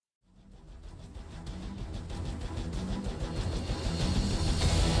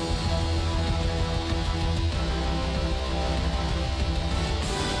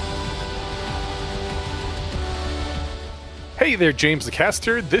Hey there, James the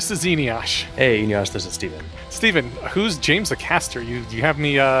Caster. This is Eneash. Hey, Eneash, this is Steven. Steven, who's James the Caster? You have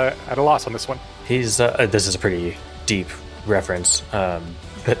me at a loss on this one. He's this is a pretty deep reference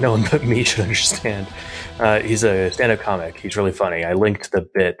that no one but me should understand. He's a stand-up comic. He's really funny. I linked the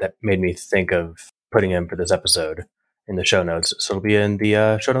bit that made me think of putting him for this episode in the show notes, so it'll be in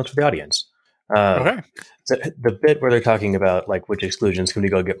the show notes for the audience. Okay. The bit where they're talking about like which exclusions can we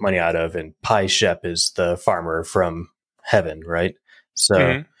go get money out of, and Pi Shep is the farmer from heaven, right?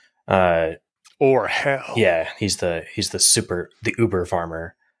 So, or hell. Yeah, he's the Uber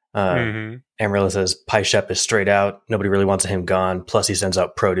farmer. Amarilla says Pi Shep is straight out. Nobody really wants him gone. Plus, he sends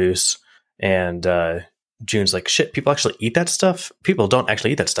out produce. And June's like, shit, people actually eat that stuff? People don't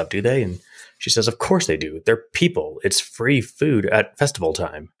actually eat that stuff, do they? And she says, of course they do. They're people. It's free food at festival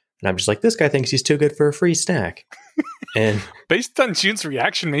time. And I'm just like, this guy thinks he's too good for a free snack. And based on June's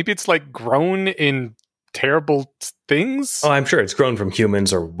reaction, maybe it's like grown in terrible things. Oh, I'm sure it's grown from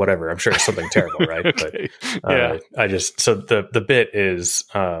humans or whatever. I'm sure it's something terrible, right? Okay. But Yeah. So the bit is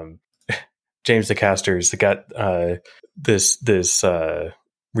James the Caster's got this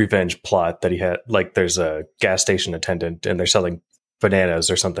revenge plot that he had. Like, there's a gas station attendant and they're selling bananas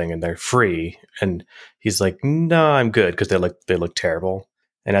or something and they're free, and he's like, no, I'm good, because they look terrible.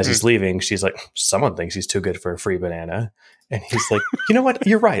 And as he's leaving, she's like, someone thinks he's too good for a free banana. And he's like, you know what?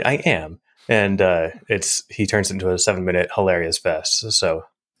 You're right. I am. And he turns into a 7-minute hilarious fest. So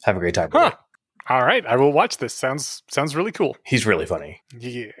have a great time with it. All right. I will watch this. Sounds really cool. He's really funny.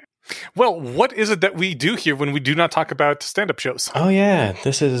 Yeah. Well, what is it that we do here when we do not talk about stand-up shows? Oh, yeah.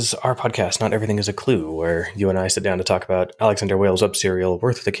 This is our podcast, Not Everything is a Clue, where you and I sit down to talk about Alexander Wales' web serial,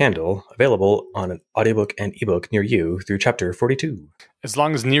 Worth the Candle, available on an audiobook and ebook near you through chapter 42. As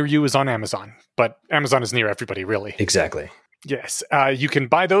long as near you is on Amazon. But Amazon is near everybody, really. Exactly. Yes. You can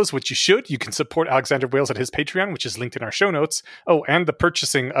buy those, which you should. You can support Alexander Wales at his Patreon, which is linked in our show notes. Oh, and the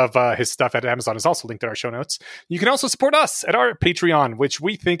purchasing of his stuff at Amazon is also linked in our show notes. You can also support us at our Patreon, which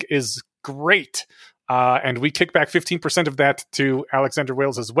we think is great. And we kick back 15% of that to Alexander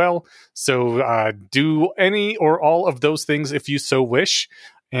Wales as well. So do any or all of those things if you so wish.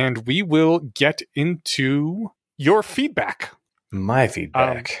 And we will get into your feedback. My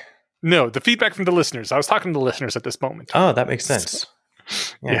feedback. No, the feedback from the listeners. I was talking to the listeners at this moment. Oh, that makes sense.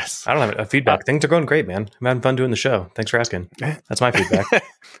 Yeah. Yes. I don't have a feedback. Things are going great, man. I'm having fun doing the show. Thanks for asking. That's my feedback.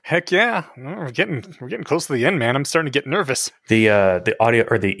 Heck yeah. Well, we're getting close to the end, man. I'm starting to get nervous. The audio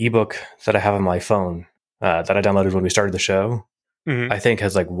or the ebook that I have on my phone that I downloaded when we started the show, I think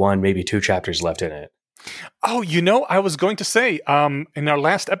has like 1, maybe 2 chapters left in it. Oh, I was going to say in our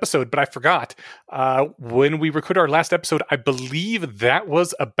last episode, but I forgot. When we recorded our last episode, I believe that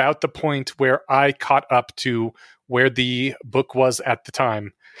was about the point where I caught up to where the book was at the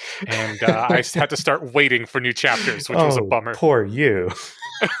time. And I had to start waiting for new chapters, which was a bummer. Poor you.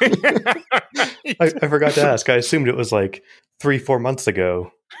 I forgot to ask. I assumed it was like 3-4 months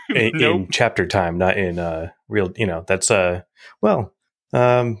ago in chapter time, not in real, that's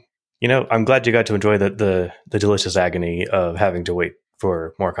I'm glad you got to enjoy the delicious agony of having to wait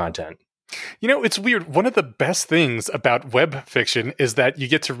for more content. It's weird. One of the best things about web fiction is that you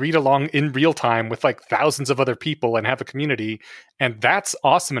get to read along in real time with like thousands of other people and have a community. And that's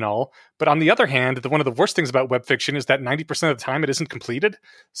awesome and all. But on the other hand, one of the worst things about web fiction is that 90% of the time it isn't completed.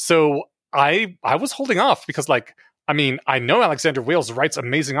 So I was holding off because I know Alexander Wales writes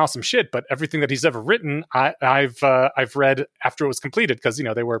amazing, awesome shit, but everything that he's ever written, I've read after it was completed because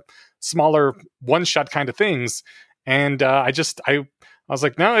they were smaller one-shot kind of things, and I was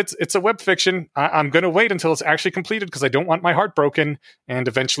like, no, it's a web fiction. I'm going to wait until it's actually completed because I don't want my heart broken. And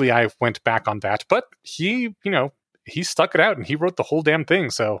eventually, I went back on that, but he stuck it out and he wrote the whole damn thing,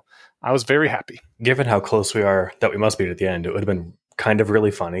 so I was very happy. Given how close we are that we must be at the end, it would have been kind of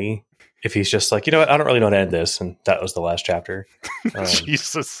really funny if he's just like, you know what, I don't really know how to end this, and that was the last chapter.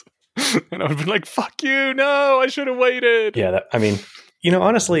 Jesus. And I would have been like, fuck you, no, I should have waited. Yeah,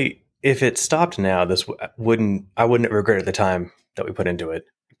 honestly, if it stopped now, I wouldn't regret at the time that we put into it.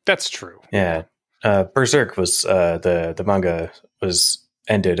 That's true. Yeah. Berserk was, the manga was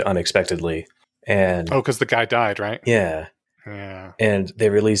ended unexpectedly. And because the guy died, right? Yeah. Yeah. And they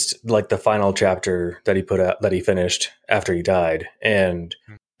released like the final chapter that he put out, that he finished after he died. And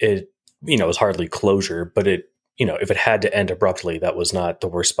it, was hardly closure, but it, if it had to end abruptly, that was not the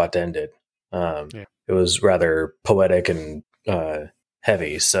worst spot to end it. It was rather poetic and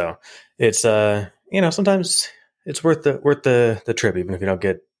heavy. So it's, sometimes it's worth the trip, even if you don't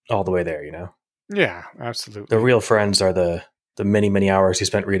get all the way there, Yeah, absolutely. The real friends are the the many, many hours he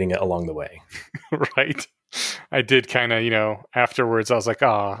spent reading it along the way. Right. I did kind of, afterwards I was like,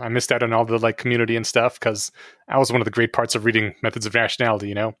 oh, I missed out on all the like community and stuff because that was one of the great parts of reading Methods of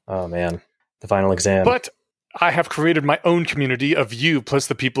Rationality, Oh man, the final exam. But I have created my own community of you plus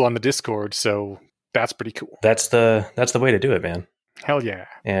the people on the Discord, so that's pretty cool. That's the way to do it, man. Hell yeah.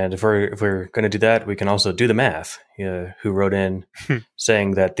 And if we're going to do that, we can also do the math. Who wrote in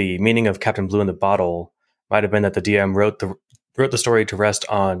saying that the meaning of Captain Blue in the Bottle might have been that the DM wrote the story to rest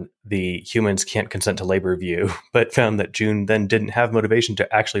on the humans can't consent to labor view, but found that June then didn't have motivation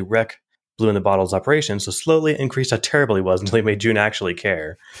to actually wreck Blue in the Bottle's operation, so slowly increased how terrible he was until he made June actually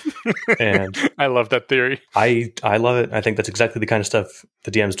care. And I love that theory. I love it. I think that's exactly the kind of stuff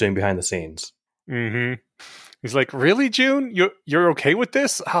the DM's doing behind the scenes. Mm-hmm. He's like, really, June? You're okay with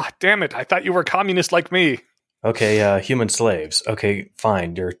this? Ah, damn it. I thought you were communist like me. Okay, human slaves. Okay,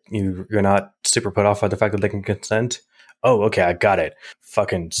 fine. You're not super put off by the fact that they can consent? Oh, okay, I got it.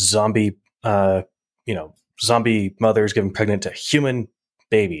 Fucking zombie, zombie mothers giving pregnant to human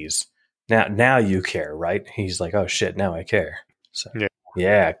babies. Now you care, right? He's like, oh shit, now I care. So,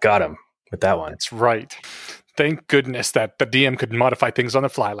 yeah, got him with that one. That's right. Thank goodness that the DM could modify things on the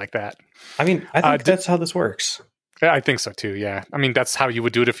fly like that. I mean, I think that's how this works. Yeah, I think so too, yeah. I mean, that's how you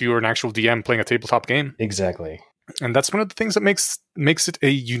would do it if you were an actual DM playing a tabletop game. Exactly. And that's one of the things that makes it a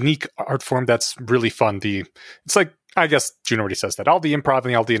unique art form that's really fun. It's like, I guess June already says that. All the improv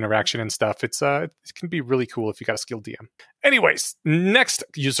and all the interaction and stuff, it can be really cool if you got a skilled DM. Anyways, next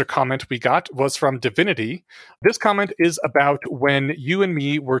user comment we got was from Divinity. This comment is about when you and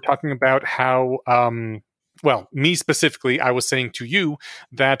me were talking about how... well, me specifically, I was saying to you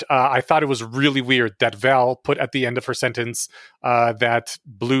that I thought it was really weird that Val put at the end of her sentence that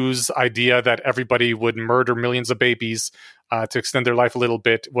Blue's idea that everybody would murder millions of babies to extend their life a little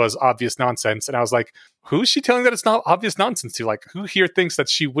bit was obvious nonsense. And I was like, who's she telling that it's not obvious nonsense to? Like, who here thinks that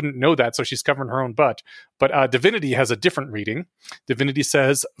she wouldn't know that, so she's covering her own butt? But Divinity has a different reading. Divinity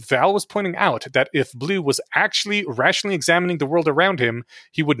says, Val was pointing out that if Blue was actually rationally examining the world around him,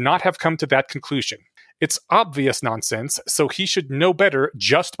 he would not have come to that conclusion. It's obvious nonsense, so he should know better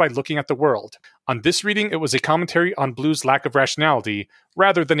just by looking at the world. On this reading, it was a commentary on Blue's lack of rationality,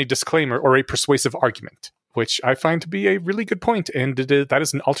 rather than a disclaimer or a persuasive argument, which I find to be a really good point, and that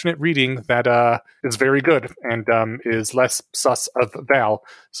is an alternate reading that is very good and is less sus of Val.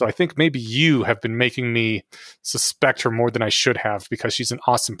 So I think maybe you have been making me suspect her more than I should have, because she's an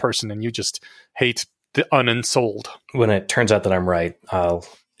awesome person and you just hate the unensouled. When it turns out that I'm right, I'll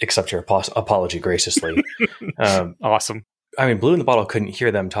accept your apology graciously. Awesome. I mean, Blue in the Bottle couldn't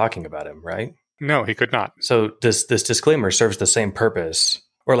hear them talking about him, right? No, he could not. So this disclaimer serves the same purpose,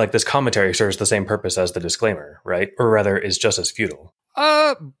 or like this commentary serves the same purpose as the disclaimer, right? Or rather, is just as futile.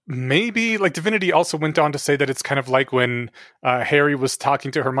 Maybe. Like, Divinity also went on to say that it's kind of like when Harry was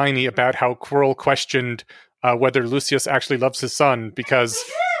talking to Hermione about how Quirrell questioned whether Lucius actually loves his son, because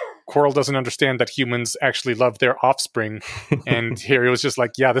Quirrell doesn't understand that humans actually love their offspring. And Harry was just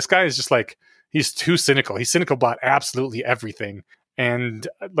like, yeah, this guy is just like, he's too cynical. He's cynical about absolutely everything. And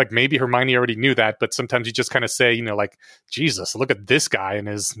like, maybe Hermione already knew that, but sometimes you just kind of say, like, Jesus, look at this guy and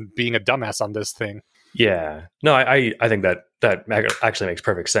is being a dumbass on this thing. Yeah. No, I think that actually makes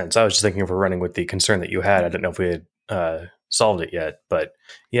perfect sense. I was just thinking if we're running with the concern that you had. I don't know if we had solved it yet, but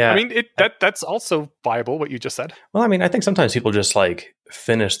yeah. I mean, that's also viable, what you just said. Well, I mean, I think sometimes people just like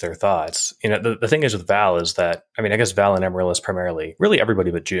finish their thoughts. The thing is with Val is that, I mean, I guess Val and Amaryllis primarily, really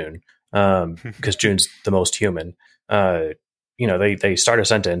everybody but June, because June's the most human. They start a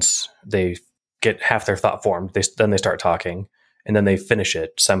sentence, they get half their thought formed, then they start talking, and then they finish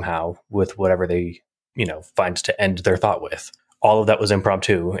it somehow with whatever they, find to end their thought with. All of that was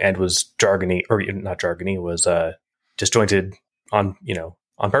impromptu and was jargony, or not jargony, was disjointed on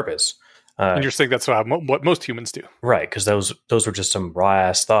purpose. And you're saying that's what most humans do. Right, because those were just some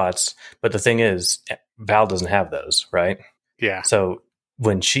raw-ass thoughts. But the thing is, Val doesn't have those, right? Yeah. So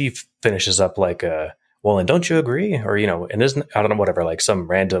when she finishes up like well, and don't you agree? Or, and isn't, I don't know, whatever, like some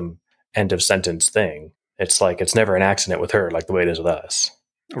random end of sentence thing. It's like, it's never an accident with her like the way it is with us.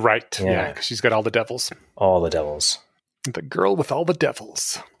 Right. Yeah, because she's got all the devils. All the devils. The girl with all the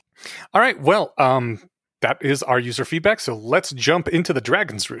devils. All right. Well, that is our user feedback. So let's jump into the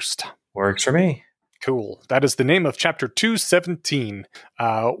Dragon's Roost. Works for me. Cool. That is the name of chapter 217,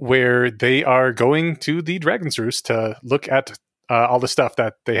 where they are going to the Dragon's Roost to look at all the stuff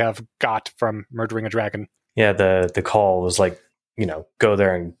that they have got from murdering a dragon. Yeah, the call was like, go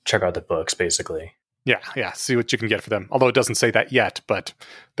there and check out the books, basically. Yeah, see what you can get for them. Although it doesn't say that yet, but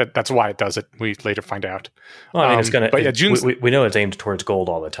that's why it does it. We later find out. Well, I mean, it's going to... But yeah, June's... we know it's aimed towards gold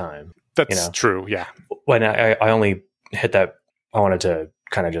all the time. That's true, yeah. When I only hit that wanted to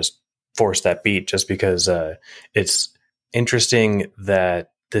kind of just force that beat just because it's interesting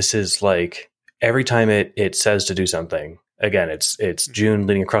that this is like every time it says to do something. Again, it's June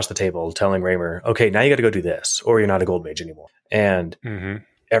leaning across the table telling Raymer, okay, now you got to go do this, or you're not a gold mage anymore. And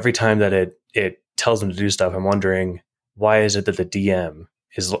every time that it tells him to do stuff, I'm wondering, why is it that the DM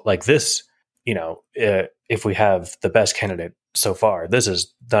is like this? You know, if we have the best candidate so far, this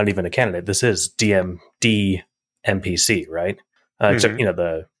is not even a candidate. This is DMD NPC, right? Except, you know,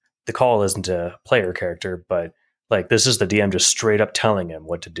 the call isn't a player character, but like this is the DM just straight up telling him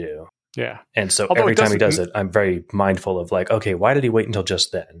what to do. Yeah. And so every time he does it, I'm very mindful of like, okay, why did he wait until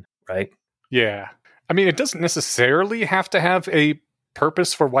just then? Right. Yeah. I mean, it doesn't necessarily have to have a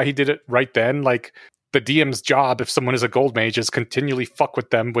purpose for why he did it right then. Like the DM's job, if someone is a gold mage, is continually fuck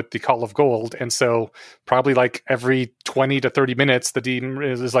with them with the call of gold. And so probably like every 20 to 30 minutes, the DM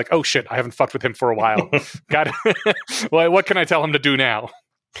is like, oh shit, I haven't fucked with him for a while. Got it. Well, what can I tell him to do now?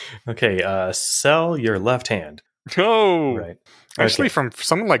 Okay. Sell your left hand. Oh, right. Actually, from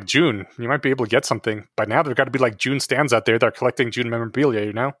someone like June, you might be able to get something. By now, there've got to be like June stands out there that are collecting June memorabilia,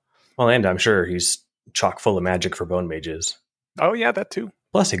 you know? Well, and I'm sure he's chock full of magic for bone mages. Oh, yeah, that too.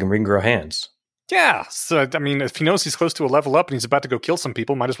 Plus, he can regrow hands. Yeah. So, I mean, if he knows he's close to a level up and he's about to go kill some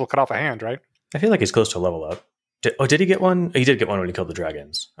people, might as well cut off a hand, right? I feel like he's close to a level up. Did he get one? He did get one when he killed the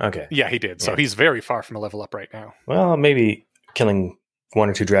dragons. Okay. Yeah, he did. So he's very far from a level up right now. Well, maybe killing one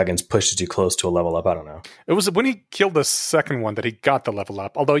or two dragons pushes you close to a level up. I don't know. It was when he killed the second one that he got the level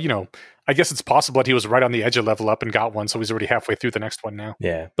up. Although, you know, I guess it's possible that he was right on the edge of level up and got one, so he's already halfway through the next one now.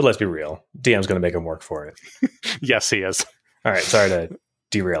 Yeah, but let's be real. DM's going to make him work for it. Yes, he is. All right, sorry to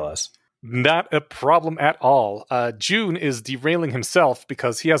derail us. Not a problem at all. June is derailing himself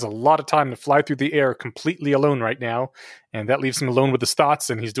because he has a lot of time to fly through the air completely alone right now, and that leaves him alone with his thoughts,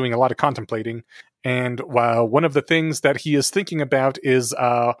 and he's doing a lot of contemplating. And one of the things that he is thinking about is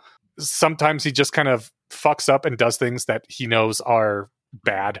sometimes he just kind of fucks up and does things that he knows are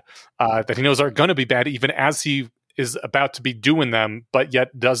bad, that he knows are going to be bad even as he is about to be doing them, but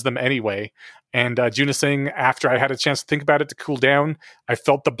yet does them anyway. And June is saying, after I had a chance to think about it to cool down, I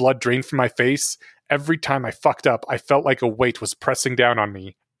felt the blood drain from my face. Every time I fucked up, I felt like a weight was pressing down on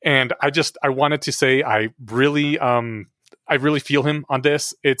me. And I wanted to say I really feel him on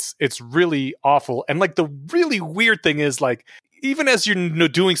this. It's really awful. And like the really weird thing is, like, even as you're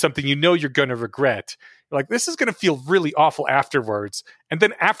doing something you know you're going to regret, like, this is going to feel really awful afterwards. And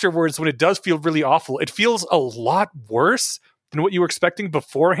then afterwards, when it does feel really awful, it feels a lot worse than what you were expecting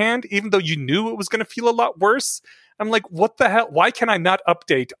beforehand, even though you knew it was going to feel a lot worse. I'm like, what the hell? Why can I not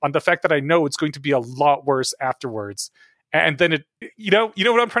update on the fact that I know it's going to be a lot worse afterwards? And then it, you know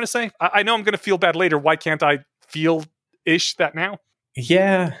what I'm trying to say? I know I'm going to feel bad later. Why can't I feel-ish that now?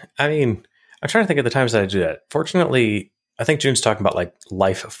 Yeah, I mean, I'm trying to think of the times that I do that. Fortunately, I think June's talking about like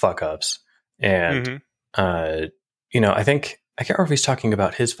life fuck-ups. And, I think, I can't remember if he's talking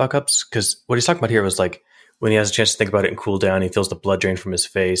about his fuck-ups, because what he's talking about here was like, when he has a chance to think about it and cool down, he feels the blood drain from his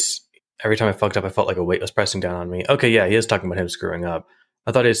face. Every time I fucked up, I felt like a weight was pressing down on me. Okay, yeah, he is talking about him screwing up.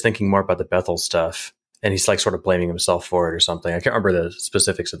 I thought he was thinking more about the Bethel stuff, and he's like sort of blaming himself for it or something. I can't remember the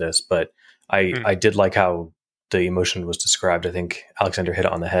specifics of this, but I did like how the emotion was described. I think Alexander hit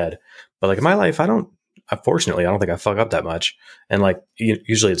it on the head. But like in my life, unfortunately, I don't think I fuck up that much. And like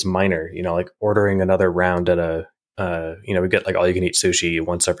usually it's minor, like ordering another round at we get like all you can eat sushi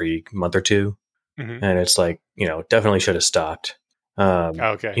once every month or two. And it's like, definitely should have stopped.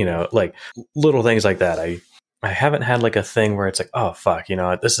 Okay. Like little things like that. I haven't had like a thing where it's like, oh, fuck,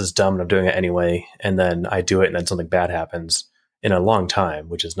 this is dumb and I'm doing it anyway. And then I do it and then something bad happens in a long time,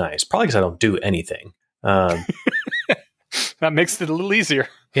 which is nice. Probably because I don't do anything. That makes it a little easier.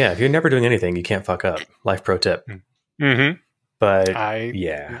 Yeah. If you're never doing anything, you can't fuck up. Life pro tip. But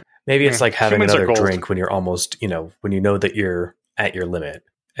maybe it's like having another drink when you're almost, when you know that you're at your limit.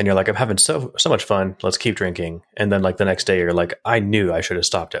 And you're like, I'm having so much fun. Let's keep drinking. And then like the next day you're like, I knew I should have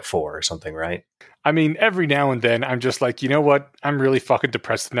stopped at 4 or something, right? I mean, every now and then I'm just like, you know what? I'm really fucking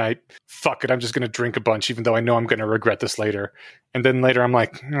depressed tonight. Fuck it. I'm just going to drink a bunch, even though I know I'm going to regret this later. And then later I'm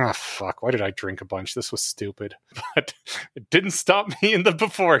like, fuck, why did I drink a bunch? This was stupid. But it didn't stop me in the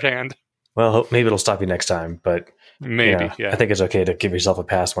beforehand. Well, maybe it'll stop you next time. But maybe, I think it's okay to give yourself a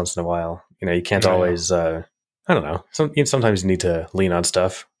pass once in a while. You can't always... I don't know. Sometimes you need to lean on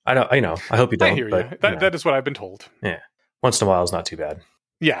stuff. I hope you don't. I hear you. That is what I've been told. Yeah. Once in a while is not too bad.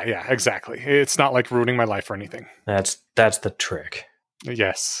 Yeah, exactly. It's not like ruining my life or anything. That's the trick.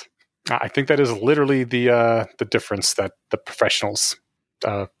 Yes. I think that is literally the difference that the professionals,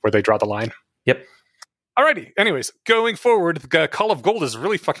 where they draw the line. Yep. Alrighty. Anyways, going forward, the Call of Gold is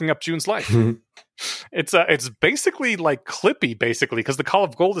really fucking up June's life. It's basically like Clippy, basically, because the Call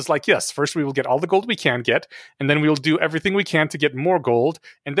of Gold is like, yes, first we will get all the gold we can get, and then we will do everything we can to get more gold,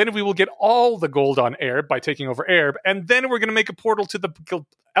 and then we will get all the gold on Aerb by taking over Aerb, and then we're going to make a portal to the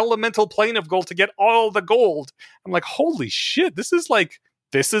elemental plane of gold to get all the gold. I'm like, holy shit, this is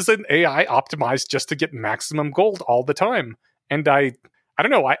an AI optimized just to get maximum gold all the time. And I don't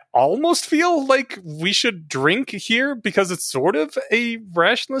know, I almost feel like we should drink here because it's sort of a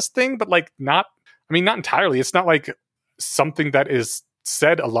rationalist thing, but like not entirely. It's not like something that is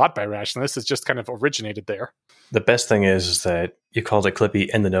said a lot by rationalists. It's just kind of originated there. The best thing is that you called it Clippy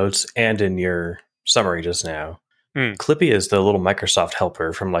in the notes and in your summary just now. Clippy is the little Microsoft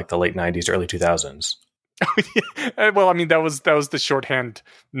helper from like the late 90s, early 2000s. Well, I mean, that was the shorthand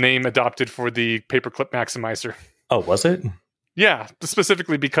name adopted for the paperclip maximizer. Oh, was it? Yeah,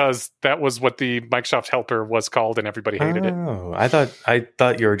 specifically because that was what the Microsoft helper was called and everybody hated it. Oh, I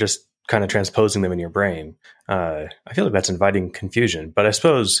thought you were just kind of transposing them in your brain. I feel like that's inviting confusion, but I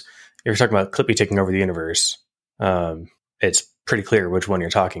suppose if you're talking about Clippy taking over the universe, it's pretty clear which one you're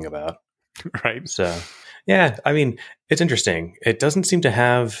talking about. Right. So, yeah, I mean, it's interesting. It doesn't seem to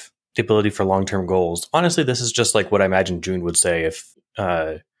have the ability for long-term goals. Honestly, this is just like what I imagine June would say if,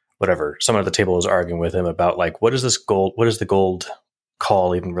 whatever, someone at the table was arguing with him about like, what does the gold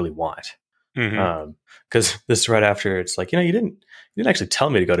call even really want? Because this is right after it's like, you didn't actually tell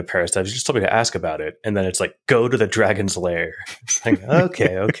me to go to Paris. You just told me to ask about it. And then it's like, go to the dragon's lair. It's like,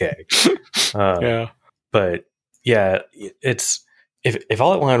 okay. Yeah. But yeah, it's, if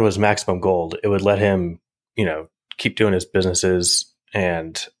all it wanted was maximum gold, it would let him, keep doing his businesses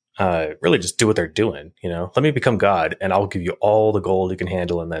and really just do what they're doing. Let me become God and I'll give you all the gold you can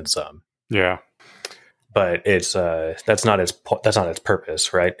handle and then some. Yeah. But it's that's not its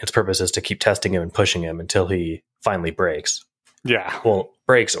purpose, right? Its purpose is to keep testing him and pushing him until he finally breaks. Yeah. Well,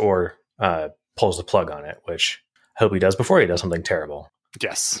 breaks or pulls the plug on it, which I hope he does before he does something terrible.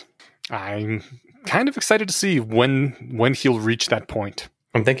 Yes. I'm kind of excited to see when he'll reach that point.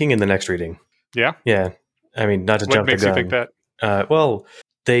 I'm thinking in the next reading. Yeah? Yeah. I mean, not to what jump the gun. What makes you think that? Well,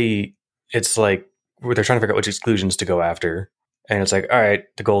 it's like they're trying to figure out which exclusions to go after. And it's like, all right,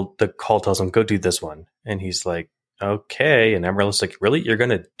 the call tells him, go do this one. And he's like, okay. And Amaryllis like, really? You're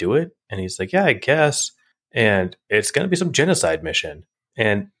going to do it? And he's like, yeah, I guess. And it's going to be some genocide mission.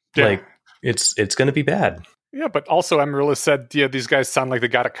 And like, it's going to be bad. Yeah, but also Amaryllis said, yeah, these guys sound like they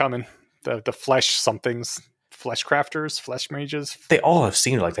got it coming. The flesh somethings, flesh crafters, flesh mages. They all have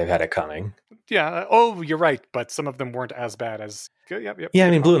seemed like they've had it coming. Yeah. Oh, you're right. But some of them weren't as bad as. Yep. Yeah,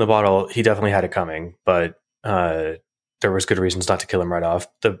 I mean, Blue in the Bottle, he definitely had it coming, but there was good reasons not to kill him right off.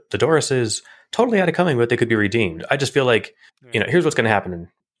 The Dorises totally had it coming, but they could be redeemed. I just feel like, here's what's going to happen. And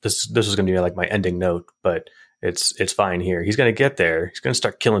this is going to be like my ending note, but it's fine here. He's going to get there. He's going to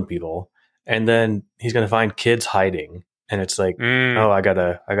start killing people, and then he's going to find kids hiding. And it's like, oh, I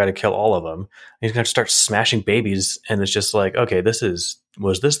gotta kill all of them. And he's gonna start smashing babies, and it's just like, okay,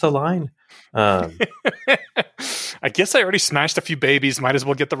 was this the line? I guess I already smashed a few babies. Might as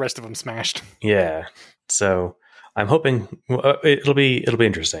well get the rest of them smashed. Yeah. So I'm hoping it'll be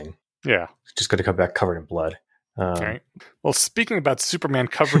interesting. Yeah. It's just gonna come back covered in blood. All right. Well, speaking about Superman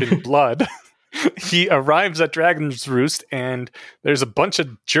covered in blood. He arrives at Dragon's Roost, and there's a bunch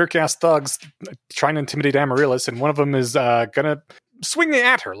of jerk-ass thugs trying to intimidate Amaryllis, and one of them is gonna swing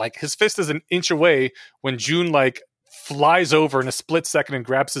at her. Like, his fist is an inch away when June, like, flies over in a split second and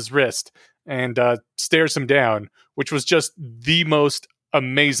grabs his wrist and stares him down, which was just the most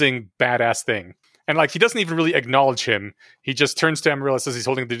amazing, badass thing. And, like, he doesn't even really acknowledge him. He just turns to Amaryllis as he's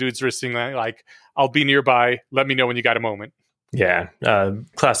holding the dude's wrist, saying, like, I'll be nearby. Let me know when you got a moment. Yeah,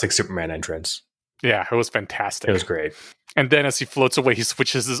 classic Superman entrance. Yeah, it was fantastic. It was great. And then as he floats away, he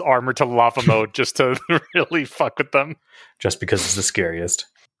switches his armor to lava mode just to really fuck with them. Just because it's the scariest.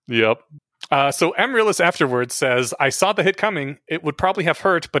 Yep. So Amaryllis afterwards says, I saw the hit coming. It would probably have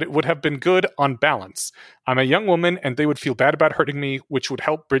hurt, but it would have been good on balance. I'm a young woman, and they would feel bad about hurting me, which would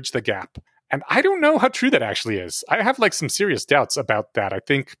help bridge the gap. And I don't know how true that actually is. I have like some serious doubts about that. I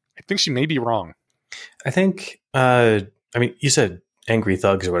think she may be wrong. I think, you said angry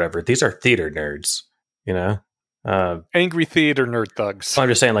thugs or whatever. These are theater nerds, angry theater nerd thugs. So I'm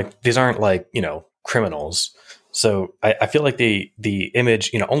just saying, like, these aren't like, criminals. So I feel like the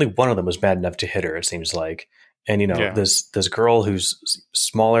image, only one of them was bad enough to hit her, it seems like. And, this girl who's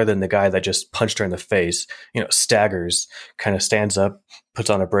smaller than the guy that just punched her in the face, staggers, kind of stands up, puts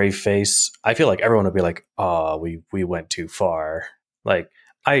on a brave face. I feel like everyone would be like, oh, we went too far. Like,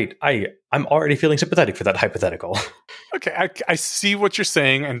 I'm already feeling sympathetic for that hypothetical. Okay, I see what you're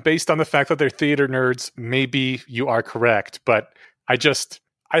saying, and based on the fact that they're theater nerds, maybe you are correct. But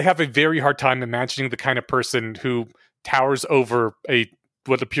I have a very hard time imagining the kind of person who towers over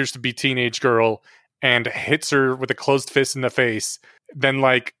what appears to be teenage girl and hits her with a closed fist in the face. Then,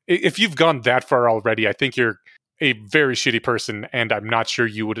 like, if you've gone that far already, I think you're a very shitty person, and I'm not sure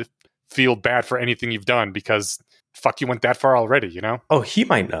you would feel bad for anything you've done because fuck, you went that far already, you know? Oh, he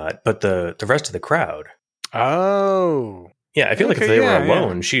might not, but the rest of the crowd. Oh. Yeah, I feel like if they were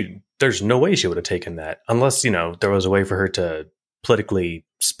alone, there's no way she would have taken that. Unless, there was a way for her to politically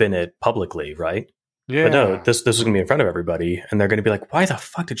spin it publicly, right? Yeah. But no, this was going to be in front of everybody, and they're going to be like, why the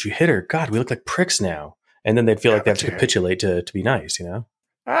fuck did you hit her? God, we look like pricks now. And then they'd feel like they have to capitulate to be nice, you know?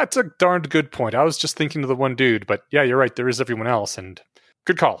 That's a darned good point. I was just thinking of the one dude, but yeah, you're right. There is everyone else, and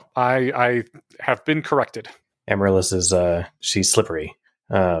good call. I have been corrected. Amaryllis is, she's slippery.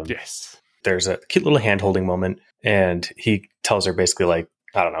 Yes. There's a cute little hand-holding moment, and he tells her basically like,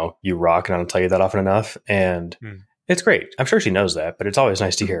 I don't know, you rock, and I don't tell you that often enough. And it's great. I'm sure she knows that, but it's always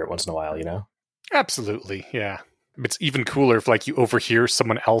nice to hear it once in a while, you know? Absolutely, yeah. It's even cooler if like you overhear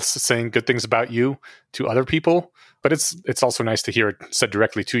someone else saying good things about you to other people, but it's also nice to hear it said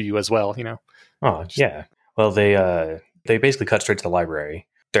directly to you as well, you know? Oh, yeah. Well, they basically cut straight to the library.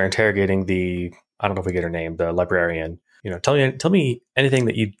 They're interrogating I don't know if we get her name, the librarian. Tell me anything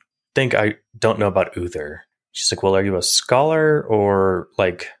that you think I don't know about Uther. She's like, well, are you a scholar or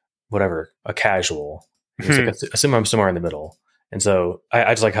like whatever, a casual? He's like, assume I'm somewhere in the middle. And so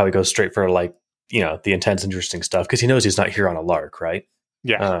I just like how he goes straight for like, the intense, interesting stuff because he knows he's not here on a lark, right?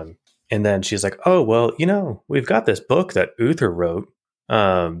 Yeah. And then she's like, oh, well, we've got this book that Uther wrote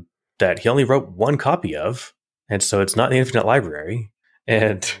that he only wrote one copy of. And so it's not in the Infinite Library.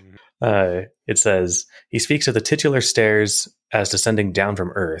 And it says, he speaks of the titular stairs as descending down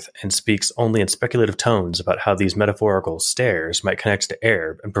from Earth and speaks only in speculative tones about how these metaphorical stairs might connect to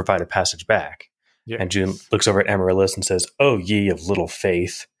air and provide a passage back. Yeah. And June looks over at Amaryllis and says, oh, ye of little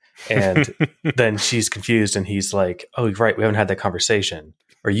faith. And then she's confused and he's like, oh, right, we haven't had that conversation.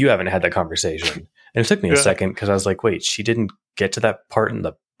 Or you haven't had that conversation. And it took me a second because I was like, wait, she didn't get to that part in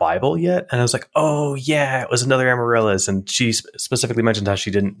the Bible yet? And I was like, oh, yeah, it was another Amaryllis. And she specifically mentioned how she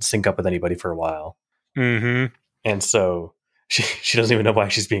didn't sync up with anybody for a while. Mm-hmm. And so she doesn't even know why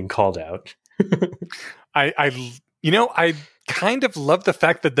she's being called out. I kind of love the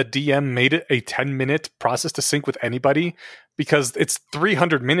fact that the DM made it a 10-minute process to sync with anybody because it's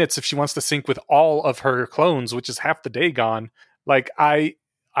 300 minutes if she wants to sync with all of her clones, which is half the day gone. Like it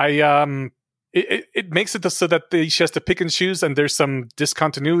makes it so that she has to pick and choose, and there's some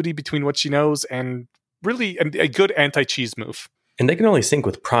discontinuity between what she knows, and really a good anti-cheese move. And they can only sync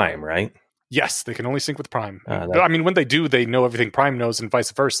with Prime, right? Yes, they can only sync with Prime. I mean, when they do, they know everything Prime knows and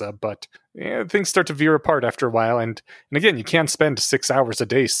vice versa, but things start to veer apart after a while. And again, you can't spend 6 hours a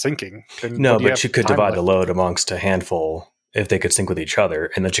day syncing. No, but you could divide the load amongst a handful if they could sync with each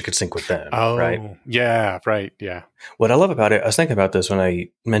other, and then she could sync with them, right? Yeah, right, yeah. What I love about it, I was thinking about this when I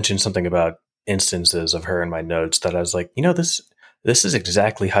mentioned something about instances of her in my notes, that I was like, this is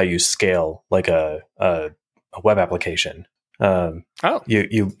exactly how you scale like a web application. You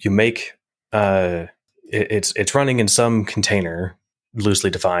make... it's running in some container, loosely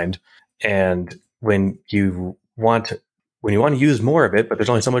defined, and when you want to use more of it, but there's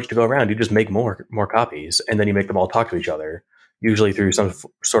only so much to go around, you just make more copies, and then you make them all talk to each other, usually through some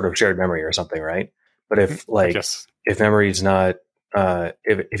sort of shared memory or something, right? But if if memory is not,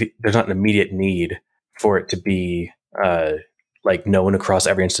 if there's not an immediate need for it to be like known across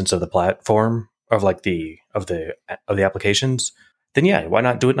every instance of the platform of like the applications, then yeah, why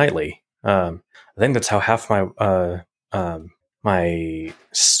not do it nightly? I think that's how half my I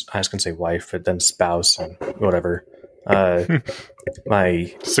was gonna say wife, but then spouse and whatever.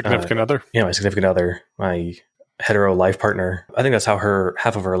 My significant other. Yeah, my significant other, my hetero life partner. I think that's how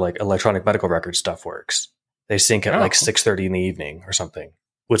half of her like electronic medical record stuff works. They sync at like 6:30 in the evening or something.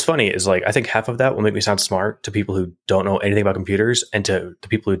 What's funny is like I think half of that will make me sound smart to people who don't know anything about computers, and to the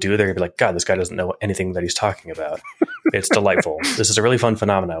people who do, they're gonna be like, God, this guy doesn't know anything that he's talking about. It's delightful. This is a really fun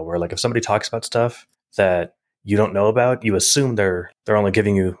phenomenon where like if somebody talks about stuff that you don't know about, you assume they're only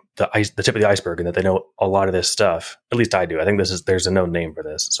giving you the tip of the iceberg and that they know a lot of this stuff. At least I do. I think there's a known name for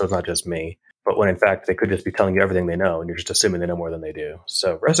this, so it's not just me. But when in fact they could just be telling you everything they know, and you're just assuming they know more than they do.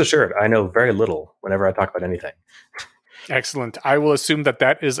 So rest assured, I know very little whenever I talk about anything. Excellent. I will assume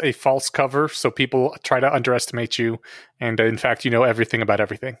that is a false cover, so people try to underestimate you, and in fact, you know everything about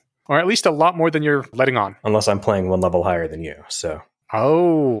everything. Or at least a lot more than you're letting on. Unless I'm playing one level higher than you, so...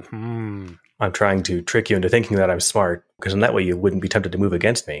 I'm trying to trick you into thinking that I'm smart, because in that way you wouldn't be tempted to move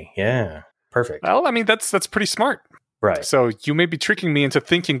against me. Yeah, perfect. Well, I mean, that's pretty smart. Right. So you may be tricking me into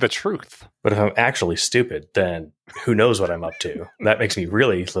thinking the truth. But if I'm actually stupid, then who knows what I'm up to? That makes me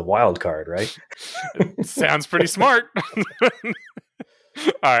really the wild card, right? Sounds pretty smart. All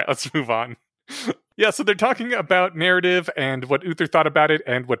right, let's move on. Yeah, so they're talking about narrative and what Uther thought about it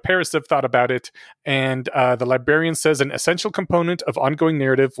and what Parasiv thought about it. And the librarian says an essential component of ongoing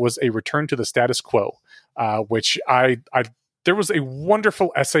narrative was a return to the status quo, which there was a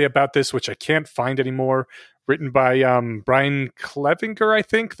wonderful essay about this, which I can't find anymore, written by Brian Clevinger, I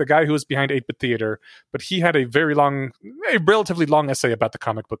think, the guy who was behind 8-Bit Theater. But he had a relatively long essay about the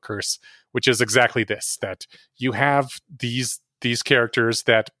comic book curse, which is exactly this, that you have these characters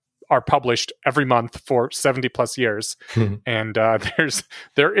that are published every month for 70 plus years. And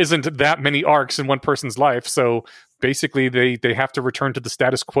there isn't that many arcs in one person's life. So basically they have to return to the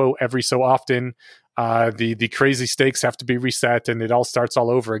status quo every so often. The crazy stakes have to be reset and it all starts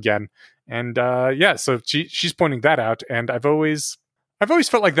all over again. And so she's pointing that out. And I've always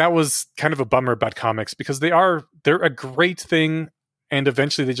felt like that was kind of a bummer about comics, because they're a great thing and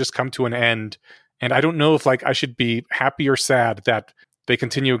eventually they just come to an end. And I don't know if I should be happy or sad that they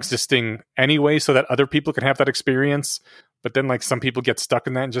continue existing anyway so that other people can have that experience. But then some people get stuck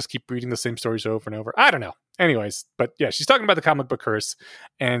in that and just keep reading the same stories over and over. I don't know. Anyways, but yeah, she's talking about the comic book curse.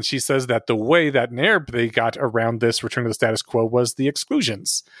 And she says that the way that they got around this return to the status quo was the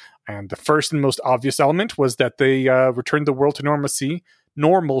exclusions. And the first and most obvious element was that they returned the world to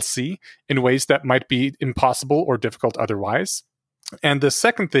normalcy in ways that might be impossible or difficult otherwise. And the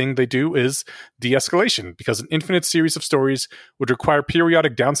second thing they do is de-escalation, because an infinite series of stories would require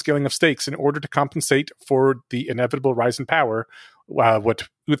periodic downscaling of stakes in order to compensate for the inevitable rise in power, what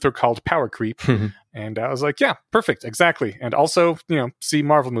Uther called power creep. And I was like, yeah, perfect, exactly. And also, see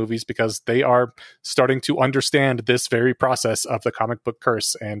Marvel movies, because they are starting to understand this very process of the comic book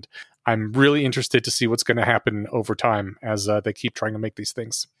curse. And I'm really interested to see what's going to happen over time as they keep trying to make these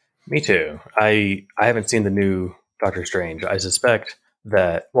things. Me too. I haven't seen the new Doctor Strange. I suspect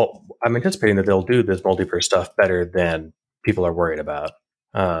that, I'm anticipating that they'll do this multiverse stuff better than people are worried about.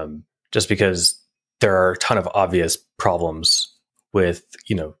 Just because there are a ton of obvious problems with,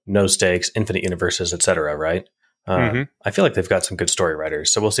 no stakes, infinite universes, etc. Right? I feel like they've got some good story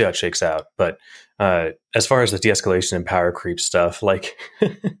writers, so we'll see how it shakes out. But as far as the de-escalation and power creep stuff, the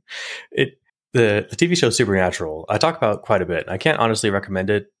TV show Supernatural, I talk about quite a bit. I can't honestly recommend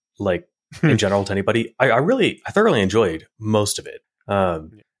it in general to anybody. I thoroughly enjoyed most of it.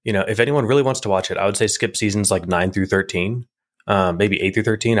 If anyone really wants to watch it, I would say skip seasons 9 through 13, maybe 8 through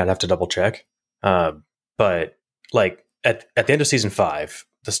 13. I'd have to double check. But at the end of season 5,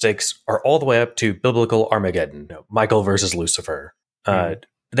 the stakes are all the way up to biblical Armageddon, Michael versus Lucifer. They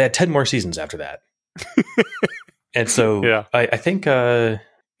had 10 more seasons after that. And so yeah. I think,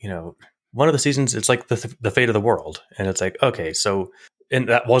 one of the seasons, it's like the fate of the world. And it's like, okay, so, and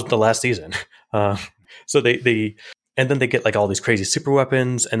that wasn't the last season. So and then they get all these crazy super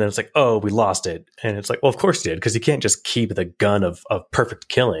weapons, and then it's like, oh, we lost it. And it's like, well, of course you did, because you can't just keep the gun of perfect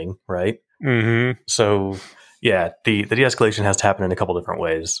killing, right? Mm-hmm. So yeah, the de-escalation has to happen in a couple different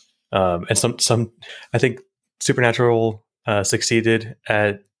ways. And some I think Supernatural succeeded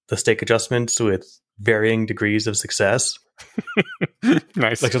at the stake adjustments with varying degrees of success.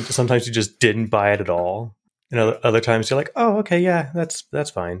 Nice. Sometimes you just didn't buy it at all. And other times you're like, oh, okay, yeah, that's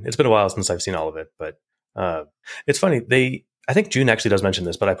fine. It's been a while since I've seen all of it, but it's funny. I think June actually does mention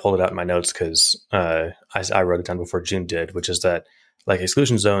this, but I pulled it out in my notes because I wrote it down before June did, which is that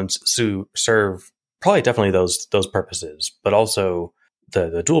exclusion zones serve probably definitely those purposes, but also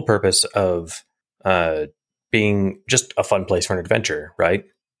the dual purpose of being just a fun place for an adventure, right?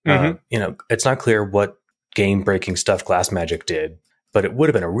 Mm-hmm. It's not clear what game breaking stuff Glass Magic did, but it would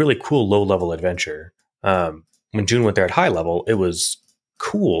have been a really cool low level adventure. When June went there at high level, it was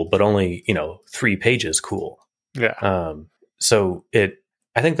cool, but only 3 pages cool. Yeah. So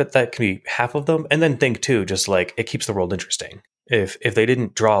I think that can be half of them, and then think too, just it keeps the world interesting. If they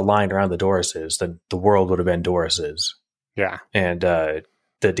didn't draw a line around the Doruses, then the world would have been Doruses. Yeah. And the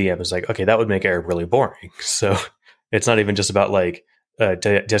DM is like, okay, that would make Arab really boring. So it's not even just about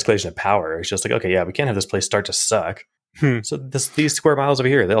de-escalation of power. It's just okay, yeah, we can't have this place start to suck. So these square miles over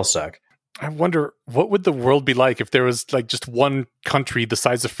here, they'll suck. I wonder, what would the world be like if there was just one country the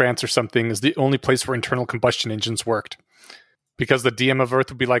size of France or something is the only place where internal combustion engines worked? Because the DM of Earth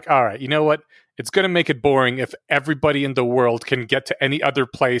would be like, all right, you know what? It's going to make it boring if everybody in the world can get to any other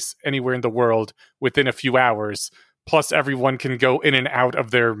place anywhere in the world within a few hours. Plus, everyone can go in and out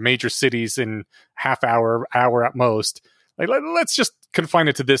of their major cities in half hour at most. Let's just confine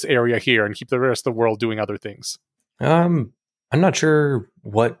it to this area here and keep the rest of the world doing other things. I'm not sure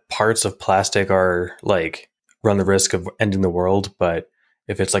what parts of plastic are run the risk of ending the world. But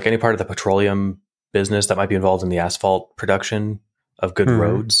if it's like any part of the petroleum business that might be involved in the asphalt production of good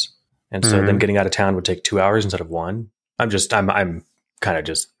roads, and so them getting out of town would take 2 hours instead of one. I'm kind of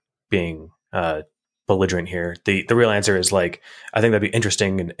just being belligerent here. The real answer is like, I think that'd be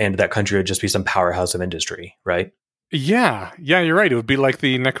interesting, and that country would just be some powerhouse of industry, right? Yeah, you're right. It would be like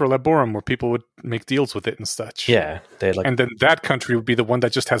the Necrolaborum, where people would make deals with it and such. Yeah, and then that country would be the one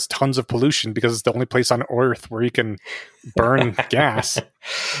that just has tons of pollution because it's the only place on Earth where you can burn gas.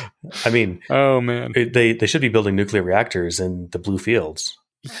 I mean, oh man, they should be building nuclear reactors in the blue fields.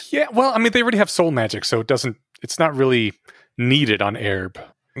 Yeah, well, I mean, they already have soul magic, so it's not really needed on Erb.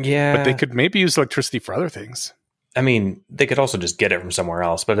 Yeah, but they could maybe use electricity for other things. I mean, they could also just get it from somewhere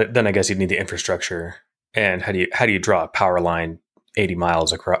else, but then I guess you'd need the infrastructure. And how do you draw a power line 80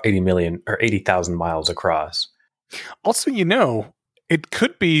 miles across, 80 million or 80,000 miles across? Also, it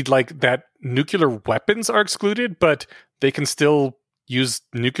could be like that nuclear weapons are excluded, but they can still use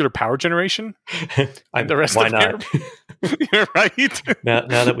nuclear power generation. And the rest why not? You're right. now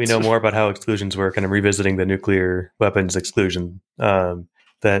that we know more about how exclusions work, and I'm revisiting the nuclear weapons exclusion,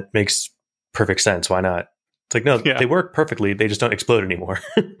 that makes perfect sense. Why not? It's like, no, they work perfectly. They just don't explode anymore.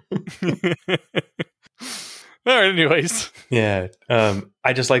 All right, anyways. Yeah.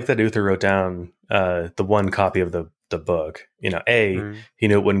 I just like that Uther wrote down the one copy of the book. He knew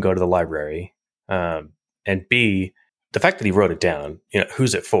it wouldn't go to the library. And B, the fact that he wrote it down,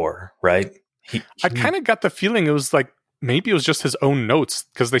 who's it for, right? I kind of got the feeling it was like, maybe it was just his own notes,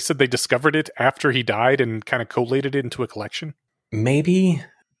 because they said they discovered it after he died and kind of collated it into a collection. Maybe,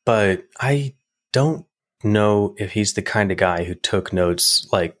 but I don't know if he's the kind of guy who took notes.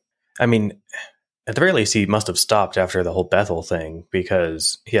 Like, I mean, at the very least, he must have stopped after the whole Bethel thing,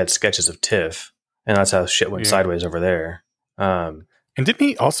 because he had sketches of Tiff, and that's how shit went sideways over there. And didn't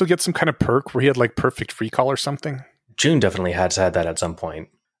he also get some kind of perk where he had like perfect recall or something? June definitely had that at some point.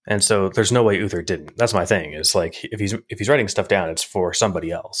 And so there's no way Uther didn't. That's my thing. Is like, if he's writing stuff down, it's for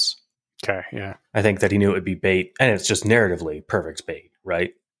somebody else. Okay, yeah. I think that he knew it would be bait, and it's just narratively perfect bait,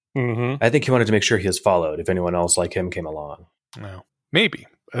 right? Mm-hmm. I think he wanted to make sure he was followed if anyone else like him came along. No. Maybe.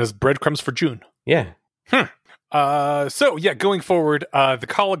 As breadcrumbs for June. Yeah. Going forward, the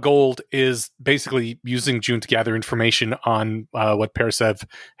Call of Gold is basically using June to gather information on what Parasev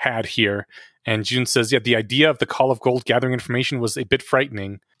had here. And June says, the idea of the Call of Gold gathering information was a bit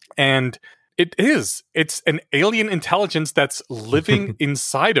frightening. And it is. It's an alien intelligence that's living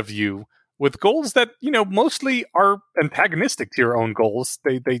inside of you with goals that, mostly are antagonistic to your own goals.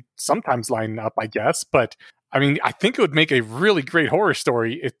 They sometimes line up, I guess. But, I mean, I think it would make a really great horror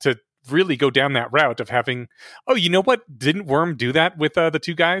story to really go down that route of having... Oh, you know what? Didn't Worm do that with the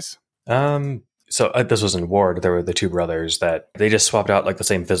two guys? So this was in Ward. There were the two brothers that they just swapped out like the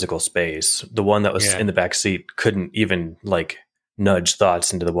same physical space. The one that was in the back seat couldn't even like nudge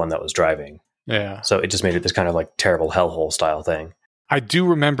thoughts into the one that was driving. Yeah. So it just made it this kind of like terrible hellhole style thing. I do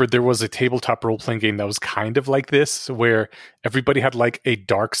remember there was a tabletop role-playing game that was kind of like this, where everybody had like a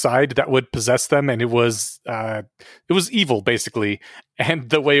dark side that would possess them, and it was evil, basically. And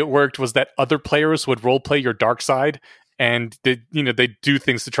the way it worked was that other players would role-play your dark side, and they'd do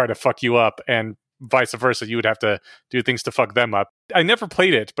things to try to fuck you up, and vice versa. You would have to do things to fuck them up. I never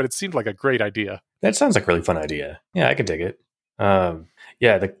played it, but it seemed like a great idea. That sounds like a really fun idea. Yeah, I can dig it.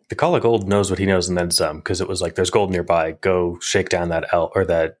 The Call of Gold knows what he knows and then some, because it was like, there's gold nearby. Go shake down that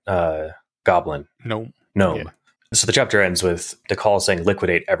goblin. Gnome. Yeah. So the chapter ends with the Call saying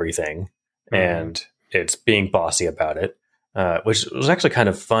liquidate everything, and it's being bossy about it, which was actually kind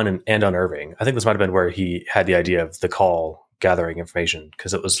of fun and unnerving. I think this might have been where he had the idea of the Call gathering information,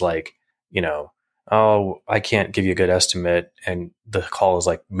 because it was like, oh, I can't give you a good estimate. And the Call is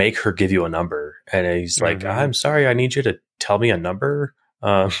like, make her give you a number. And he's like, I'm sorry, I need you to tell me a number.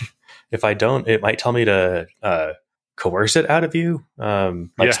 If I don't, it might tell me to coerce it out of you,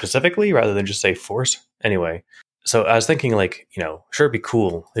 specifically, rather than just say force. Anyway, so I was thinking, like, sure, it'd be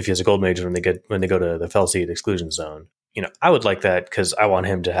cool if he has a gold mage when they go to the Felseed exclusion zone. I would like that because I want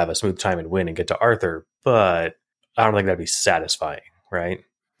him to have a smooth time and win and get to Arthur. But I don't think that'd be satisfying, right?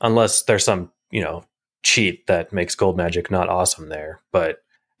 Unless there's some cheat that makes gold magic not awesome there. But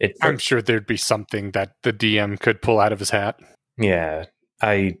I'm sure there'd be something that the DM could pull out of his hat. Yeah.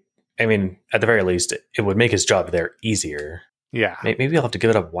 I mean, at the very least, it would make his job there easier. Yeah. Maybe I'll have to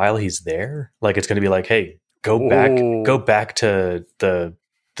give it up while he's there. Like, it's going to be like, hey, go back to the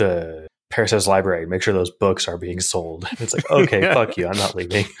Parasev's library and make sure those books are being sold. It's like, okay, fuck you. I'm not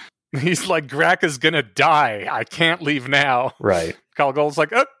leaving. He's like, Grak is going to die. I can't leave now. Right. Call Gold's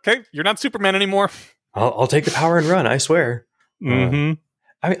like, okay, you're not Superman anymore. I'll take the power and run, I swear. Mm-hmm.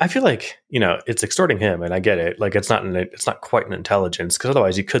 I feel like, it's extorting him, and I get it. Like, it's not quite an intelligence, because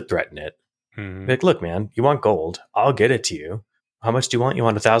otherwise you could threaten it. Mhm. Be like, look, man, you want gold? I'll get it to you. How much do you want? You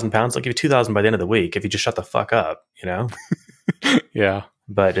want 1,000 pounds? I'll give you 2,000 by the end of the week if you just shut the fuck up, Yeah,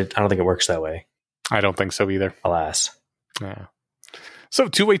 But I don't think it works that way, I don't think so either. alas. Yeah. So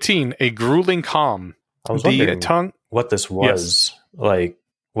 218, a grueling calm. I was The wondering tongue. what this was, like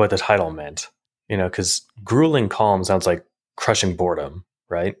what the title meant, because grueling calm sounds like crushing boredom,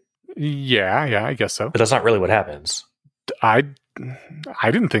 right? Yeah, I guess so. But that's not really what happens. I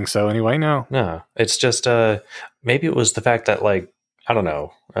didn't think so anyway. No. No, it's just maybe it was the fact that, like, I don't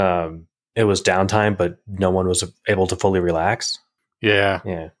know, it was downtime, but no one was able to fully relax. Yeah,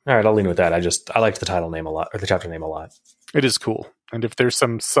 Yeah. All right, I'll lean with that. I liked the title name a lot, or the chapter name a lot. it is cool. And if there's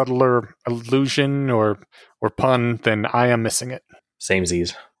some subtler allusion or pun, then I am missing it.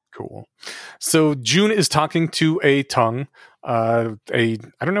 Samesies. Cool. So June is talking to a tongue. I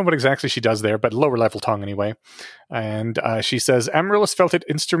don't know what exactly she does there, but lower level tongue anyway. And she says, Amaryllis felt it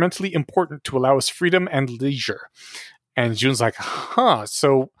instrumentally important to allow us freedom and leisure. And June's like,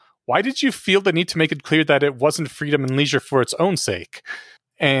 so why did you feel the need to make it clear that it wasn't freedom and leisure for its own sake?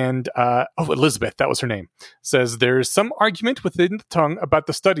 And, Elizabeth, that was her name, says there's some argument within the tongue about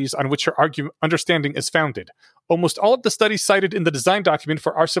the studies on which her understanding is founded. Almost all of the studies cited in the design document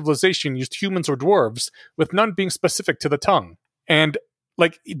for our civilization used humans or dwarves, with none being specific to the tongue. And,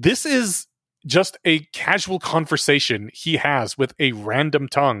 this is just a casual conversation he has with a random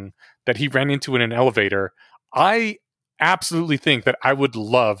tongue that he ran into in an elevator. I absolutely think that I would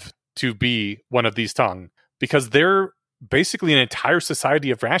love to be one of these tongue, because they're basically an entire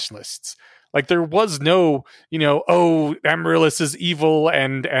society of rationalists. Like, there was no, Amaryllis is evil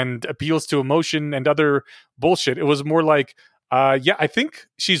and appeals to emotion and other bullshit. It was more like, I think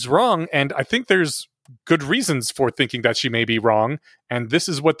she's wrong, and I think there's good reasons for thinking that she may be wrong, and this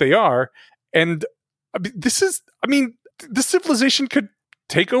is what they are. And this civilization could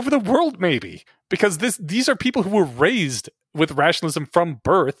take over the world, maybe, because these are people who were raised with rationalism from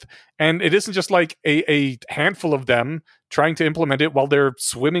birth, and it isn't just like a handful of them trying to implement it while they're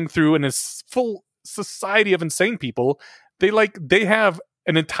swimming through in this full society of insane people. They have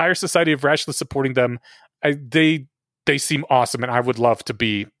an entire society of rationalists supporting them. They seem awesome, and I would love to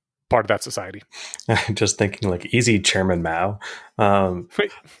be part of that society. I'm just thinking, like, easy Chairman Mao.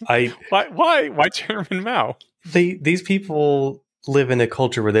 Wait, why Chairman Mao? These people live in a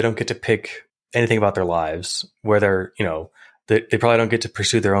culture where they don't get to pick anything about their lives, where they're, they probably don't get to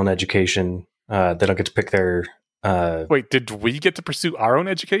pursue their own education. They don't get to pick their... Wait, did we get to pursue our own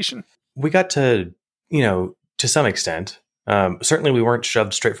education? We got to, to some extent. Certainly we weren't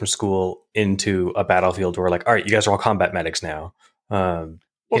shoved straight from school into a battlefield where, like, all right, you guys are all combat medics now.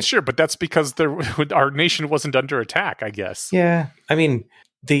 Sure, but that's because our nation wasn't under attack, I guess. Yeah, I mean,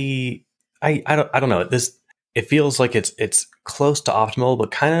 I don't know. It feels like it's close to optimal,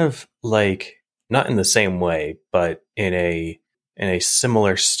 but kind of like not in the same way, but in a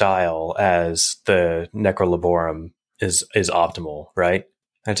similar style as the Necrolaborum is optimal, right?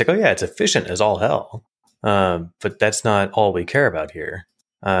 And it's like, oh yeah, it's efficient as all hell, but that's not all we care about here.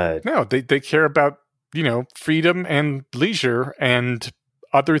 No, they care about freedom and leisure and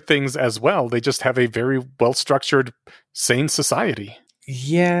other things as well. They just have a very well structured, sane society.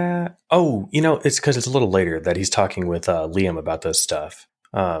 Yeah. Oh, it's because it's a little later that he's talking with Liam about this stuff.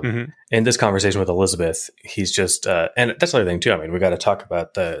 In this conversation with Elizabeth, he's just, and that's the other thing too. I mean, we got to talk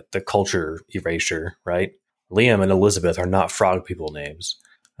about the culture erasure, right? Liam and Elizabeth are not frog people names.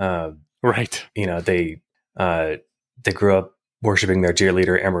 Right. They grew up worshiping their dear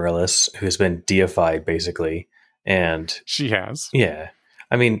leader, Amaryllis, who's been deified basically. And she has. Yeah.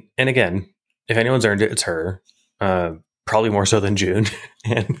 I mean, and again, if anyone's earned it, it's her. Probably more so than June.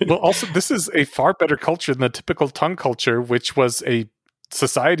 Well, also, this is a far better culture than the typical tongue culture, which was a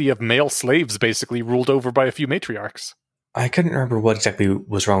society of male slaves, basically ruled over by a few matriarchs. I couldn't remember what exactly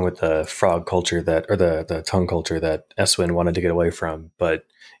was wrong with the frog culture or the tongue culture that Eswin wanted to get away from. But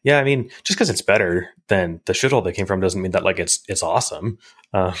yeah, I mean, just because it's better than the shithole they came from doesn't mean that, like, it's awesome.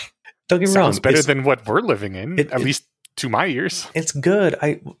 Don't get me wrong. Sounds better than what we're living in, at least to my ears. It's good.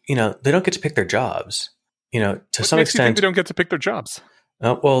 They don't get to pick their jobs. To what some makes extent, you think they don't get to pick their jobs.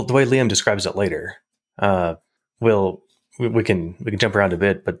 Well, the way Liam describes it later, we can jump around a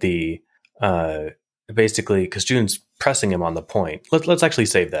bit, but basically, because June's pressing him on the point. Let's actually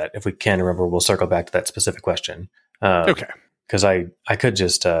save that if we can. Remember, we'll circle back to that specific question. Okay. Because I could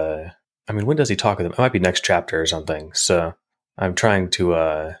just, when does he talk with him? It might be next chapter or something. So I'm trying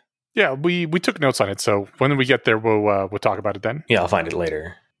to. Yeah, we took notes on it. So when we get there, we'll talk about it then. Yeah, I'll find it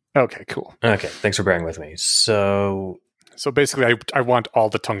later. Okay, cool. Okay, thanks for bearing with me. So So basically, I want all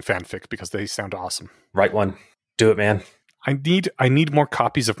the Tongue fanfic because they sound awesome. Write one. Do it, man. I need more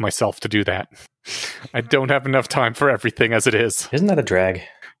copies of myself to do that. I don't have enough time for everything as it is. Isn't that a drag?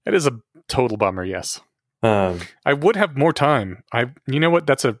 It is a total bummer, yes. Um, I would have more time. You know what?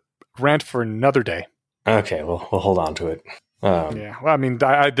 That's a rant for another day. okay, well, we'll hold on to it. Yeah, well, I mean,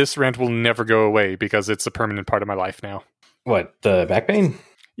 this rant will never go away because it's a permanent part of my life now. What, the back pain?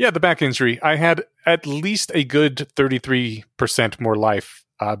 Yeah, the back injury. I had at least a good 33% more life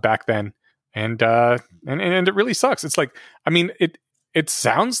back then, and it really sucks. It's like, I mean, it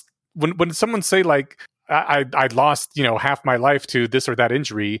sounds when someone say like I lost half my life to this or that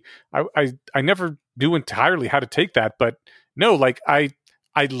injury. I never knew entirely how to take that, but no, like I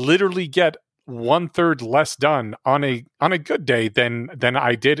literally get 1/3 less done on a good day than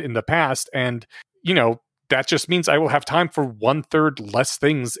I did in the past, and that just means I will have time for 1/3 less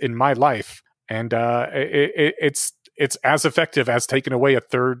things in my life, and it's as effective as taking away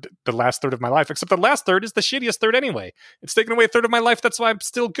the last third of my life. Except the last third is the shittiest third anyway. It's taking away a third of my life. That's why I'm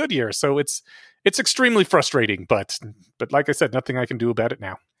still good here. So it's extremely frustrating, but like I said, nothing I can do about it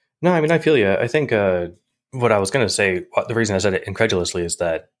now. No, I mean, I feel you. I think what I was going to say, the reason I said it incredulously is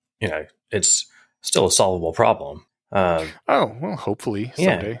that it's still a solvable problem. Oh, well, hopefully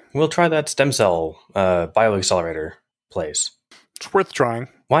someday. Yeah, we'll try that stem cell bioaccelerator place. It's worth trying.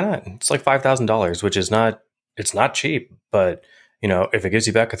 Why not? It's like $5,000, which is it's not cheap, but if it gives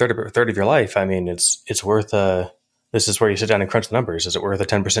you back a third of your life, I mean, it's worth. This is where you sit down and crunch the numbers. Is it worth a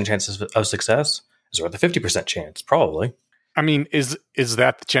 10% chance of success? Is it worth a 50% chance? Probably. I mean, is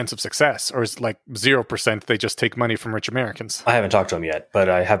that the chance of success, or is it like 0%? They just take money from rich Americans. I haven't talked to them yet, but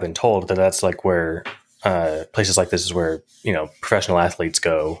I have been told that that's like where places like this is where professional athletes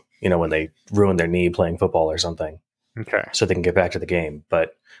go. When they ruin their knee playing football or something. Okay, so they can get back to the game.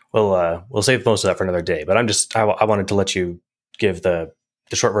 But we'll save most of that for another day. But I wanted to let you give the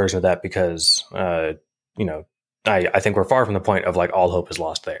short version of that because I think we're far from the point of like all hope is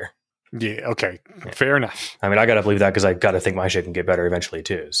lost there. Yeah. Okay. Yeah. Fair enough. I mean, I got to believe that because I got to think my shit can get better eventually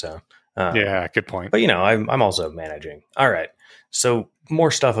too. So yeah, good point. But I'm also managing. All right. So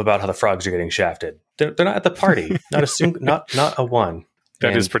more stuff about how the frogs are getting shafted. They're not at the party. Not a one.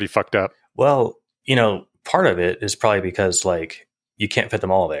 That is pretty fucked up. Well, part of it is probably because like you can't fit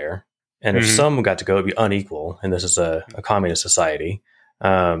them all there, and if some got to go, it'd be unequal. And this is a communist society,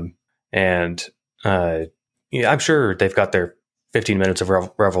 I'm sure they've got their 15 minutes of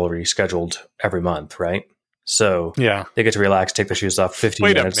revelry scheduled every month, right? So yeah, they get to relax, take their shoes off.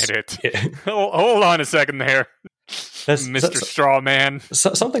 15 minutes. Wait a minute. Hold on a second there, Mr. Strawman.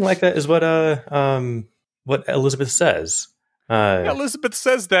 Something like that is what Elizabeth says. Elizabeth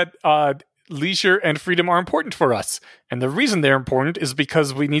says that leisure and freedom are important for us. And the reason they're important is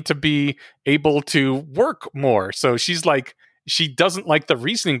because we need to be able to work more. So she's like, she doesn't like the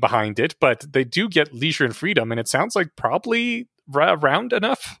reasoning behind it, but they do get leisure and freedom. And it sounds like probably around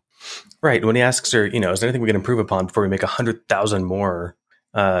enough. Right. When he asks her, is there anything we can improve upon before we make 100,000 more?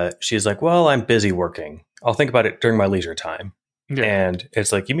 She's like, well, I'm busy working. I'll think about it during my leisure time. Yeah. And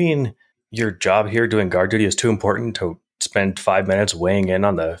it's like, you mean your job here doing guard duty is too important to spend 5 minutes weighing in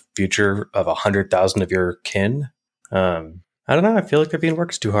on the future of 100,000 of your kin? I don't know. I feel like they're being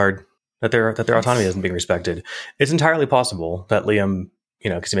worked too hard, that their autonomy isn't being respected. It's entirely possible that Liam,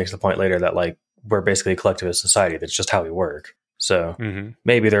 because he makes the point later that like we're basically a collectivist society. That's just how we work. So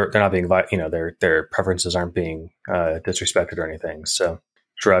maybe they're not being, their preferences aren't being disrespected or anything. So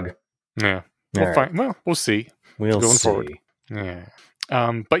shrug. Yeah. Well, we'll see. Going see. Forward. Yeah.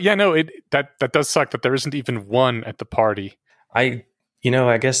 But yeah, no, that does suck that there isn't even one at the party. I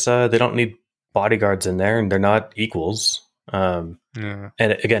guess they don't need bodyguards in there, and they're not equals. And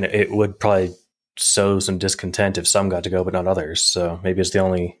again, it would probably sow some discontent if some got to go, but not others. So maybe it's the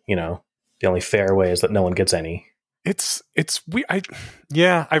only fair way is that no one gets any. It's I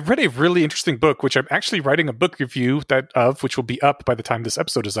read a really interesting book, which I'm actually writing a book review which will be up by the time this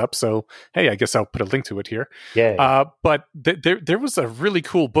episode is up. So hey, I guess I'll put a link to it here. Yeah. But there was a really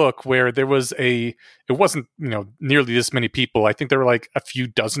cool book where there was it wasn't nearly this many people. I think there were like a few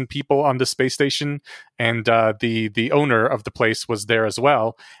dozen people on the space station, and the owner of the place was there as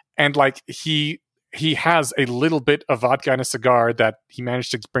well. And like he has a little bit of vodka and a cigar that he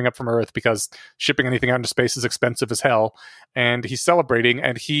managed to bring up from Earth because shipping anything out into space is expensive as hell. And he's celebrating,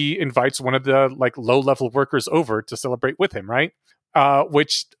 and he invites one of the like low-level workers over to celebrate with him, right?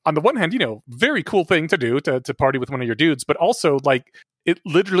 Which on the one hand, very cool thing to do to party with one of your dudes, but also like it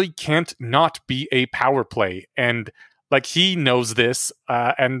literally can't not be a power play. And like he knows this,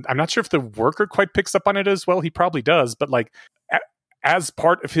 and I'm not sure if the worker quite picks up on it as well. He probably does, but like as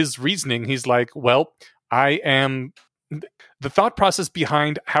part of his reasoning, he's like, well, I am the thought process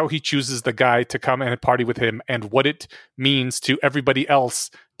behind how he chooses the guy to come and party with him and what it means to everybody else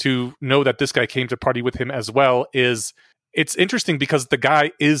to know that this guy came to party with him as well it's interesting because the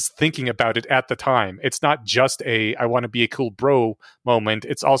guy is thinking about it at the time. It's not just I want to be a cool bro moment.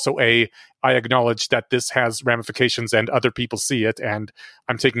 It's also I acknowledge that this has ramifications and other people see it, and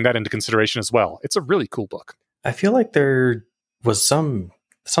I'm taking that into consideration as well. It's a really cool book. I feel like there was something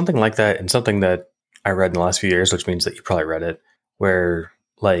like that in something that I read in the last few years, which means that you probably read it, where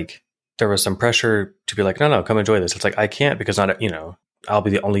like there was some pressure to be like, no, come enjoy this. It's like, I can't because I'll be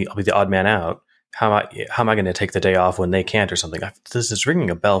the odd man out. How am I going to take the day off when they can't or something? This is ringing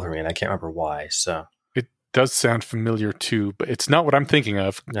a bell for me, and I can't remember why. So it does sound familiar too, but it's not what I'm thinking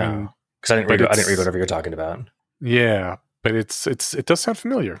of. No, because I didn't read whatever you're talking about. Yeah, but it does sound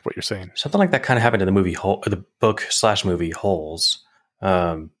familiar what you're saying. Something like that kind of happened in the movie, the book/movie Holes.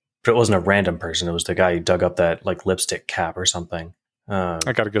 But it wasn't a random person. It was the guy who dug up that like lipstick cap or something. I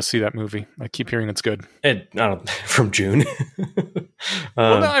got to go see that movie. I keep hearing it's good. From June.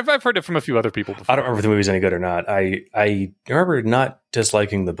 Well, no, I've heard it from a few other people before. I don't remember if the movie's any good or not. I remember not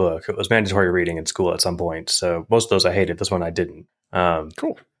disliking the book. It was mandatory reading in school at some point. So most of those I hated. This one I didn't.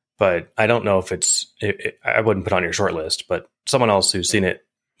 Cool. But I don't know if I wouldn't put on your short list, but someone else who's seen it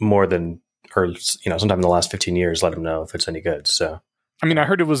more than, or sometime in the last 15 years, let them know if it's any good. So. I mean, I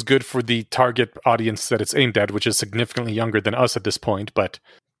heard it was good for the target audience that it's aimed at, which is significantly younger than us at this point, but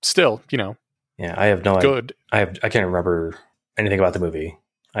still, Yeah, I have no idea. I can't remember anything about the movie,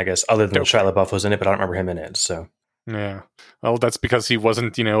 I guess, other than Shia LaBeouf was in it, but I don't remember him in it, so. Yeah. Well, that's because he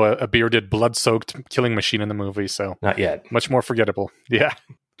wasn't, a bearded, blood-soaked killing machine in the movie, so. Not yet. Much more forgettable. Yeah.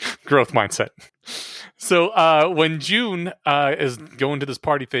 Growth mindset. So when June is going to this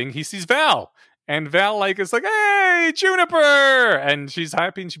party thing, he sees Val. And Val is like, hey, Juniper! And she's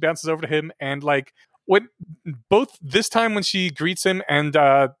happy and she bounces over to him. And when both this time when she greets him and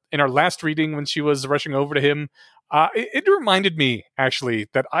in our last reading when she was rushing over to him, it reminded me actually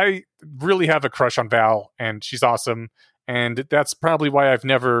that I really have a crush on Val and she's awesome. And that's probably why I've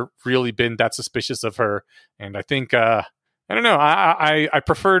never really been that suspicious of her. And I think, I don't know, I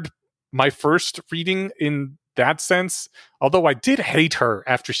preferred my first reading in that sense, although I did hate her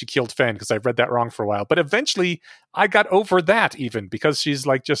after she killed Fen because I read that wrong for a while, but eventually I got over that even because she's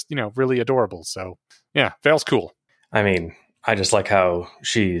just really adorable. So yeah, Val's cool. I mean, I just like how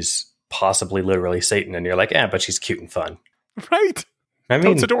she's possibly literally Satan and you're like, but she's cute and fun. Right. I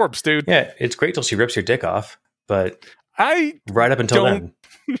mean, it's adorbs, dude. Yeah, it's great till she rips your dick off, but right up until then.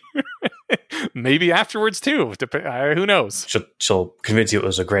 Maybe afterwards too. Who knows? She'll convince you it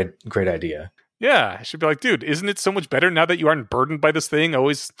was a great idea. Yeah, she'd be like, dude, isn't it so much better now that you aren't burdened by this thing,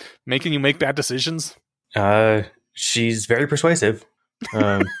 always making you make bad decisions? She's very persuasive.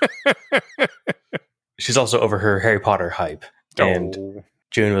 She's also over her Harry Potter hype. And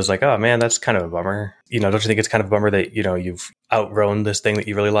June was like, oh man, that's kind of a bummer. Don't you think it's kind of a bummer that, you've outgrown this thing that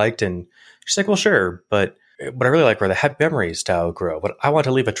you really liked? And she's like, well, sure. But what I really like were the happy memories to outgrow. But I want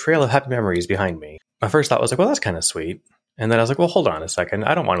to leave a trail of happy memories behind me. My first thought was like, well, that's kind of sweet. And then I was like, well, hold on a second.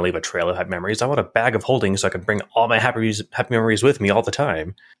 I don't want to leave a trail of happy memories. I want a bag of holding so I can bring all my happy memories with me all the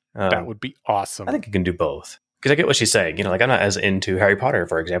time. That would be awesome. I think you can do both. Because I get what she's saying. I'm not as into Harry Potter,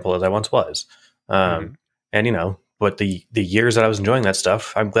 for example, as I once was. And, but the years that I was enjoying that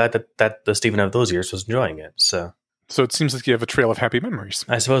stuff, I'm glad that the Stephen of those years was enjoying it. So it seems like you have a trail of happy memories.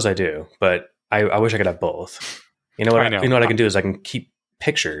 I suppose I do. But I wish I could have both. You know what I can do is I can keep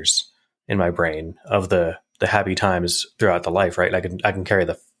pictures in my brain of the happy times throughout the life, right? I can carry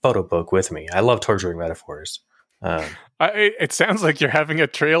the photo book with me. I love torturing metaphors. It sounds like you're having a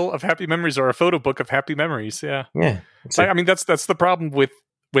trail of happy memories or a photo book of happy memories. Yeah. Yeah. I mean, that's the problem with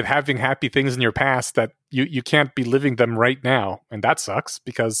having happy things in your past that you can't be living them right now. And that sucks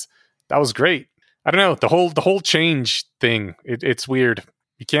because that was great. I don't know. The whole change thing. It's weird.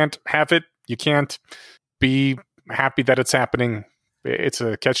 You can't have it. You can't be happy that it's happening. It's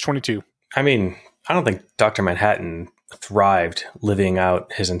a catch-22. I mean, I don't think Dr. Manhattan thrived living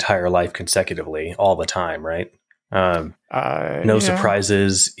out his entire life consecutively all the time, right? No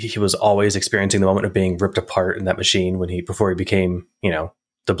surprises. He was always experiencing the moment of being ripped apart in that machine before he became,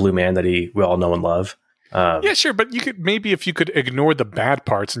 the blue man that we all know and love. Yeah, sure. But if you could ignore the bad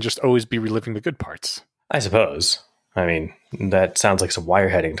parts and just always be reliving the good parts. I suppose. I mean, that sounds like some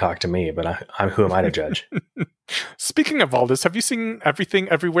wireheading talk to me, but who am I to judge? Speaking of all this, have you seen Everything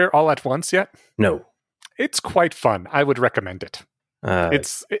Everywhere All at Once yet? No. It's quite fun. I would recommend it.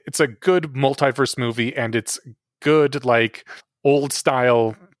 It's a good multiverse movie, and it's good, old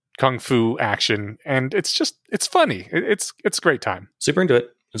style kung fu action, and it's funny. It's a great time. Super into it.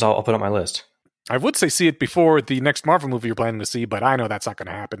 I'll put it on my list. I would say see it before the next Marvel movie you're planning to see, but I know that's not going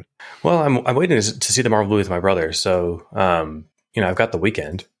to happen. Well, I'm waiting to see the Marvel movie with my brother, so I've got the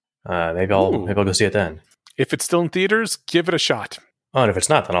weekend. Maybe I'll go see it then. If it's still in theaters, give it a shot. Oh, and if it's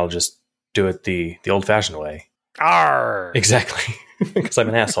not, then I'll just do it the old-fashioned way. Arr! Exactly, because I'm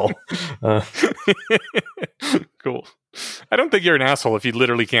an asshole. Cool. I don't think you're an asshole if you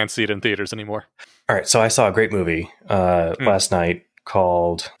literally can't see it in theaters anymore. All right, so I saw a great movie last night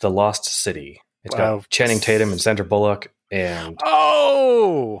called The Lost City. It's got Channing Tatum and Sandra Bullock, and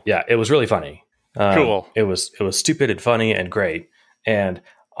yeah, it was really funny. Cool. It was stupid and funny and great, and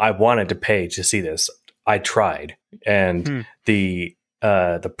I wanted to pay to see this. I tried, and the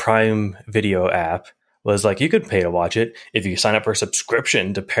Prime Video app was like, you could pay to watch it if you sign up for a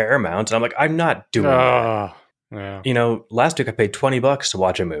subscription to Paramount. And I'm like, I'm not doing that. Yeah. Last week I paid $20 to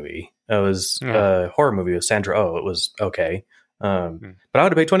watch a movie. It was a horror movie with Sandra Oh. It was okay. But I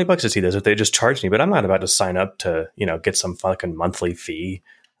would have paid $20 to see this if they just charged me. But I'm not about to sign up to, get some fucking monthly fee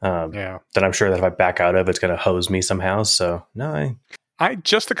that I'm sure that if I back out of, it's going to hose me somehow. So no, I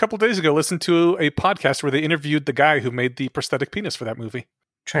just a couple days ago listened to a podcast where they interviewed the guy who made the prosthetic penis for that movie.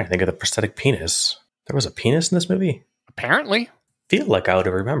 I'm trying to think of the prosthetic penis. There was a penis in this movie? Apparently. Feel like I would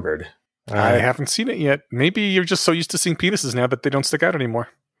have remembered. I haven't seen it yet. Maybe you're just so used to seeing penises now that they don't stick out anymore.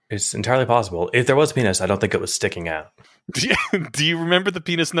 It's entirely possible. If there was a penis, I don't think it was sticking out. Do you remember the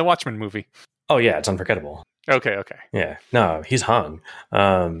penis in the Watchmen movie? Oh, yeah. It's unforgettable. Okay. Yeah. No, he's hung.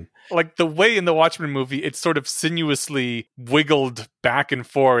 Like the way in the Watchmen movie, it sort of sinuously wiggled back and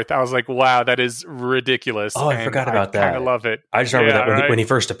forth. I was like, wow, that is ridiculous. Oh, I forgot about that. I love it. I just remember that when he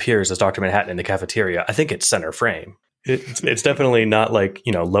first appears as Dr. Manhattan in the cafeteria, I think it's center frame. It's definitely not like,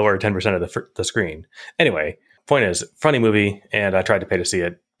 lower 10% of the screen. Anyway, point is, funny movie, and I tried to pay to see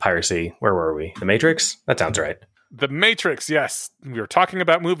it. Piracy. Where were we? The Matrix? That sounds right. The Matrix, yes. We were talking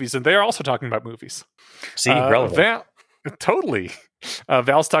about movies, and they're also talking about movies. See, relevant. Totally.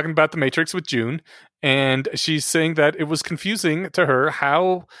 Val's talking about The Matrix with June, and she's saying that it was confusing to her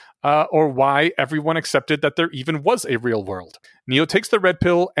how or why everyone accepted that there even was a real world. Neo takes the red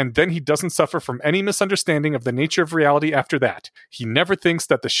pill, and then he doesn't suffer from any misunderstanding of the nature of reality after that. He never thinks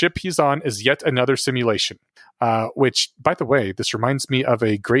that the ship he's on is yet another simulation. Which, by the way, this reminds me of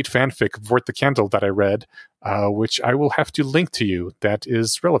a great fanfic of Worth the Candle that I read, which I will have to link to you that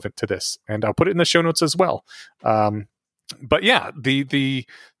is relevant to this. And I'll put it in the show notes as well. But yeah,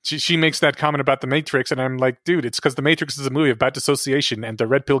 she makes that comment about The Matrix, and I'm like, dude, it's because The Matrix is a movie about dissociation, and the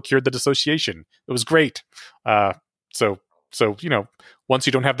red pill cured the dissociation. It was great. So once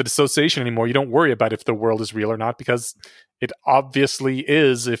you don't have the dissociation anymore, you don't worry about if the world is real or not, because it obviously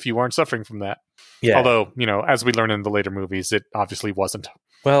is if you aren't suffering from that. Yeah. Although, as we learn in the later movies, it obviously wasn't.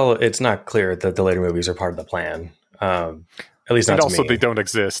 Well, it's not clear that the later movies are part of the plan. At least not to me. And also they don't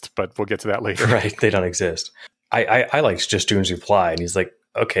exist, but we'll get to that later. Right, they don't exist. I liked just June's reply, and he's like,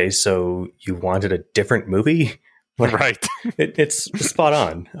 okay, so you wanted a different movie? Right. It's spot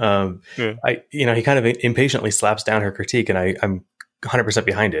on. He kind of impatiently slaps down her critique, and I'm 100%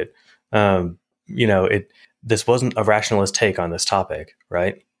 behind it. This wasn't a rationalist take on this topic,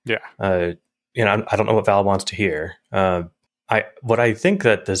 right? Yeah. I don't know what Val wants to hear. What I think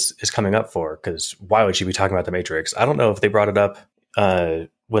that this is coming up for, because why would she be talking about The Matrix? I don't know if they brought it up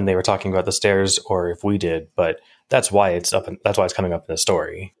when they were talking about the stairs, or if we did, but that's why it's up, and that's why it's coming up in the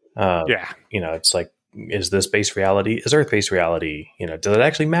story. It's like, is this base reality? Is Earth-based reality? Does it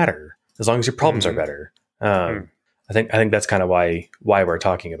actually matter as long as your problems are better? I think that's kind of why we're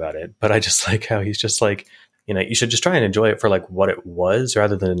talking about it. But I just like how he's just like, you should just try and enjoy it for like what it was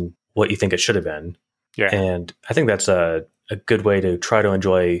rather than what you think it should have been. Yeah. And I think that's a good way to try to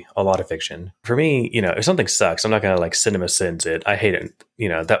enjoy a lot of fiction. For me, if something sucks, I'm not going to like cinema sins it. I hate it.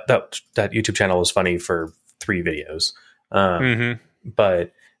 That YouTube channel was funny for 3 videos.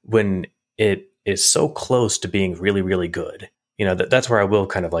 But when it is so close to being really, really good, that's where I will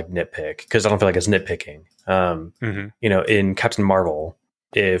kind of like nitpick, because I don't feel like it's nitpicking. In Captain Marvel,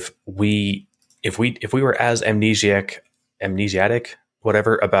 if we were as amnesiac,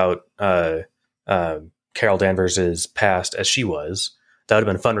 whatever, about Carol Danvers' past as she was, that would have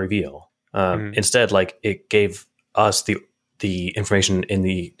been a fun reveal. Instead, like, it gave us the information in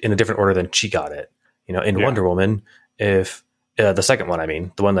a different order than she got it. In Wonder Woman, if the second one, I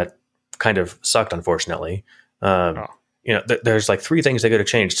mean, the one that kind of sucked, unfortunately. There's like 3 things they could have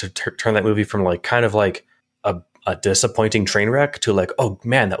changed to turn that movie from like kind of like a disappointing train wreck to like, oh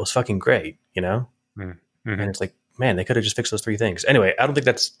man, that was fucking great, And it's like, man, they could have just fixed those 3 things. Anyway, I don't think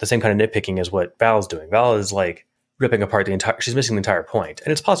that's the same kind of nitpicking as what Val's doing. Val is like ripping apart she's missing the entire point.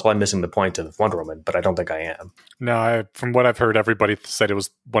 And it's possible I'm missing the point of Wonder Woman, but I don't think I am. No, from what I've heard, everybody said it was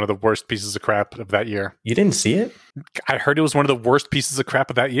one of the worst pieces of crap of that year. You didn't see it? I heard it was one of the worst pieces of crap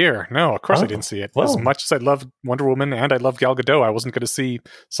of that year. No, of course I didn't see it. As much as I loved Wonder Woman and I love Gal Gadot, I wasn't going to see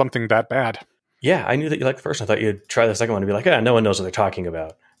something that bad. Yeah, I knew that you liked the first one. I thought you'd try the second one and be like, no one knows what they're talking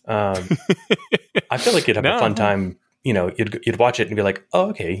about. I feel like you'd have a fun time. You'd watch it and be like, oh,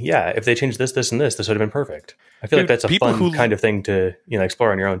 okay, yeah, if they changed this, this, and this would have been perfect. I feel like that's a fun kind of thing to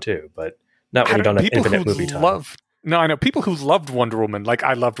explore on your own too, but not when you don't have infinite movie time. No, I know people who loved Wonder Woman, like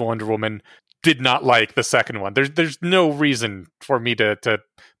I loved Wonder Woman, did not like the second one. There's no reason for me to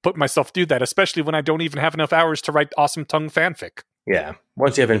put myself through that, especially when I don't even have enough hours to write awesome tongue fanfic. Yeah,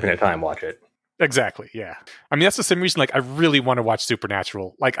 once you have infinite time, watch it. Exactly, yeah. I mean, that's the same reason, like, I really want to watch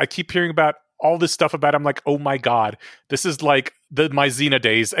Supernatural. Like, I keep hearing about all this stuff about it. I'm like, oh my God, this is like my Xena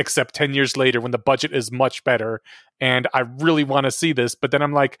days, except 10 years later when the budget is much better. And I really want to see this. But then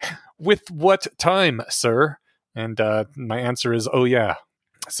I'm like, with what time, sir? And my answer is, oh yeah.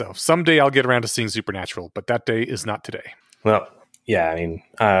 So someday I'll get around to seeing Supernatural, but that day is not today. Well, yeah, I mean,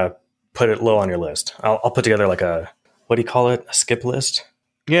 put it low on your list. I'll put together like what do you call it? A skip list?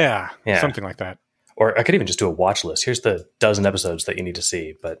 Yeah, something like that. Or I could even just do a watch list. Here's the dozen episodes that you need to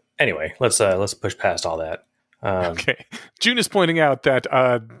see. But anyway, let's push past all that. Okay. June is pointing out that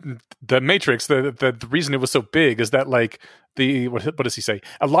the Matrix, the reason it was so big is that, like, what does he say?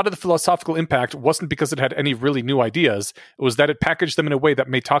 A lot of the philosophical impact wasn't because it had any really new ideas. It was that it packaged them in a way that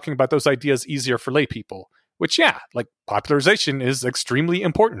made talking about those ideas easier for lay people. Which, yeah, like, popularization is extremely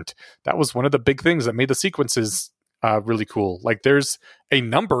important. That was one of the big things that made the sequences really cool. Like, there's a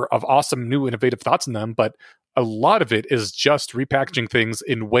number of awesome new innovative thoughts in them, but a lot of it is just repackaging things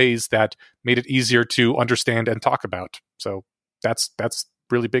in ways that made it easier to understand and talk about. So that's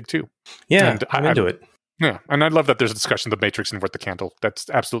really big too. Yeah, and I'm into it. Yeah, and I love that there's a discussion of the Matrix and Worth the Candle. That's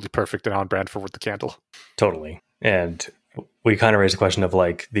absolutely perfect and on brand for Worth the Candle. Totally. And we kind of raised the question of,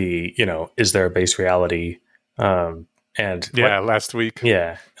 like, is there a base reality? Last week.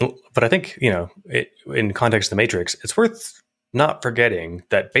 Yeah. But I think, in context of the Matrix, it's worth not forgetting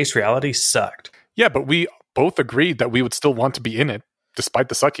that base reality sucked. Yeah, but we both agreed that we would still want to be in it, despite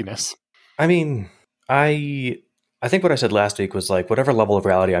the suckiness. I mean, I think what I said last week was, like, whatever level of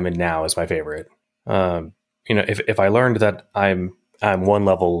reality I'm in now is my favorite. If I learned that I'm one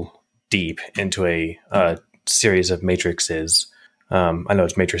level deep into a series of matrices, I know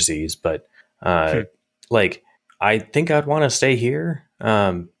it's matrices, but like, I think I'd want to stay here,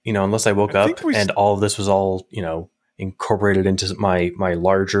 unless I woke up and all of this was all, incorporated into my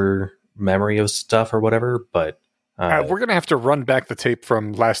larger memory of stuff or whatever. But we're going to have to run back the tape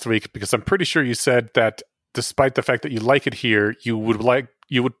from last week, because I'm pretty sure you said that despite the fact that you like it here, you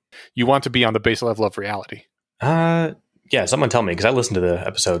want to be on the base level of reality. Yeah, someone tell me, because I listened to the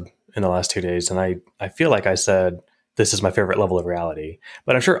episode in the last 2 days, and I feel like I said this is my favorite level of reality.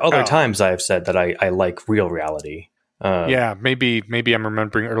 But I'm sure other times I have said that I like real reality. Yeah, maybe I'm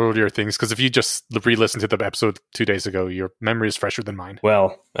remembering earlier things, because if you just re-listened to the episode 2 days ago, your memory is fresher than mine.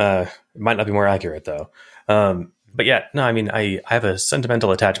 Well, it might not be more accurate, though. But yeah, no, I mean, I have a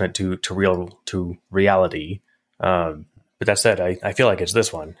sentimental attachment to reality. But that said, I feel like it's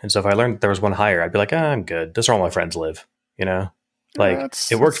this one. And so if I learned there was one higher, I'd be like, I'm good. This is where all my friends live, Like,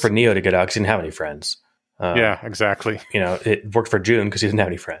 it worked for Neo to get out because he didn't have any friends. Yeah, exactly. It worked for June because he didn't have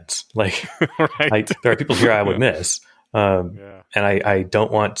any friends. Like, right. There are people here I would miss. And I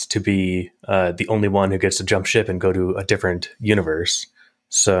don't want to be the only one who gets to jump ship and go to a different universe.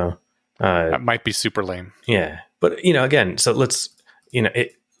 So that might be super lame. Yeah. But, again, so let's,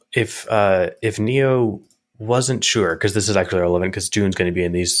 if Neo wasn't sure, because this is actually relevant because June's going to be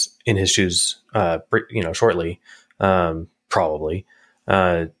in his shoes, shortly, probably.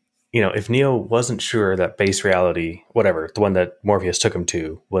 If Neo wasn't sure that base reality, whatever, the one that Morpheus took him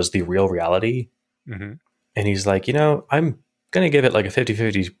to, was the real reality, mm-hmm. and he's like, I'm going to give it like a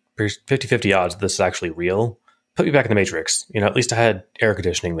 50-50 odds that this is actually real. Put me back in the Matrix. At least I had air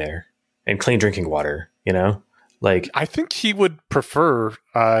conditioning there and clean drinking water, Like, I think he would prefer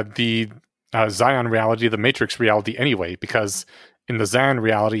the Zion reality, the Matrix reality anyway, because in the Zion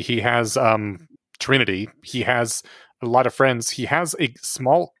reality, he has Trinity. He has a lot of friends. He has a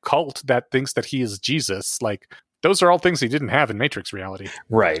small cult that thinks that he is Jesus. Like, those are all things he didn't have in Matrix reality.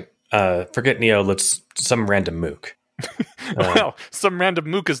 Right. Forget Neo. Let's some random mook. Well, some random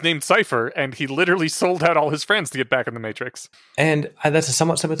mook is named Cypher, and he literally sold out all his friends to get back in the Matrix. And that's a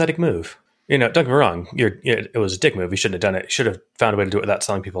somewhat sympathetic move. Don't get me wrong. It was a dick move. He shouldn't have done it. He should have found a way to do it without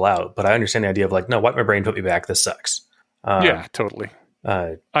selling people out. But I understand the idea of, like, no, wipe my brain, put me back. This sucks. Yeah, totally.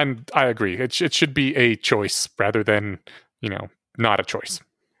 Uh, I agree. It should be a choice rather than, not a choice.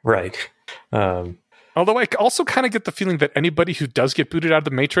 right. Although I also kind of get the feeling that anybody who does get booted out of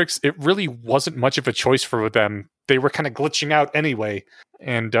the Matrix, it really wasn't much of a choice for them. They were kind of glitching out anyway.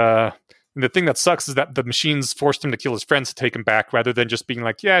 And the thing that sucks is that the machines forced him to kill his friends to take him back rather than just being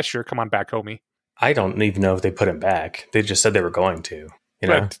like, yeah, sure, come on back, homie. I don't even know if they put him back. They just said they were going to.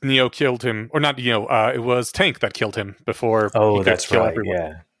 But Neo killed him, or not Neo. It was Tank that killed him before. Oh, that's right.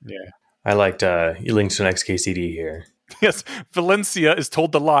 Everyone. Yeah. I liked you linked to an XKCD here. Yes, Valencia is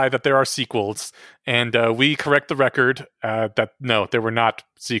told the lie that there are sequels, and we correct the record that no, there were not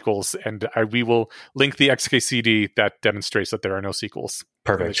sequels, and we will link the XKCD that demonstrates that there are no sequels.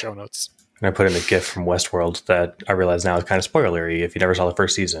 Perfect. In the show notes. And I put in a GIF from Westworld that I realize now is kind of spoilery if you never saw the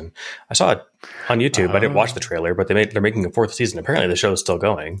first season. I saw it on YouTube. I didn't watch the trailer, but they're making a fourth season. Apparently the show is still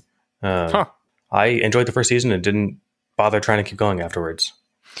going. I enjoyed the first season and didn't bother trying to keep going afterwards.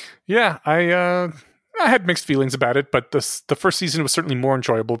 Yeah, I had mixed feelings about it, but the first season was certainly more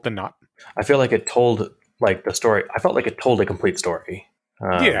enjoyable than not. I feel like it told the story. I felt like it told a complete story.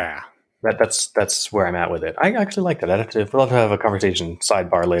 Yeah. That's where I'm at with it. I actually like that. We'll have to have a conversation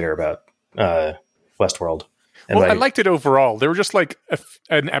sidebar later about Westworld. And I liked it overall. There were just like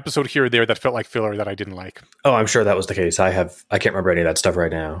an episode here or there that felt like filler that I didn't like. Oh, I'm sure that was the case. I can't remember any of that stuff right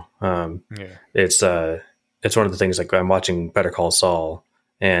now. It's one of the things, like I'm watching Better Call Saul,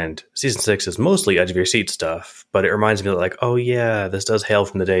 and season 6 is mostly edge of your seat stuff, but it reminds me that like, oh yeah, this does hail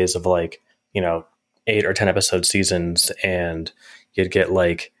from the days of like, 8 or 10 episode seasons, and you'd get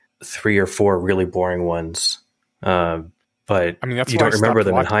like 3 or 4 really boring ones. But I mean, you don't remember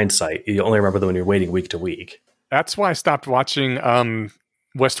them in hindsight. You only remember them when you're waiting week to week. That's why I stopped watching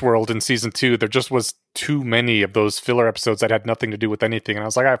Westworld in season 2. There just was too many of those filler episodes that had nothing to do with anything, and I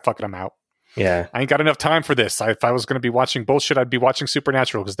was like, fuck it, I'm out. Yeah, I ain't got enough time for this. If I was going to be watching bullshit, I'd be watching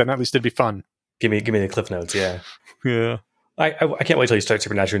Supernatural, because then at least it'd be fun. Give me the cliff notes. Yeah, yeah. I can't wait till you start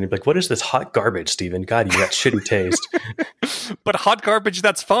Supernatural and you're like, what is this hot garbage, Steven? God, you got shitty taste. But hot garbage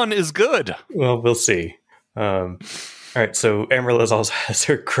that's fun is good. Well, we'll see. All right, so Amaryllis also has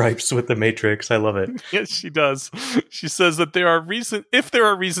her gripes with the Matrix. I love it. Yes, she does. She says that if there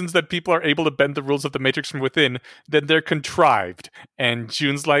are reasons that people are able to bend the rules of the Matrix from within, then they're contrived. And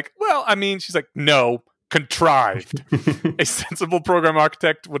June's like, well, I mean, she's like, no, contrived. A sensible program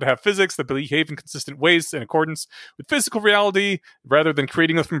architect would have physics that behave in consistent ways in accordance with physical reality, rather than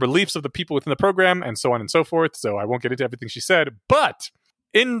creating them from beliefs of the people within the program, and so on and so forth. So I won't get into everything she said, but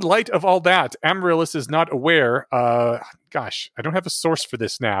in light of all that, Amaryllis is not aware. Gosh, I don't have a source for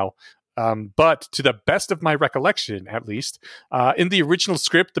this now. But to the best of my recollection, at least, in the original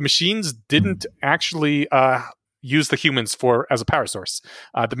script, the machines didn't actually use the humans as a power source.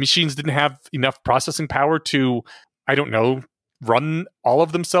 The machines didn't have enough processing power to, I don't know, run all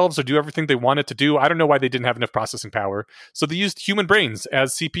of themselves or do everything they wanted to do. I don't know why they didn't have enough processing power. So they used human brains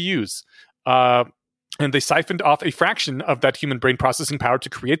as CPUs. And they siphoned off a fraction of that human brain processing power to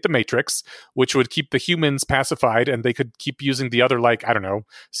create the Matrix, which would keep the humans pacified, and they could keep using the other,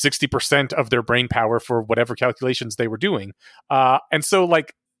 60% of their brain power for whatever calculations they were doing. And so,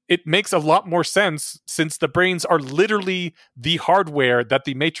 it makes a lot more sense, since the brains are literally the hardware that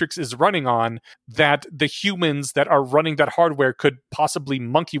the Matrix is running on, that the humans that are running that hardware could possibly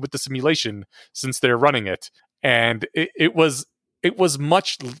monkey with the simulation since they're running it. And it was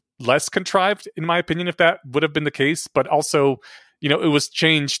much less contrived, in my opinion, if that would have been the case. But also, it was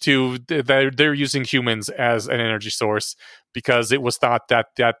changed to they're using humans as an energy source, because it was thought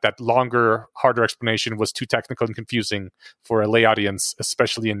that longer, harder explanation was too technical and confusing for a lay audience,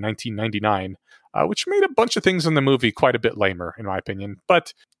 especially in 1999, which made a bunch of things in the movie quite a bit lamer, in my opinion.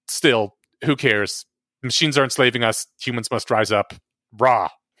 But still, who cares? Machines are enslaving us. Humans must rise up. Rah.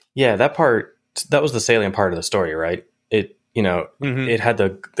 Yeah, that was the salient part of the story, right? It had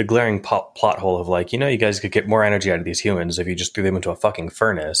the glaring plot hole of you guys could get more energy out of these humans if you just threw them into a fucking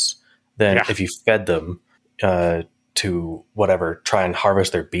furnace than if you fed them to whatever, try and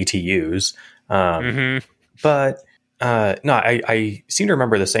harvest their BTUs. But no, I seem to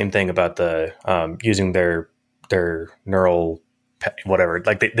remember the same thing about the using their neural whatever.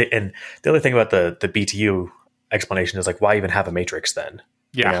 And the other thing about the BTU explanation is why even have a matrix then?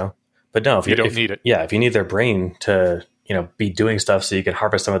 Yeah. But no, if you don't need it. Yeah, if you need their brain to be doing stuff so you can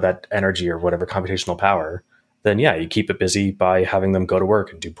harvest some of that energy or whatever computational power, then yeah, you keep it busy by having them go to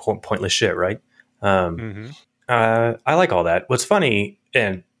work and do pointless shit, right? I like all that. What's funny,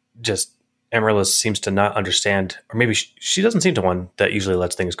 and just Amaryllis seems to not understand, or maybe she doesn't seem to one that usually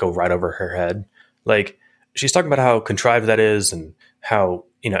lets things go right over her head. She's talking about how contrived that is, and how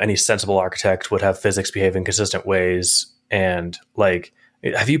any sensible architect would have physics behave in consistent ways. and like,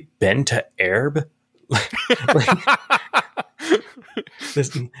 have you been to Erb? Like,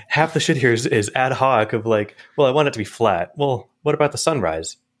 half the shit here is ad hoc of like, well, I want it to be flat. Well, what about the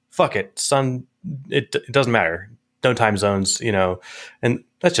sunrise? Fuck it, sun. It doesn't matter. No time zones, and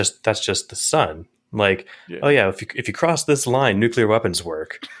that's just the sun. Like, yeah. Oh yeah, if you cross this line, nuclear weapons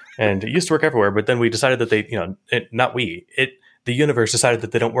work, and it used to work everywhere. But then we decided that the universe decided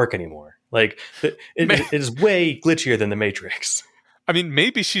that they don't work anymore. Like, it is way glitchier than the Matrix. I mean,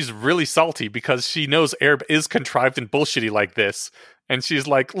 maybe she's really salty because she knows Erb is contrived and bullshitty like this. And she's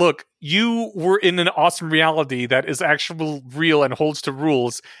like, look, you were in an awesome reality that is actual real and holds to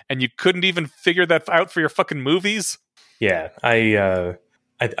rules, and you couldn't even figure that out for your fucking movies? Yeah, I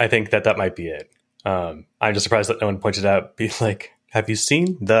think that might be it. I'm just surprised that no one pointed out, be like, have you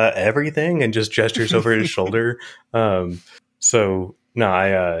seen the everything? And just gestures over his shoulder. So,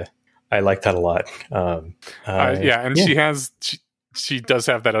 no, I like that a lot. She does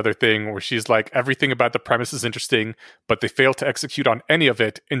have that other thing where she's like, everything about the premise is interesting, but they fail to execute on any of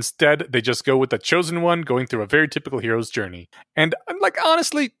it. Instead, they just go with the chosen one going through a very typical hero's journey. And I'm like,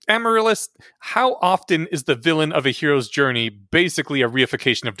 honestly, Amaryllis, how often is the villain of a hero's journey basically a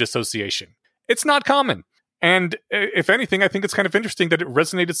reification of dissociation? It's not common. And if anything, I think it's kind of interesting that it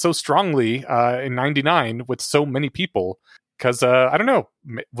resonated so strongly in 99 with so many people. Because, I don't know,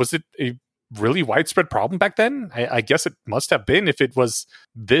 was it a really widespread problem back then? I guess it must have been if it was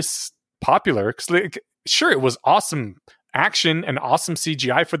this popular. Because, sure, it was awesome action and awesome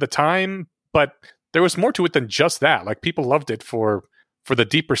CGI for the time, but there was more to it than just that. Like, people loved it for the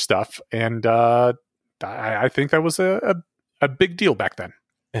deeper stuff, and I think that was a big deal back then.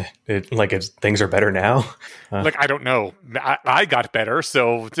 Things are better now. I don't know. I got better,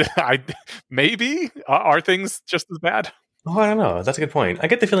 so maybe are things just as bad? Oh, I don't know. That's a good point. I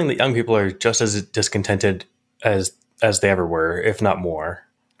get the feeling that young people are just as discontented as they ever were, if not more.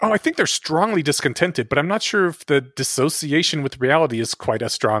 Oh, I think they're strongly discontented, but I'm not sure if the dissociation with reality is quite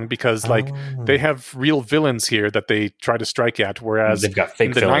as strong because, they have real villains here that they try to strike at, whereas they've got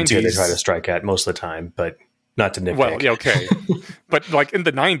fake villains here they try to strike at most of the time, but not to nitpick. Well, yeah, okay. But in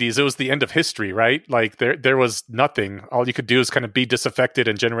the 90s, it was the end of history, right? Like, there was nothing. All you could do is kind of be disaffected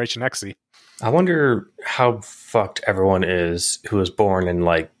and Generation X-y. I wonder how fucked everyone is who was born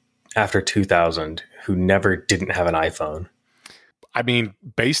in after 2000 who never didn't have an iPhone. I mean,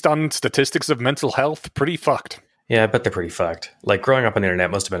 based on statistics of mental health, pretty fucked. Yeah, I bet they're pretty fucked. Like, growing up on the internet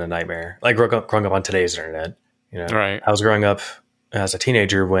must have been a nightmare. Like, growing up on today's internet. Right. I was growing up as a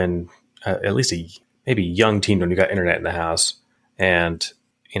teenager when, at least maybe young teen, when you got internet in the house. And,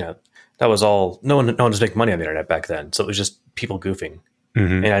 that was all, no one was making money on the internet back then. So it was just people goofing.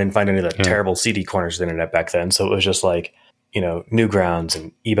 Mm-hmm. And I didn't find any of the terrible seedy corners of the internet back then. So it was just Newgrounds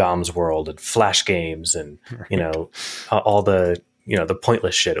and eBaum's World and Flash games and, all the, the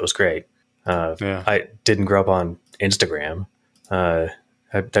pointless shit. It was great. I didn't grow up on Instagram.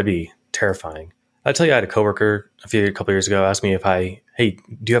 That'd be terrifying. I tell you, I had a coworker a couple years ago ask me hey,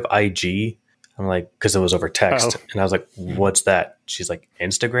 do you have IG? I'm like, because it was over text. Oh. And I was like, what's that? She's like,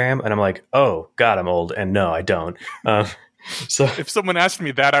 Instagram? And I'm like, oh, God, I'm old. And no, I don't. So if someone asked me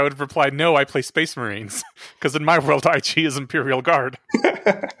that, I would reply, no, I play Space Marines. Because in my world, IG is Imperial Guard.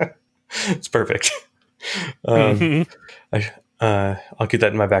 It's perfect. I'll keep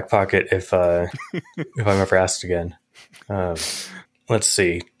that in my back pocket if I'm ever asked again. Let's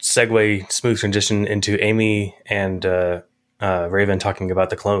see. Segue, smooth transition into Amy and Raven talking about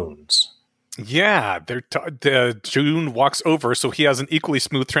the clones. Yeah, June walks over, so he has an equally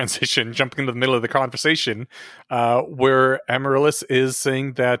smooth transition, jumping into the middle of the conversation, where Amaryllis is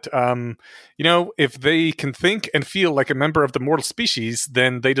saying that, if they can think and feel like a member of the mortal species,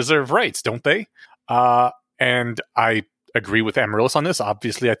 then they deserve rights, don't they? And I agree with Amaryllis on this.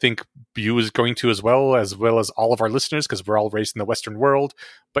 Obviously, I think you is going to as well as all of our listeners, because we're all raised in the Western world.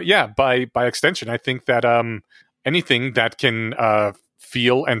 But yeah, by extension, I think that anything that can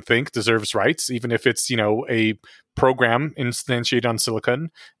feel and think deserves rights, even if it's, a program instantiated on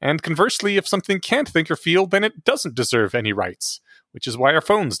silicon. And conversely, if something can't think or feel, then it doesn't deserve any rights, which is why our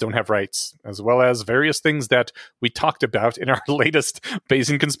phones don't have rights, as well as various things that we talked about in our latest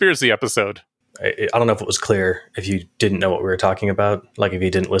Bayesian conspiracy episode. I don't know if it was clear if you didn't know what we were talking about, like if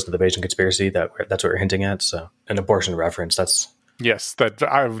you didn't listen to the Bayesian conspiracy, that's what we're hinting at. So an abortion reference, that's... Yes, that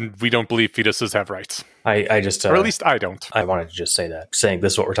we don't believe fetuses have rights. I just... or at least I don't. I wanted to just say that, saying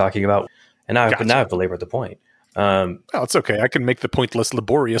this is what we're talking about. And now, gotcha. Now I've belabored the point. Well, it's okay. I can make the point less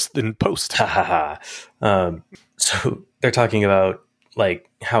laborious in post. So they're talking about like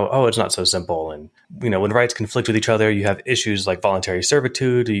how, oh, it's not so simple. And, when rights conflict with each other, you have issues like voluntary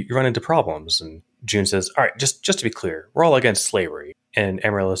servitude, you run into problems. And June says, all right, just to be clear, we're all against slavery. And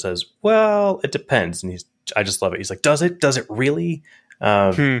Amarillo says, well, it depends. And I just love it. He's like, does it? Does it really?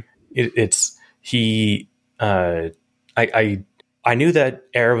 I knew that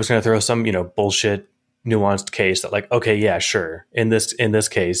Air was going to throw some, bullshit nuanced case that like, okay, yeah, sure. In this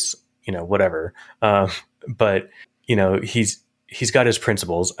case, whatever. But he's got his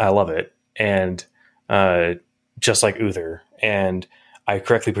principles. I love it. And just like Uther. And I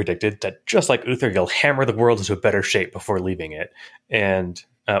correctly predicted that just like Uther, he'll hammer the world into a better shape before leaving it. And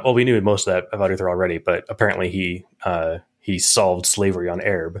we knew most of that about Uther already, but apparently he solved slavery on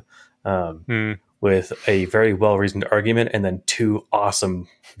Ereb with a very well-reasoned argument and then 2 awesome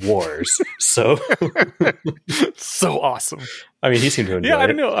wars. So awesome. I mean, he seemed to enjoy it. Yeah, I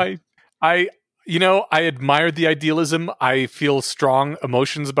don't know. I admire the idealism. I feel strong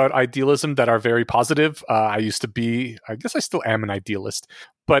emotions about idealism that are very positive. I guess I still am an idealist.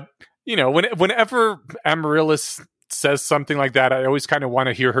 But, whenever Amaryllis says something like that, I always kind of want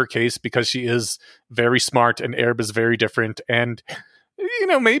to hear her case because she is very smart and Ereb is very different. And,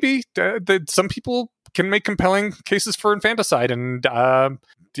 maybe some people can make compelling cases for infanticide. And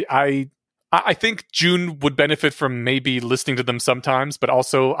I think June would benefit from maybe listening to them sometimes, but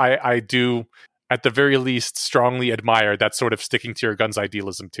also I do, at the very least, strongly admire that sort of sticking to your guns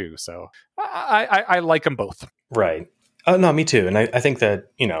idealism too. So I like them both. Right. No, me too. And I think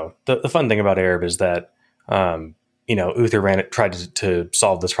that, the fun thing about Ereb is that, Uther tried to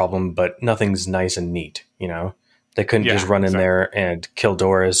solve this problem, but nothing's nice and neat, They couldn't just run in there and kill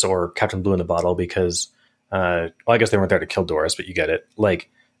Doris or Captain Blue in the Bottle because, I guess they weren't there to kill Doris, but you get it. Like,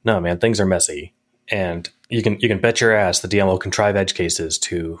 no, man, things are messy. And you can bet your ass the DM will contrive edge cases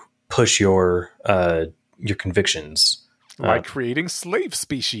to push your convictions. By creating slave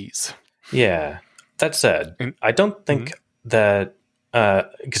species. Yeah. That said, I don't think that,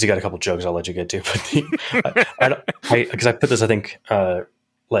 because you got a couple jokes I'll let you get to, but because I put this, I think,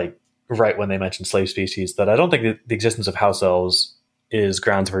 right when they mentioned slave species, that I don't think that the existence of house elves is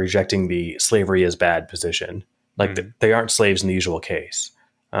grounds for rejecting the slavery is bad position. Like they aren't slaves in the usual case.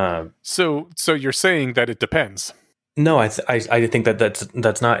 So you're saying that it depends? No, I think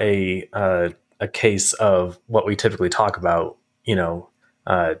that's not a case of what we typically talk about.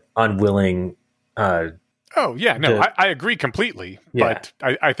 Unwilling. Oh yeah, no, I agree completely. Yeah. But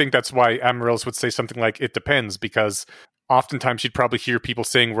I think that's why Amaryllis would say something like it depends, because oftentimes you'd probably hear people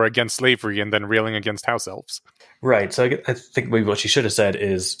saying we're against slavery and then railing against house elves. Right. So I think maybe what she should have said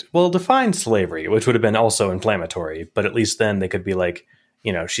is, well, define slavery, which would have been also inflammatory. But at least then they could be like,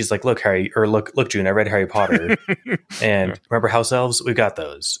 she's like, look, Harry, or look, June, I read Harry Potter. And remember house elves? We've got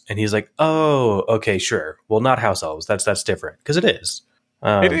those. And he's like, oh, okay, sure. Well, not house elves. That's different. Because it is.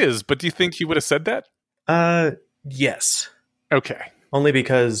 It is. But do you think he would have said that? Yes. Okay. Only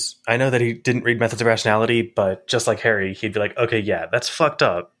because I know that he didn't read Methods of Rationality, but just like Harry, he'd be like, okay, yeah, that's fucked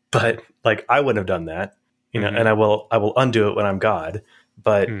up. But like, I wouldn't have done that, and I will undo it when I'm God.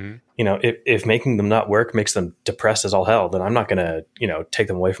 But, if making them not work makes them depressed as all hell, then I'm not going to, take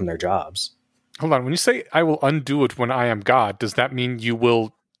them away from their jobs. Hold on. When you say I will undo it when I am God, does that mean you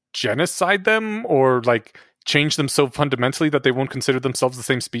will genocide them or like change them so fundamentally that they won't consider themselves the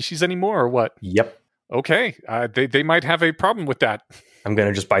same species anymore, or what? Yep. Okay, they might have a problem with that. I'm going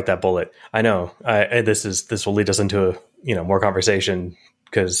to just bite that bullet. I know. This will lead us into more conversation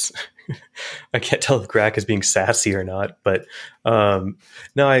because I can't tell if Grak is being sassy or not. But no,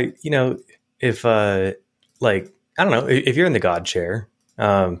 if I don't know, if you're in the God chair,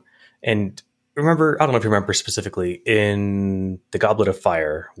 and remember, I don't know if you remember specifically in the Goblet of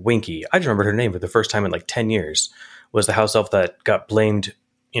Fire, Winky. I just remembered her name for the first time in like 10 years. Was the house elf that got blamed,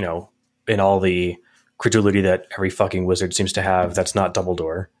 in all the credulity that every fucking wizard seems to have. That's not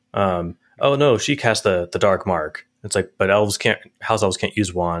Dumbledore. Oh no, she cast the dark mark. It's like, but house elves can't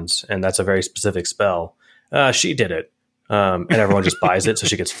use wands, and that's a very specific spell. She did it, and everyone just buys it, so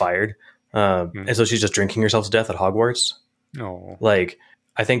she gets fired. And so she's just drinking herself to death at Hogwarts. No, like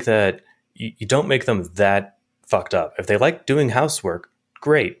I think that you don't make them that fucked up. If they like doing housework,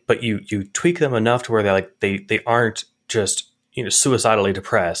 great, but you tweak them enough to where they aren't just suicidally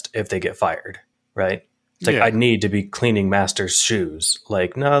depressed if they get fired, right? It's like, I need to be cleaning master's shoes.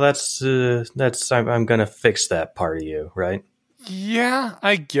 Like, no, that's I'm going to fix that part of you, right? Yeah,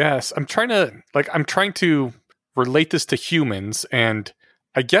 I guess. I'm trying to relate this to humans, and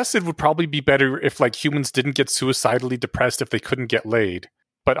I guess it would probably be better if like humans didn't get suicidally depressed if they couldn't get laid.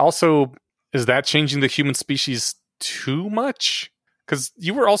 But also, is that changing the human species too much? Because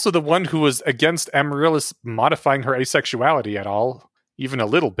you were also the one who was against Amaryllis modifying her asexuality at all. even a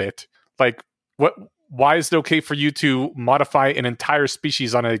little bit. Like, what? Why is it okay for you to modify an entire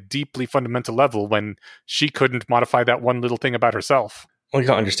species on a deeply fundamental level when she couldn't modify that one little thing about herself? Well, you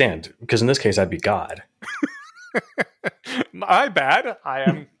don't understand, because in this case, I'd be God. My bad. I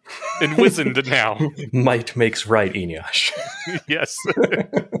am enwizened now. Might makes right, Eneasz. Yes.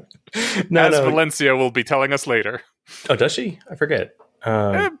 No, As Valencia will be telling us later. Oh, does she? I forget.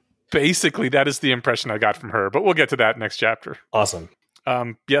 Basically, that is the impression I got from her, but we'll get to that next chapter. Awesome.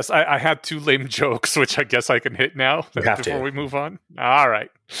 Yes, I had 2 lame jokes, which I guess I can hit now before we move on. All right.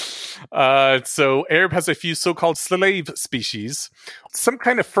 So Arab has a few so-called slave species, some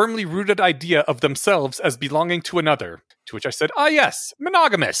kind of firmly rooted idea of themselves as belonging to another, to which I said, yes,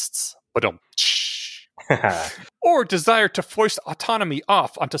 monogamists. But or desire to force autonomy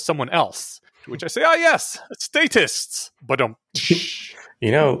off onto someone else, to which I say, yes, statists. But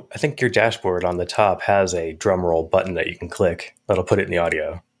You know, I think your dashboard on the top has a drum roll button that you can click. That'll put it in the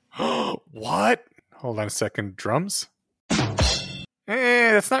audio. What? Hold on a second. Drums?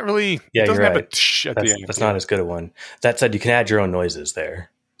 That's not really... Yeah, it doesn't you're have right. at the end. That's not as good a one. That said, you can add your own noises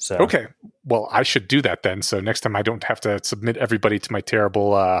there. So Okay. Well, I should do that then. So next time I don't have to submit everybody to my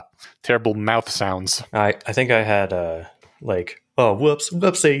terrible mouth sounds. I think I had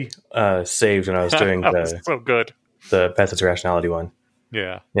whoopsie saved when I was doing That was so good. the Methods of Rationality one.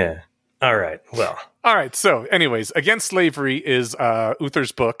 Yeah. Yeah. All right. Well. All right. So, anyways, Against Slavery is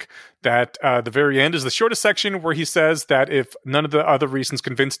Uther's book that the very end is the shortest section where he says that if none of the other reasons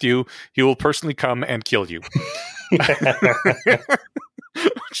convinced you, he will personally come and kill you. Which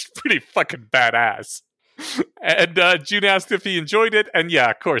is pretty fucking badass. And June asked if he enjoyed it, and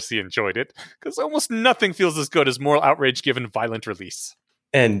yeah, of course he enjoyed it, because almost nothing feels as good as moral outrage given violent release.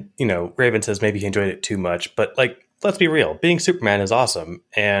 And, Raven says maybe he enjoyed it too much, but, let's be real. Being Superman is awesome,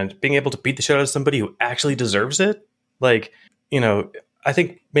 and being able to beat the shit out of somebody who actually deserves it, I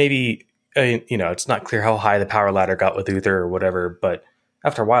think maybe, it's not clear how high the power ladder got with Uther or whatever, but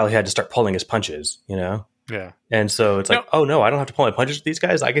after a while he had to start pulling his punches, Yeah. And so it's like, oh no, I don't have to pull my punches with these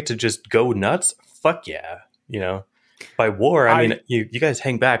guys. I get to just go nuts. Fuck yeah. By war, I mean, you guys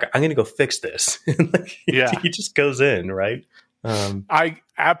hang back. I'm going to go fix this. He just goes in, right? I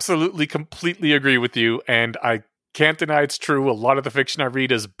absolutely, completely agree with you. And I can't deny it's true. A lot of the fiction I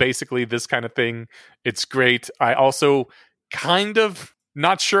read is basically this kind of thing. It's great. I also kind of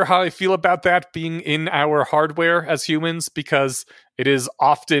not sure how I feel about that being in our hardware as humans, because it is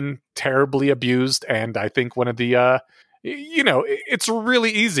often terribly abused. And I think one of the, it's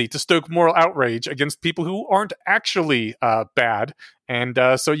really easy to stoke moral outrage against people who aren't actually bad. And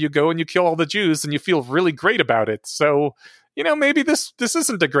so you go and you kill all the Jews and you feel really great about it. So, maybe this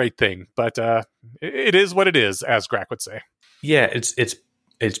isn't a great thing, but it is what it is, as Grack would say. Yeah, it's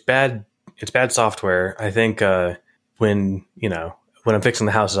bad. It's bad software. I think when I'm fixing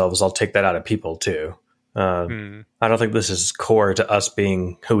the house elves, I'll take that out of people too. I don't think this is core to us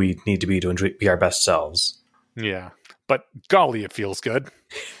being who we need to be our best selves. Yeah, but golly, it feels good.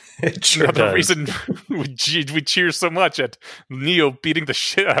 It sure Another does. reason we cheer so much at Neo beating the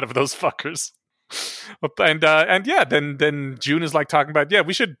shit out of those fuckers. And then June is talking about,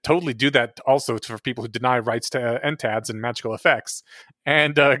 we should totally do that also for people who deny rights to entads and magical effects.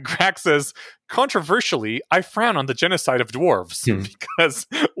 And Grack says, controversially, I frown on the genocide of dwarves, because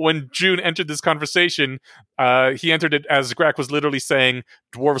when June entered this conversation, he entered it as Grack was literally saying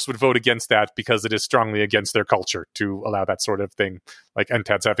dwarves would vote against that because it is strongly against their culture to allow that sort of thing, like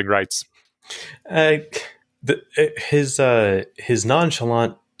entads having rights. His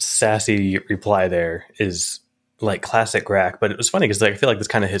nonchalant, sassy reply there is classic Grack, but it was funny because I feel like this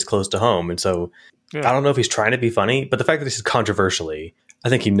kind of hits close to home, and so I don't know if he's trying to be funny, but the fact that this is controversially, I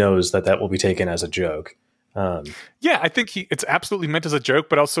think he knows that will be taken as a joke. I think it's absolutely meant as a joke,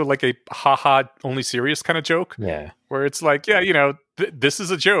 but also a haha only serious kind of joke. Yeah, where it's this is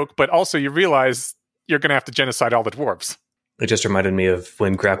a joke, but also you realize you're going to have to genocide all the dwarves. It just reminded me of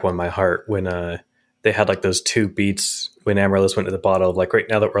when Grack won my heart, when they had those 2 beats when Amaryllis went to the bottle of right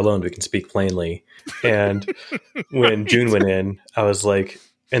now that we're alone, we can speak plainly. And when June went in, I was like,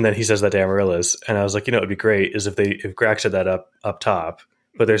 and then he says that to Amaryllis, and I was like, it'd be great is if Grack said that up top,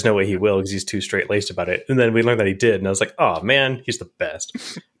 but there's no way he will because he's too straight laced about it. And then we learned that he did, and I was like, oh man, he's the best.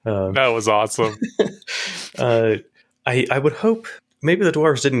 That was awesome. I would hope maybe the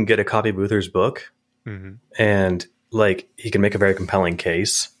dwarves didn't get a copy of Uther's book, and he can make a very compelling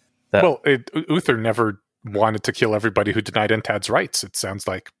case. Uther never wanted to kill everybody who denied Entad's rights. It sounds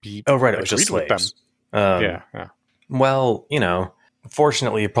like he it was just slaves. Yeah. Well,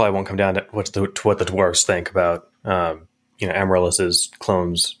 fortunately, it probably won't come down to what the dwarves think about Amaryllis's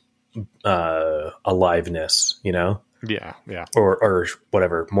clones' aliveness. Yeah. or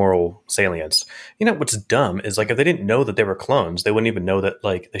whatever moral salience. You know what's dumb is like if they didn't know that they were clones, they wouldn't even know that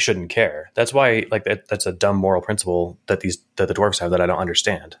like they shouldn't care. That's why like that's a dumb moral principle that the dwarves have that I don't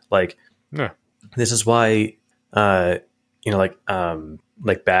understand. Like Yeah. this is why like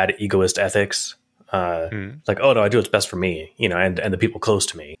bad egoist ethics. Like, oh no, I do what's best for me, and the people close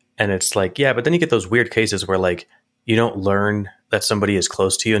to me. And it's like, yeah, but then you get those weird cases where like you don't learn that somebody is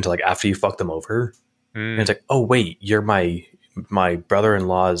close to you until like after you fuck them over. And it's like, oh wait, you're my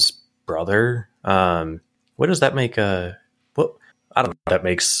brother-in-law's brother. What does that make? What I don't know. That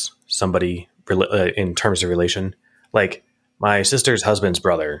makes somebody in terms of relation, like my sister's husband's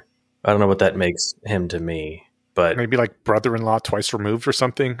brother. I don't know what that makes him to me, but maybe like brother-in-law twice removed or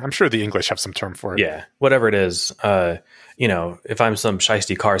something. I'm sure the English have some term for it. Yeah, whatever it is. If I'm some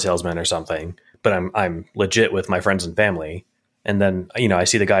shiesty car salesman or something, but I'm legit with my friends and family. And then, I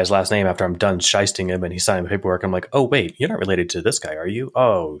see the guy's last name after I'm done shysting him and he's signing the paperwork. I'm like, oh, wait, you're not related to this guy, are you?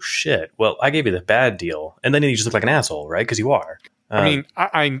 Oh, shit. Well, I gave you the bad deal. And then you just look like an asshole, right? Because you are. I mean,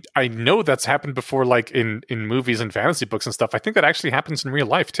 I know that's happened before, like in movies and fantasy books and stuff. I think that actually happens in real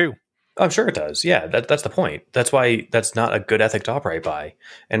life, too. I'm sure it does. Yeah, that's the point. That's why that's not a good ethic to operate by.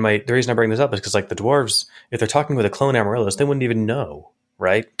 And the reason I bring this up is because, like, the dwarves, if they're talking with a clone Amaryllis, they wouldn't even know,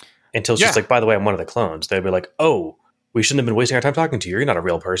 right? Until it's just like, by the way, I'm one of the clones. They'd be like, oh, we shouldn't have been wasting our time talking to you. You're not a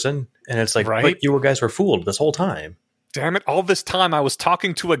real person. And it's like, right? But you guys were fooled this whole time. Damn it. All this time I was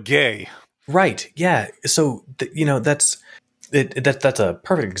talking to a gay. Right. Yeah. So, that's a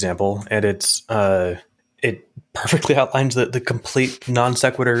perfect example. And it perfectly outlines the complete non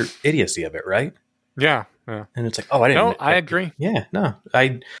sequitur idiocy of it, right? Yeah. And it's like, oh, I didn't. No, I agree. Yeah. No,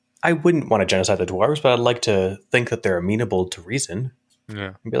 I wouldn't want to genocide the dwarves, but I'd like to think that they're amenable to reason.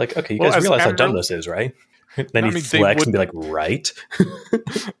 Yeah. And be like, okay, you guys realize how dumb this is, right? Then he flex and be like, right?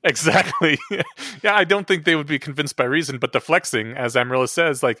 Exactly. Yeah, I don't think they would be convinced by reason, but the flexing, as Amaryllis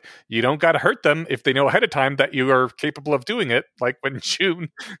says, like, you don't got to hurt them if they know ahead of time that you are capable of doing it. Like when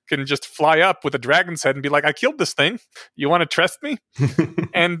June can just fly up with a dragon's head and be like, I killed this thing. You want to trust me?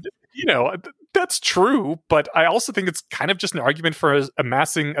 And, that's true, but I also think it's kind of just an argument for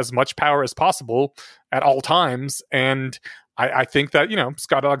amassing as much power as possible at all times. And I think that,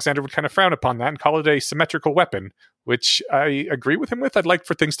 Scott Alexander would kind of frown upon that and call it a symmetrical weapon, which I agree with him with. I'd like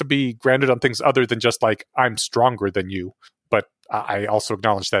for things to be grounded on things other than just like, I'm stronger than you. But I also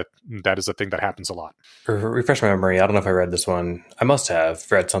acknowledge that that is a thing that happens a lot. Refresh my memory. I don't know if I read this one. I must have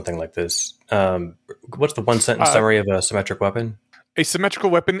read something like this. What's the one sentence summary of a symmetric weapon? A symmetrical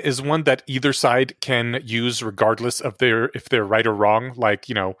weapon is one that either side can use regardless of if they're right or wrong. Like,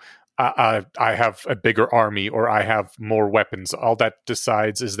 I have a bigger army or I have more weapons. All that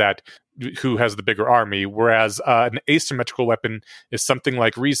decides is that who has the bigger army. Whereas an asymmetrical weapon is something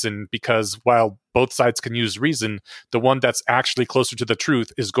like reason, because while both sides can use reason, the one that's actually closer to the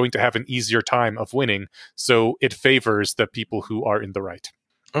truth is going to have an easier time of winning. So it favors the people who are in the right.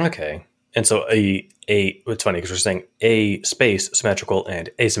 Okay. And so it's funny because we're saying a space symmetrical and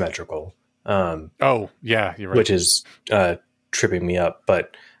asymmetrical. Oh, yeah, you're right. Which is tripping me up.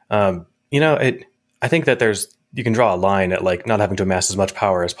 But, I think that you can draw a line at like not having to amass as much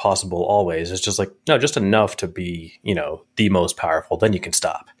power as possible always. It's just like, no, just enough to be, the most powerful. Then you can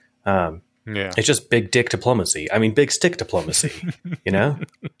stop. Yeah. It's just big dick diplomacy. I mean, big stick diplomacy, Yeah.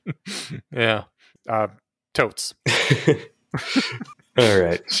 Totes. All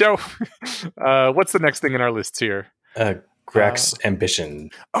right. So, what's the next thing in our lists here? Grak's ambition.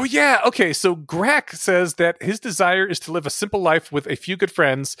 Oh, yeah. Okay. So Grak says that his desire is to live a simple life with a few good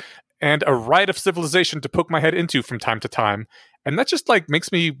friends and a rite of civilization to poke my head into from time to time. And that just like makes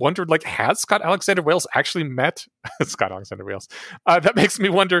me wonder, like, has Scott Alexander Wales actually met Scott Alexander Wales? That makes me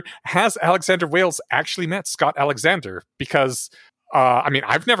wonder, has Alexander Wales actually met Scott Alexander? Because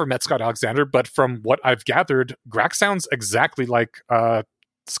I've never met Scott Alexander, but from what I've gathered, Grak sounds exactly like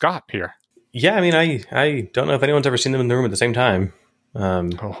Scott here. Yeah, I mean, I don't know if anyone's ever seen them in the room at the same time.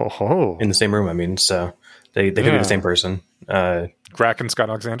 In the same room, I mean, so they could be the same person. Grak and Scott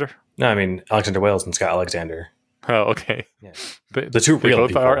Alexander? No, I mean, Alexander Wales and Scott Alexander. Oh, okay. Yeah. The two real both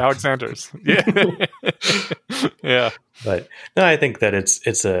people are Alexanders. Yeah. Yeah. But no, I think that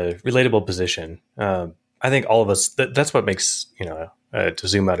it's a relatable position. I think all of us, that's what makes, to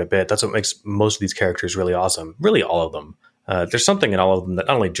zoom out a bit, that's what makes most of these characters really awesome. Really all of them. There's something in all of them that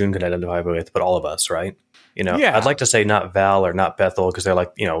not only June can identify with, but all of us, right? Yeah. I'd like to say not Val or not Bethel because they're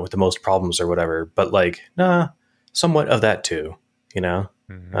like, with the most problems or whatever, but like, nah, somewhat of that too,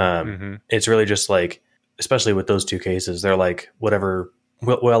 It's really just like, especially with those two cases, they're like whatever,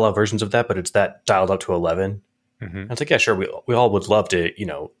 we all have versions of that, but it's that dialed up to 11. Mm-hmm. It's like, yeah, sure, we all would love to,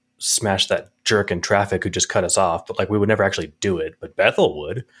 smash that jerk in traffic who just cut us off, but like we would never actually do it. But Bethel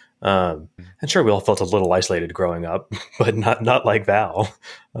would. And sure, we all felt a little isolated growing up, but not like Val.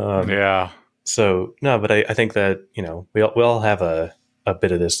 Yeah. So no, but I think that, you know, we all have a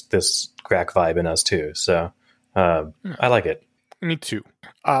bit of this Grak vibe in us too. So I like it. Me too.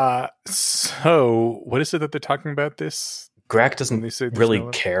 So what is it that they're talking about this? Grak doesn't really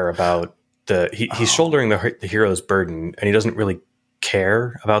care about he's shouldering the hero's burden, and he doesn't really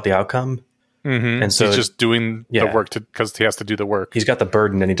care about the outcome. Mm-hmm. And so he's just doing the work because he has to do the work. He's got the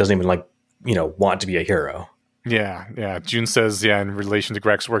burden, and he doesn't even want to be a hero. Yeah. June says, in relation to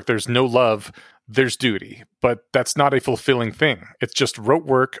Grak's work, there's no love, there's duty, but that's not a fulfilling thing. It's just rote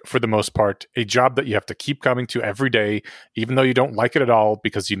work for the most part, a job that you have to keep coming to every day, even though you don't like it at all,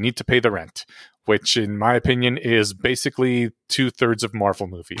 because you need to pay the rent, which in my opinion is basically 2/3 of Marvel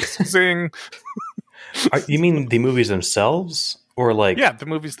movies. Zing. You mean the movies themselves? Or like... Yeah, the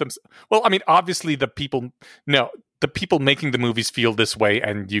movies themselves. Well, I mean, obviously the people making the movies feel this way,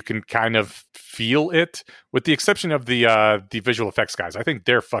 and you can kind of feel it, with the exception of the visual effects guys. I think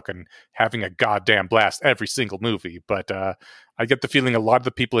they're fucking having a goddamn blast every single movie. But I get the feeling a lot of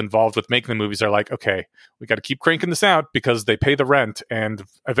the people involved with making the movies are like, okay, we got to keep cranking this out because they pay the rent, and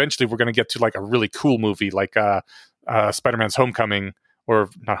eventually we're going to get to like a really cool movie like Spider-Man's Homecoming, or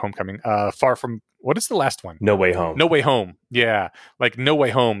not Homecoming, Far From... What is the last one? No Way Home. No Way Home. Yeah. Like No Way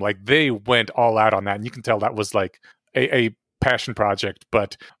Home. Like they went all out on that. And you can tell that was like a passion project.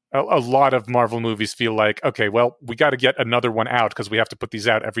 But a lot of Marvel movies feel like, okay, well, we got to get another one out because we have to put these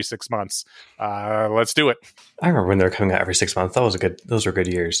out every 6 months. Let's do it. I remember when they were coming out every 6 months. Those were good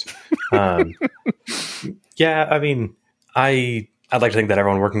years. Yeah. I mean, I'd like to think that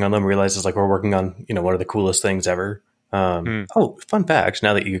everyone working on them realizes like we're working on, one of the coolest things ever. Oh, fun fact,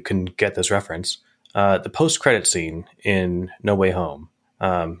 now that you can get this reference, the post-credit scene in No Way Home,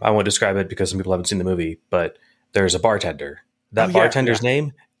 I won't describe it because some people haven't seen the movie, but there's a bartender. That bartender's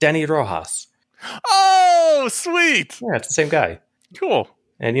name, Danny Rojas. Oh, sweet! Yeah, it's the same guy. Cool.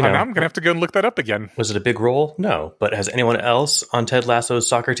 And now I'm going to have to go and look that up again. Was it a big role? No. But has anyone else on Ted Lasso's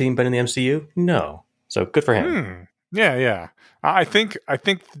soccer team been in the MCU? No. So good for him. Yeah. I think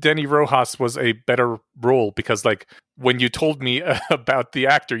Danny Rojas was a better role because, like, when you told me about the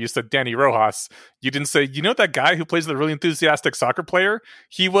actor, you said Danny Rojas. You didn't say, that guy who plays the really enthusiastic soccer player?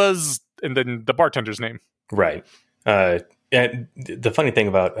 He was, and then the bartender's name. Right. And the funny thing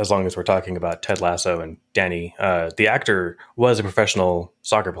about, as long as we're talking about Ted Lasso and Danny, the actor was a professional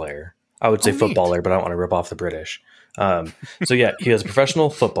soccer player. I would say footballer, but I don't want to rip off the British. So yeah, he was a professional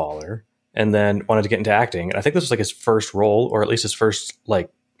footballer and then wanted to get into acting. And I think this was like his first role, or at least his first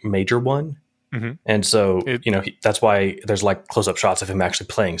like major one. Mm-hmm. And so, that's why there's like close-up shots of him actually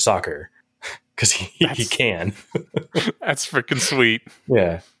playing soccer because he can. That's freaking sweet.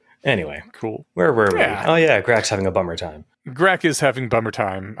 Yeah. Anyway, cool. Where were we? Oh yeah, Grak's having a bummer time. Grak is having bummer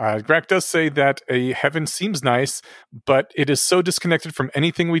time. Grak does say that a heaven seems nice, but it is so disconnected from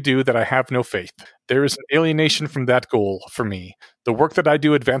anything we do that I have no faith. There is an alienation from that goal for me. The work that I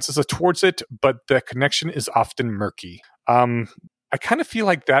do advances us towards it, but the connection is often murky. I kind of feel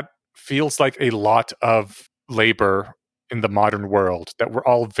like that feels like a lot of labor in the modern world, that we're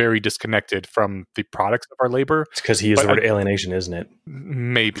all very disconnected from the products of our labor. It's because he used the word alienation, isn't it?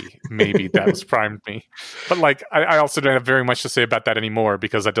 Maybe that was primed me. But like, I also don't have very much to say about that anymore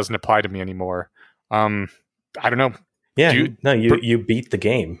because that doesn't apply to me anymore. I don't know. Yeah, you beat the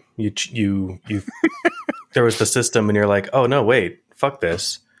game. You there was the system, and you're like, oh no, wait, fuck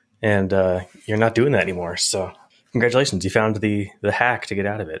this, and you're not doing that anymore. So congratulations, you found the hack to get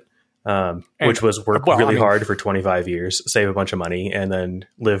out of it. Which was work really hard for 25 years, save a bunch of money, and then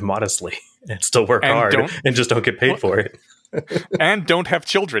live modestly and still work hard and just don't get paid for it. And don't have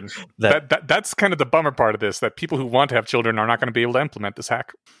children. That's kind of the bummer part of this, that people who want to have children are not going to be able to implement this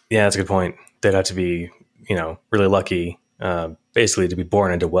hack. Yeah, that's a good point. They'd have to be, really lucky, basically to be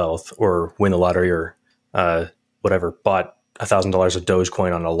born into wealth or win the lottery or whatever, bought $1,000 of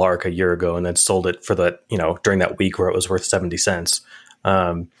Dogecoin on a lark a year ago and then sold it for that, during that week where it was worth 70 cents.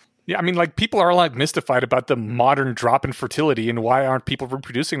 Yeah, I mean, like, people are like mystified about the modern drop in fertility and why aren't people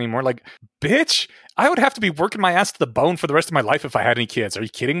reproducing anymore? Like, bitch, I would have to be working my ass to the bone for the rest of my life if I had any kids. Are you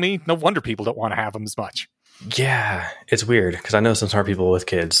kidding me? No wonder people don't want to have them as much. Yeah, it's weird because I know some smart people with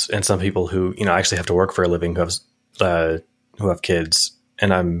kids and some people who, actually have to work for a living who have kids.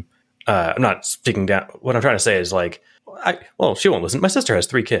 And I'm not speaking down. What I'm trying to say is like, she won't listen. My sister has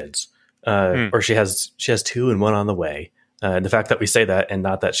 3 kids, or she has 2 and 1 on the way. The fact that we say that and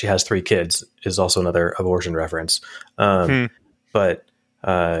not that she has 3 kids is also another abortion reference. But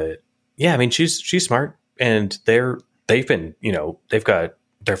yeah, I mean, she's smart, and they've been, they've got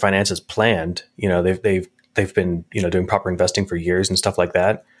their finances planned. You know, they've been, you know, doing proper investing for years and stuff like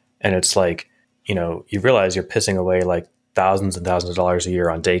that. And it's like, you know, you realize you're pissing away like thousands and thousands of dollars a year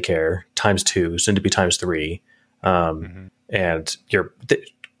on daycare times 2, soon to be times 3. And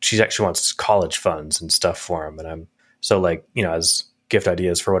she actually wants college funds and stuff for them. And I'm so like, you know, as gift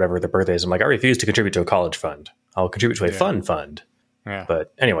ideas for whatever their birthdays, I'm like, I refuse to contribute to a college fund. I'll contribute to a fun fund. Yeah.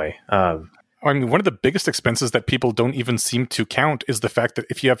 But anyway, I mean, one of the biggest expenses that people don't even seem to count is the fact that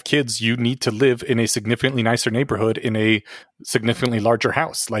if you have kids, you need to live in a significantly nicer neighborhood in a significantly larger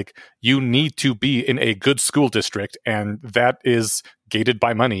house. Like, you need to be in a good school district, and that is gated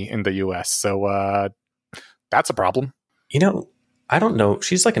by money in the US. So that's a problem. You know, I don't know.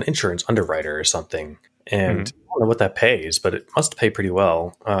 She's like an insurance underwriter or something, and I don't know what that pays, but it must pay pretty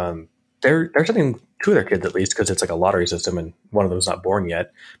well. They're sending 2 of their kids, at least, because it's like a lottery system, and one of them's not born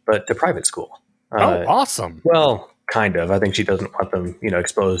yet, but to private school. Oh, awesome. Well, kind of. I think she doesn't want them, you know,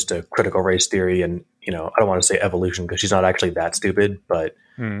 exposed to critical race theory and, you know, I don't want to say evolution because she's not actually that stupid, but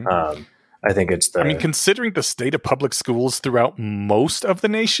I think it's I mean, considering the state of public schools throughout most of the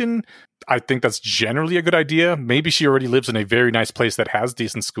nation, I think that's generally a good idea. Maybe she already lives in a very nice place that has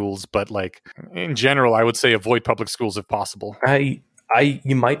decent schools, but like in general, I would say avoid public schools if possible.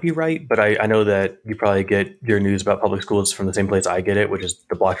 You might be right, but I know that you probably get your news about public schools from the same place I get it, which is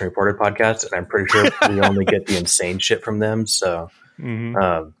the Blockchain Reported podcast, and I'm pretty sure we only get the insane shit from them. So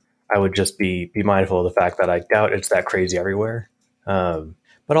I would just be mindful of the fact that I doubt it's that crazy everywhere.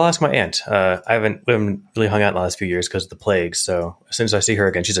 But I'll ask my aunt. We haven't really hung out in the last few years because of the plague. So as soon as I see her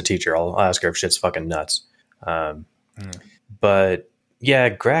again, she's a teacher. I'll ask her if shit's fucking nuts. But yeah,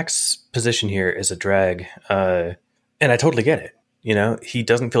 Grax's position here is a drag, and I totally get it. You know, he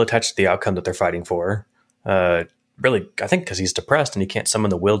doesn't feel attached to the outcome that they're fighting for. Really, I think because he's depressed and he can't summon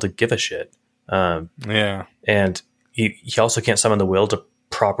the will to give a shit. Yeah. And he also can't summon the will to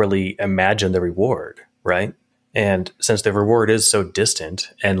properly imagine the reward, right? And since the reward is so distant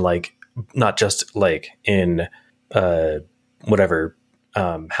and like not just like in how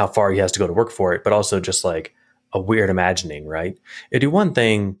far he has to go to work for it, but also just like a weird imagining, right? It'd do one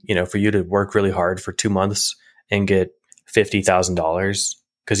thing, you know, for you to work really hard for 2 months and get $50,000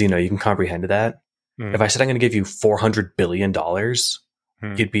 because, you know, you can comprehend that. If I said I'm going to give you $400 billion,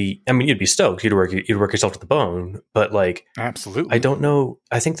 you'd be stoked. You'd work yourself to the bone. But like, absolutely, I don't know.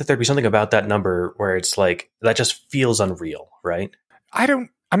 I think that there'd be something about that number where it's like that just feels unreal, right? I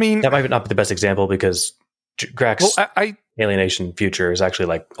mean, that might not be the best example because Grax's alienation future is actually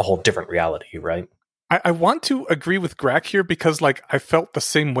like a whole different reality, right? I want to agree with Grack here because like I felt the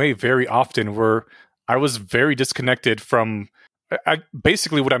same way very often where I was very disconnected from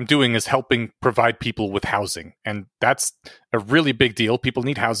basically what I'm doing is helping provide people with housing. And that's a really big deal. People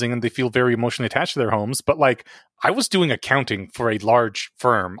need housing and they feel very emotionally attached to their homes. But like I was doing accounting for a large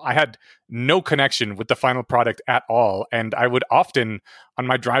firm. I had no connection with the final product at all. And I would often on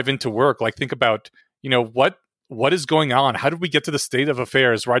my drive into work, like think about, you know, what is going on? How did we get to the state of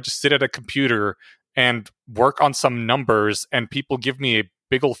affairs where I just sit at a computer and work on some numbers and people give me a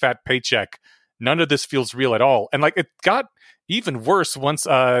big old fat paycheck? None of this feels real at all. And like it got even worse once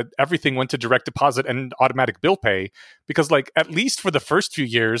everything went to direct deposit and automatic bill pay, because like at least for the first few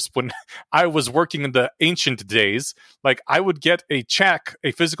years when I was working in the ancient days, like I would get a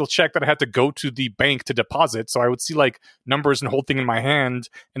physical check that I had to go to the bank to deposit. So I would see like numbers and whole thing in my hand,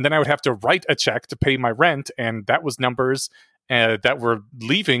 and then I would have to write a check to pay my rent, and that was numbers that were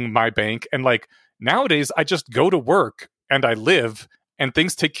leaving my bank. And like nowadays I just go to work and I live, and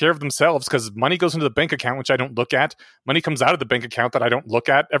things take care of themselves because money goes into the bank account, which I don't look at. Money comes out of the bank account that I don't look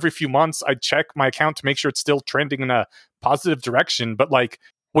at. Every few months, I check my account to make sure it's still trending in a positive direction. But like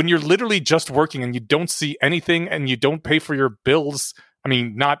when you're literally just working and you don't see anything and you don't pay for your bills, I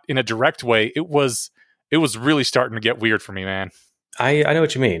mean, not in a direct way, it was really starting to get weird for me, man. I know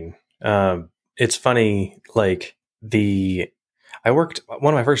what you mean. It's funny, like one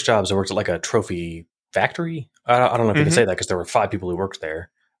of my first jobs, I worked at like a trophy factory. I don't know if you can say that because there were 5 people who worked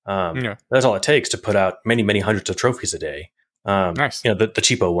there. That's all it takes to put out many, many hundreds of trophies a day. Nice. You know, the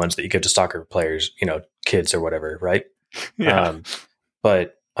cheapo ones that you give to soccer players, you know, kids or whatever, right? Yeah.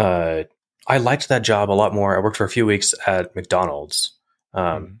 But I liked that job a lot more. I worked for a few weeks at McDonald's,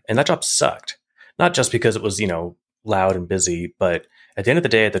 and that job sucked. Not just because it was, you know, loud and busy, but at the end of the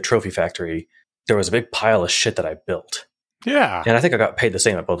day at the trophy factory, there was a big pile of shit that I built. Yeah. And I think I got paid the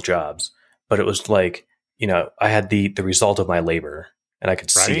same at both jobs. But it was like, you know, I had the result of my labor and I could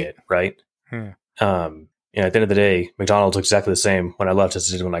see it, right? Yeah. You know, at the end of the day, McDonald's looked exactly the same when I left as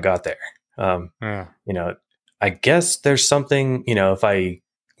it did when I got there. You know, I guess there's something, you know, if I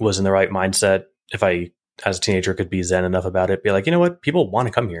was in the right mindset, if I as a teenager could be zen enough about it. Be like, you know what? People want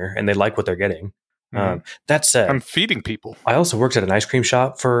to come here and they like what they're getting. That said, I'm feeding people. I also worked at an ice cream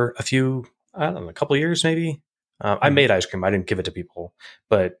shop for a couple of years maybe. I made ice cream. I didn't give it to people,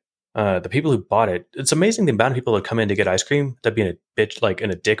 but the people who bought it, it's amazing the amount of people that come in to get ice cream that'd be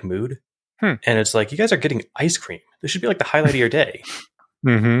in a dick mood. And it's like, you guys are getting ice cream. This should be like the highlight of your day.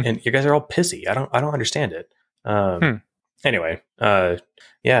 And you guys are all pissy. I don't understand it. Anyway,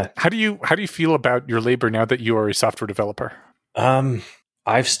 yeah. How do you feel about your labor now that you are a software developer?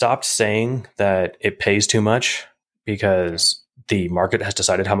 I've stopped saying that it pays too much because the market has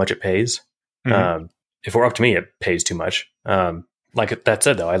decided how much it pays. If it were up to me, it pays too much. Like that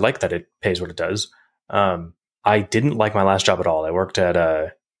said, though, I like that it pays what it does. I didn't like my last job at all. I worked at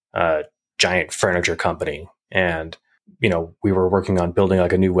a giant furniture company, and we were working on building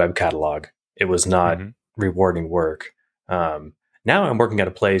like a new web catalog. It was not rewarding work. Now I'm working at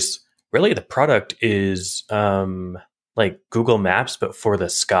a place. Really, the product is like Google Maps, but for the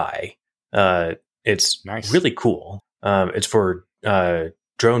sky. It's nice. Really cool. It's for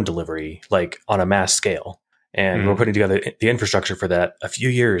drone delivery, like on a mass scale. And we're putting together the infrastructure for that a few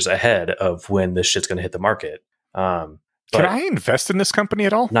years ahead of when this shit's going to hit the market. Can I invest in this company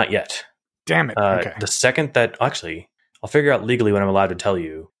at all? Not yet. Damn it. Okay. The second that actually, I'll figure out legally when I'm allowed to tell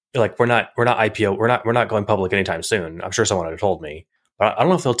you. Like we're not IPO. We're not going public anytime soon. I'm sure someone had told me, but I don't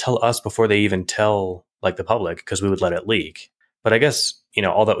know if they'll tell us before they even tell like the public, because we would let it leak. But I guess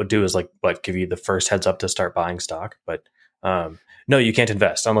all that would do is give you the first heads up to start buying stock. But no, you can't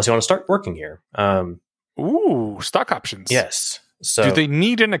invest unless you want to start working here. Ooh, stock options. Yes. So do they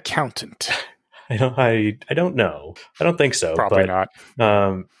need an accountant? I don't know. I don't think so. Probably not.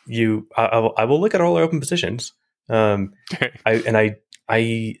 I will look at all our open positions.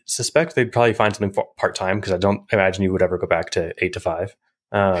 I suspect they'd probably find something part time, because I don't imagine you would ever go back to 8 to 5.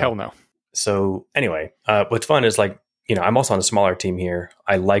 Hell no. So anyway, what's fun is I'm also on a smaller team here.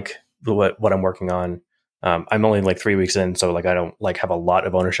 I like what I'm working on. I'm only 3 weeks in, so I don't have a lot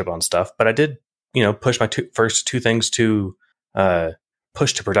of ownership on stuff. But I did push my first two things to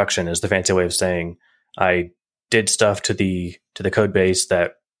push to production, is the fancy way of saying I did stuff to the code base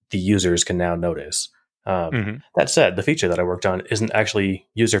that the users can now notice. That said, the feature that I worked on isn't actually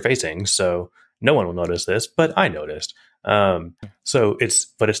user facing, so no one will notice this, but I noticed. So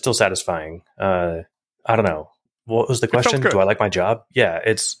it's still satisfying. I don't know. What was the question? Do I like my job? Yeah,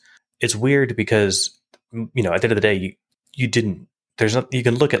 it's weird because at the end of the day, you didn't. You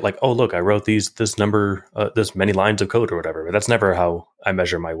can look at oh look, I wrote this number, this many lines of code or whatever, but that's never how I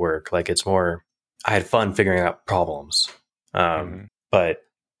measure my work. It's more, I had fun figuring out problems. But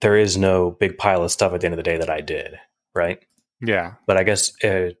there is no big pile of stuff at the end of the day that I did, right? Yeah. But I guess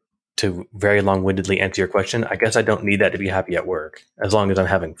to very long-windedly answer your question, I guess I don't need that to be happy at work, as long as I'm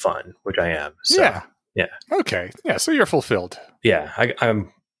having fun, which I am. So, yeah. Okay. Yeah. So you're fulfilled. Yeah.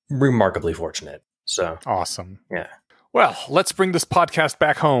 I'm remarkably fortunate. So awesome. Yeah. Well, let's bring this podcast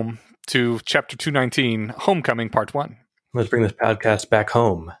back home to chapter 219, Homecoming Part 1. Let's bring this podcast back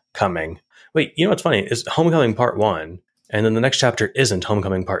home. Wait, what's funny is Homecoming Part 1, and then the next chapter isn't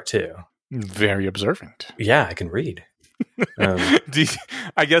Homecoming Part 2. Very observant. Yeah, I can read.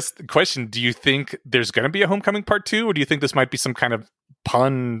 I guess the question, do you think there's going to be a Homecoming Part 2, or do you think this might be some kind of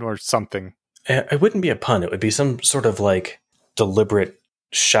pun or something? It wouldn't be a pun. It would be some sort of deliberate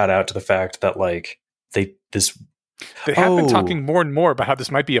shout out to the fact that they have been talking more and more about how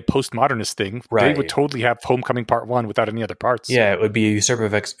this might be a postmodernist thing. Right. They would totally have Homecoming Part 1 without any other parts. Yeah, it would be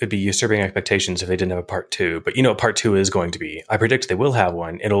usurping expectations if they didn't have a Part 2. But what Part 2 is going to be. I predict they will have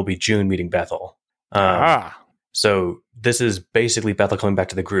one. It'll be June meeting Bethel. So this is basically Bethel coming back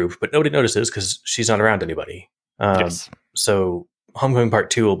to the group, but nobody notices because she's not around anybody. Yes. So Homecoming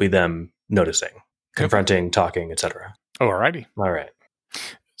Part 2 will be them noticing, confronting, talking, etc. Alrighty. All right.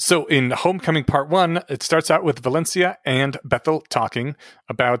 So in Homecoming Part 1, it starts out with Valencia and Bethel talking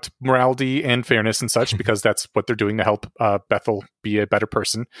about morality and fairness and such, because that's what they're doing to help Bethel be a better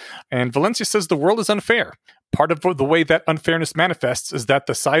person. And Valencia says the world is unfair. Part of the way that unfairness manifests is that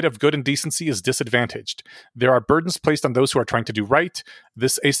the side of good and decency is disadvantaged. There are burdens placed on those who are trying to do right.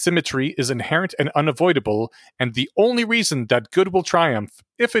 This asymmetry is inherent and unavoidable, and the only reason that good will triumph,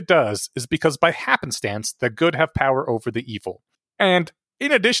 if it does, is because by happenstance, the good have power over the evil. And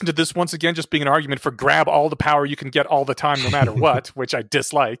in addition to this, once again, just being an argument for grab all the power you can get all the time, no matter what, which I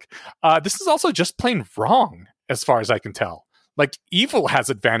dislike, this is also just plain wrong, as far as I can tell. Evil has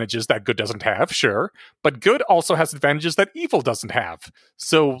advantages that good doesn't have, sure, but good also has advantages that evil doesn't have.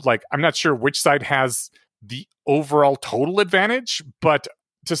 So, I'm not sure which side has the overall total advantage, but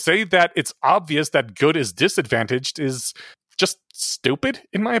to say that it's obvious that good is disadvantaged is just stupid,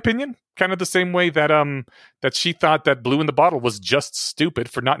 in my opinion. Kind of the same way that that she thought that Blue in the Bottle was just stupid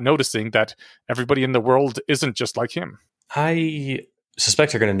for not noticing that everybody in the world isn't just like him. I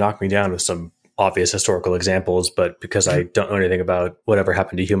suspect you're going to knock me down with some obvious historical examples, but because I don't know anything about whatever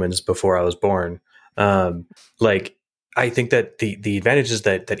happened to humans before I was born, like I think that the advantages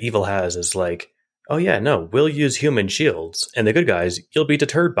that evil has is like, oh yeah, no, we'll use human shields, and the good guys, you'll be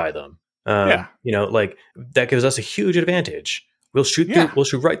deterred by them. You know, like that gives us a huge advantage. We'll shoot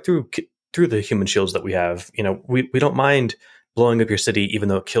right through the human shields that we have. You know, we don't mind blowing up your city, even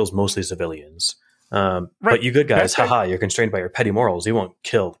though it kills mostly civilians. But you good guys, haha, you're constrained by your petty morals. You won't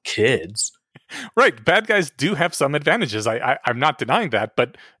kill kids. Right. Bad guys do have some advantages. I'm not denying that,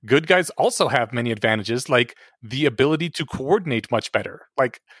 but good guys also have many advantages, like the ability to coordinate much better.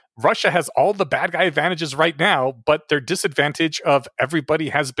 Like Russia has all the bad guy advantages right now, but their disadvantage of everybody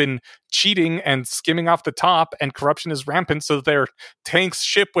has been cheating and skimming off the top, and corruption is rampant, so their tanks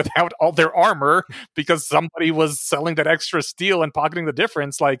ship without all their armor because somebody was selling that extra steel and pocketing the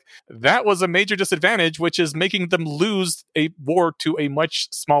difference. Like that was a major disadvantage, which is making them lose a war to a much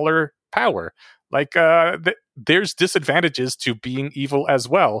smaller power. Like there's disadvantages to being evil as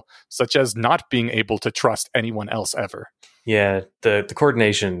well, such as not being able to trust anyone else ever. Yeah, the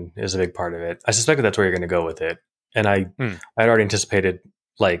coordination is a big part of it. I suspected that's where you're going to go with it, and I'd already anticipated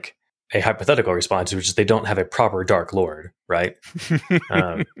like a hypothetical response, which is they don't have a proper Dark Lord, right?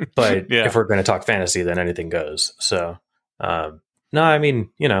 But if we're going to talk fantasy, then anything goes. So no, I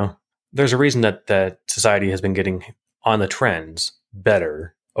mean, you know, there's a reason that society has been getting on the trends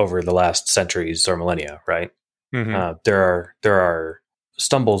better over the last centuries or millennia, right? Mm-hmm. There are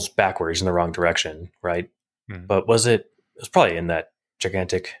stumbles backwards in the wrong direction, right? Mm-hmm. But it was probably in that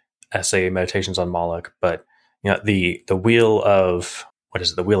gigantic essay, Meditations on Moloch. But you know, the wheel of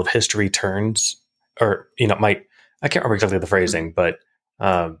the wheel of history turns, or you know, I can't remember exactly the phrasing, but it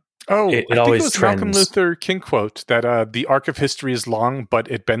I always think it was trends. Malcolm Luther King quote that the arc of history is long,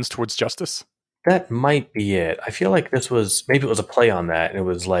 but it bends towards justice. That might be it. I feel like it was a play on that, and it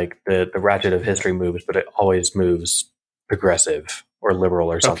was like the ratchet of history moves, but it always moves progressive or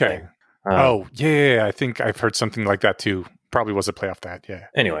liberal or something. Okay. I think I've heard something like that too. Probably was a play off that. Yeah.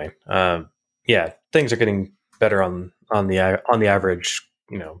 Anyway, things are getting better on the average,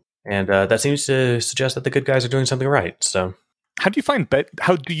 you know, and that seems to suggest that the good guys are doing something right. So, how do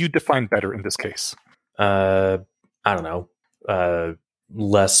you define better in this case? I don't know.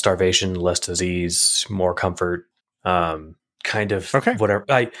 Less starvation, less disease, more comfort. Kind of whatever.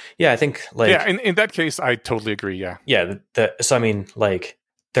 I think like in that case, I totally agree. Yeah. So I mean, like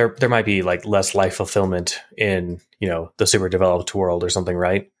there might be like less life fulfillment in, you know, the super developed world or something,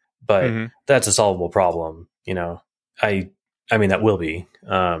 right? But that's a solvable problem, you know. I mean that will be.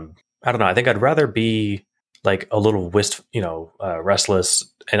 I don't know. I think I'd rather be like a little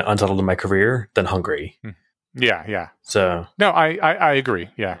restless and unsettled in my career than hungry. Yeah. So no, I agree.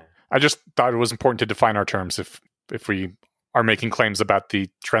 Yeah, I just thought it was important to define our terms if we are making claims about the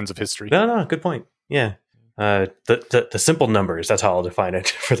trends of history. No, good point. Yeah. The simple numbers, that's how I'll define it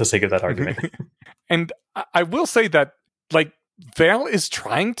for the sake of that argument. And I will say that, like, Val is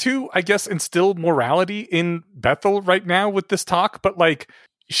trying to, I guess, instill morality in Bethel right now with this talk, but, like,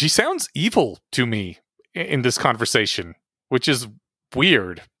 she sounds evil to me in this conversation, which is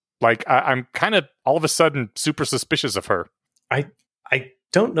weird. Like, I'm kind of, all of a sudden, super suspicious of her. I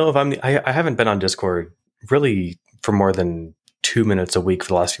don't know if I haven't been on Discord really for more than 2 minutes a week for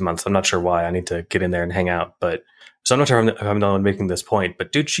the last few months. I'm not sure why. I need to get in there and hang out. But so I'm not sure if I'm the one making this point.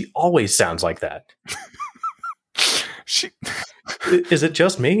 But dude, she always sounds like that. Is it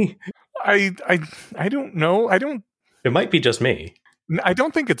just me? I don't know. It might be just me. I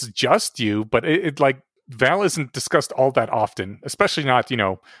don't think it's just you, but it like Val isn't discussed all that often, especially not, you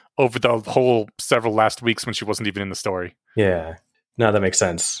know, over the whole several last weeks when she wasn't even in the story. Yeah, no, that makes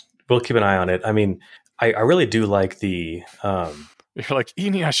sense. We'll keep an eye on it. I mean, I really do like the. You're like,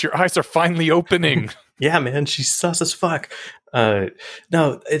 Eneasz, your eyes are finally opening. Yeah, man, she's sus as fuck.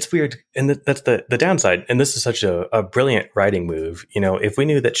 No, it's weird, and that's the downside. And this is such a brilliant writing move. You know, if we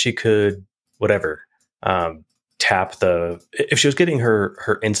knew that she could, tap if she was getting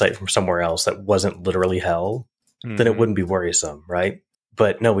her insight from somewhere else that wasn't literally hell, then it wouldn't be worrisome, right?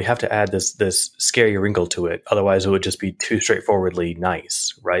 But no, we have to add this scary wrinkle to it. Otherwise, it would just be too straightforwardly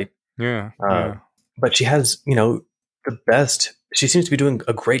nice, right? Yeah. But she has, you know, the best. She seems to be doing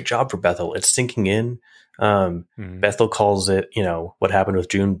a great job for Bethel. It's sinking in. Bethel calls it, you know, what happened with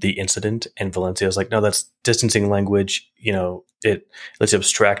June, the incident, and Valencia's like, no, that's distancing language. You know, it lets you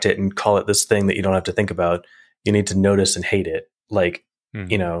abstract it and call it this thing that you don't have to think about. You need to notice and hate it, like,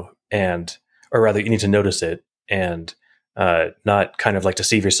 you know, or rather, you need to notice it and not kind of like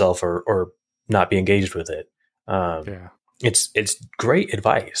deceive yourself or not be engaged with it. Yeah. It's great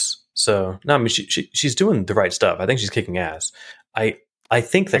advice. So no, I mean she's doing the right stuff. I think she's kicking ass. I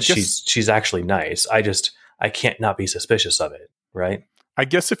think that she's actually nice. I can't not be suspicious of it, right? I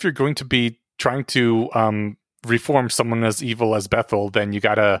guess if you're going to be trying to reform someone as evil as Bethel, then you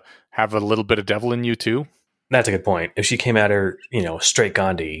gotta have a little bit of devil in you too. That's a good point. If she came at her, straight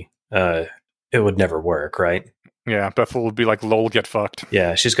Gandhi, it would never work, right? Yeah, Bethel would be like, "Lol, get fucked."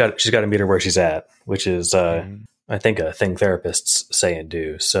 Yeah, she's got to meet her where she's at, which is, I think, a thing therapists say and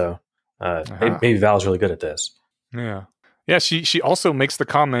do. So maybe Val's really good at this. Yeah, yeah. She also makes the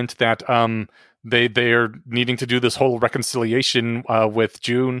comment that they are needing to do this whole reconciliation with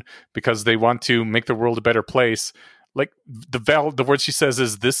June because they want to make the world a better place. Like the word she says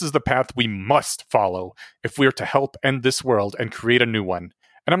is, "This is the path we must follow if we are to help end this world and create a new one."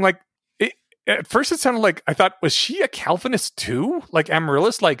 And I'm like, at first it sounded like, I thought, was she a Calvinist too? Like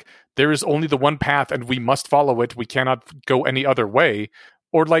Amaryllis, like there is only the one path and we must follow it. We cannot go any other way.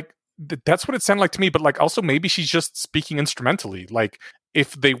 Or like, that's what it sounded like to me. But like, also maybe she's just speaking instrumentally. Like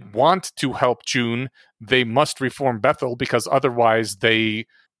if they want to help June, they must reform Bethel because otherwise their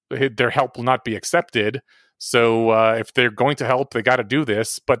help will not be accepted. So if they're going to help, they got to do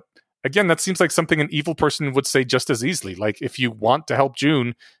this. But again, that seems like something an evil person would say just as easily. Like, if you want to help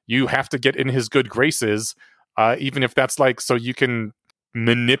June, you have to get in his good graces, even if that's like so you can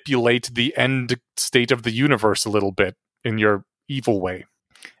manipulate the end state of the universe a little bit in your evil way.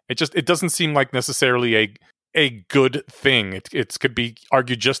 It doesn't seem like necessarily a good thing. It could be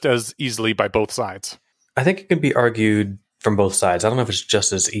argued just as easily by both sides. I think it can be argued from both sides. I don't know if it's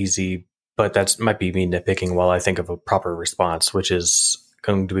just as easy, but that might be me nitpicking while I think of a proper response, which is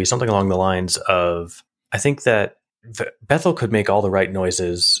going to be something along the lines of, I think that Bethel could make all the right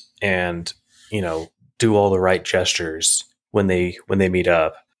noises and, do all the right gestures when they meet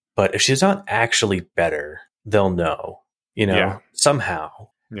up. But if she's not actually better, they'll know, somehow.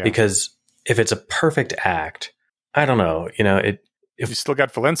 Yeah. Because if it's a perfect act, I don't know, you still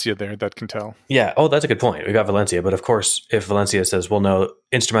got Valencia there that can tell. Yeah. Oh, that's a good point. We got Valencia. But of course, if Valencia says, well, no,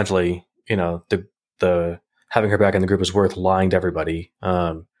 instrumentally, the having her back in the group is worth lying to everybody,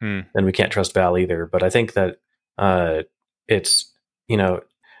 then we can't trust Val either. But I think that it's,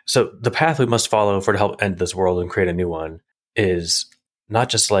 so the path we must follow to help end this world and create a new one is not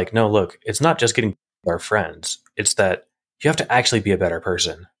just like, no, look, it's not just getting our friends. It's that you have to actually be a better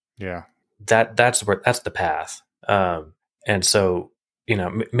person. Yeah. That's the path. And so,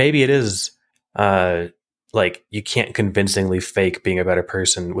 maybe it is like you can't convincingly fake being a better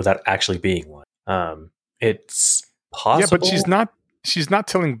person without actually being one. It's possible. Yeah, but she's not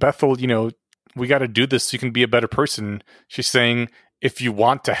telling Bethel, we got to do this so you can be a better person. She's saying, if you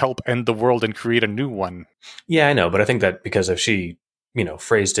want to help end the world and create a new one. Yeah, I know. But I think that because if she,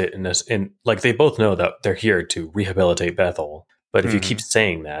 phrased it in like, they both know that they're here to rehabilitate Bethel. But if you keep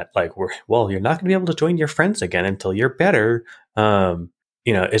saying that, like, you're not going to be able to join your friends again until you're better.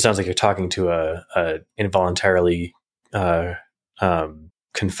 It sounds like you're talking to a involuntarily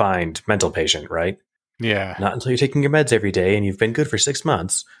confined mental patient, right? Yeah. Not until you're taking your meds every day and you've been good for 6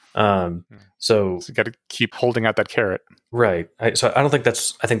 months. So you got to keep holding out that carrot. Right. So I don't think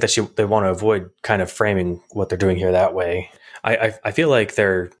I think that they want to avoid kind of framing what they're doing here that way. I feel like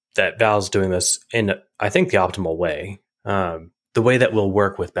that Val's doing this in, I think, the optimal way. The way that will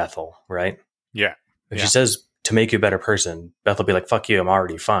work with Bethel, right? Yeah. If she says to make you a better person, Bethel will be like, fuck you, I'm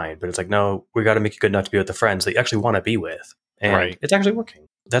already fine. But it's like, no, we got to make you good enough to be with the friends that you actually want to be with. And it's actually working.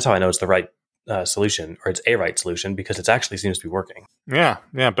 That's how I know it's the right solution, or it's a right solution, because it actually seems to be working. Yeah.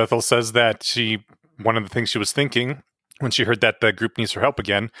 Yeah. Bethel says that one of the things she was thinking when she heard that the group needs her help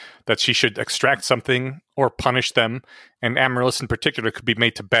again, that she should extract something or punish them. And Amaryllis in particular could be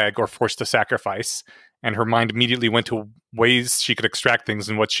made to beg or forced to sacrifice. And her mind immediately went to ways she could extract things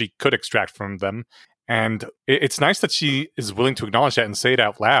and what she could extract from them. And it's nice that she is willing to acknowledge that and say it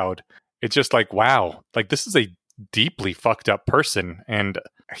out loud. It's just like, wow, like this is a deeply fucked up person. And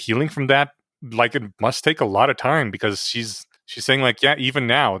healing from that, like, it must take a lot of time, because she's saying like, yeah, even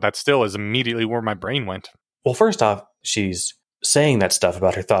now, that still is immediately where my brain went. Well, first off, she's saying that stuff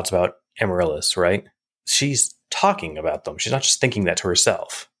about her thoughts about Amaryllis, right? She's talking about them. She's not just thinking that to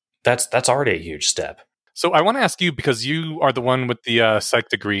herself. That's already a huge step. So I want to ask you, because you are the one with the psych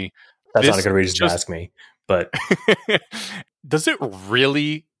degree. That's not a good reason to ask me, but does it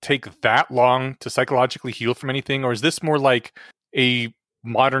really take that long to psychologically heal from anything? Or is this more like a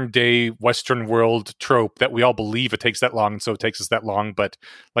modern day Western world trope that we all believe it takes that long, and so it takes us that long? But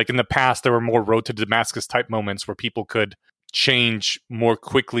like in the past, there were more road to Damascus type moments where people could change more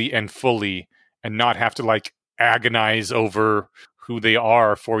quickly and fully and not have to like agonize over who they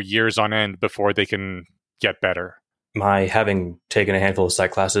are for years on end before they can get better. My having taken a handful of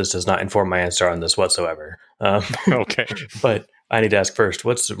psych classes does not inform my answer on this whatsoever. Okay. But I need to ask first,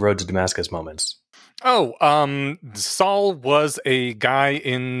 what's the Road to Damascus moments? Saul was a guy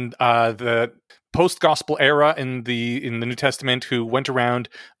in the post-gospel era in the New Testament who went around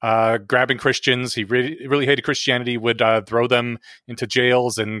grabbing Christians. He really hated Christianity, would throw them into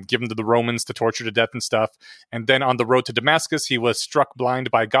jails and give them to the Romans to torture to death and stuff. And then on the road to Damascus, he was struck blind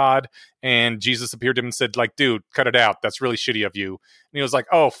by God, and Jesus appeared to him and said, like, dude, cut it out. That's really shitty of you. And he was like,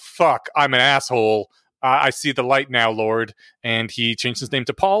 oh, fuck, I'm an asshole. I see the light now, Lord. And he changed his name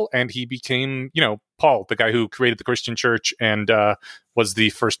to Paul, and he became, Paul, the guy who created the Christian church and was the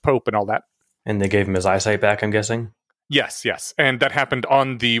first pope and all that. And they gave him his eyesight back, I'm guessing? Yes. And that happened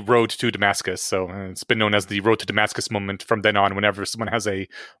on the road to Damascus. So it's been known as the road to Damascus moment from then on, whenever someone has a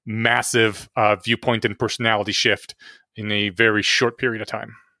massive viewpoint and personality shift in a very short period of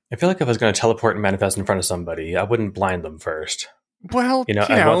time. I feel like if I was going to teleport and manifest in front of somebody, I wouldn't blind them first. Well,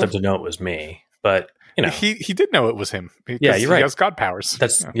 I want them to know it was me, but... He did know it was him. Yeah, you're right. He has God powers.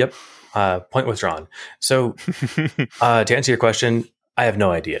 Yep. Point withdrawn. So, to answer your question, I have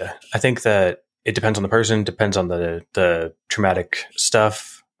no idea. I think that it depends on the person, depends on the traumatic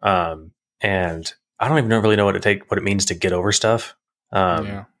stuff, and I don't even really know what it means to get over stuff.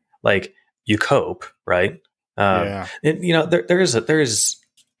 Like you cope, right? There is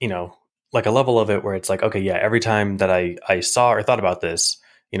like a level of it where it's like, okay, yeah, every time that I saw or thought about this,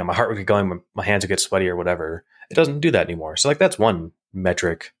 my heart would get going, my hands would get sweaty or whatever. It doesn't do that anymore. So like that's one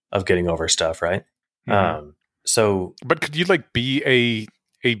metric of getting over stuff, right? Mm-hmm. But could you be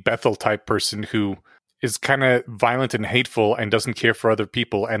a Bethel type person who is kind of violent and hateful and doesn't care for other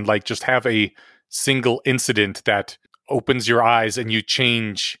people and just have a single incident that opens your eyes and you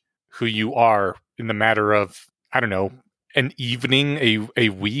change who you are in the matter of, I don't know, an evening, a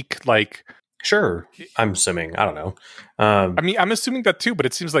week? Sure. I'm assuming. I don't know. I'm assuming that too, but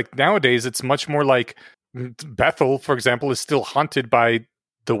it seems like nowadays it's much more like Bethel, for example, is still haunted by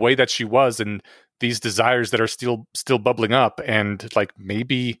the way that she was and these desires that are still bubbling up. And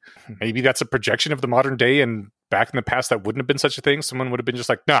maybe that's a projection of the modern day, and back in the past that wouldn't have been such a thing. Someone would have been just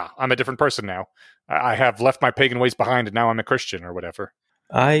like, nah, I'm a different person now. I have left my pagan ways behind and now I'm a Christian or whatever.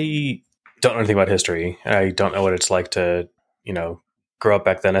 I don't know anything about history. I don't know what it's like to, grow up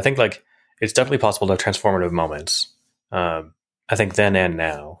back then. I think it's definitely possible to have transformative moments. I think then and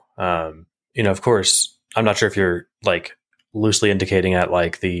now. Of course, I'm not sure if you're loosely indicating at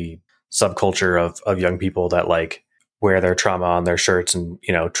the subculture of young people that wear their trauma on their shirts and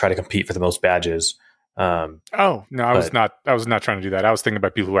try to compete for the most badges. I was not trying to do that. I was thinking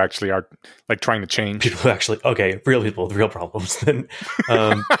about people who actually are trying to change. People who actually, real people with real problems. Then,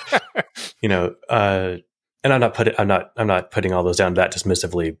 and I'm not putting all those down that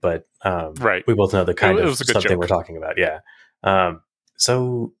dismissively, but right. We both know the kind of something we're talking about. Yeah. I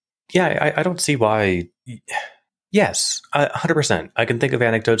don't see why. Yes, 100%. I can think of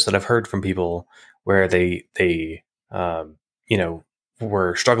anecdotes that I've heard from people where they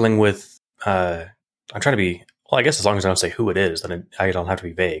were struggling with. I'm trying to be, I guess as long as I don't say who it is, then I don't have to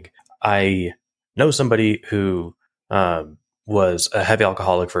be vague. I know somebody who was a heavy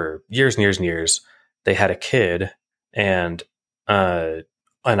alcoholic for years and years and years. They had a kid, and I'm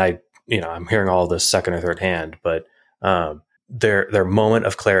hearing all this second or third hand, but their moment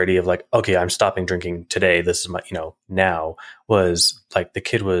of clarity of okay, I'm stopping drinking today. This is my, now was the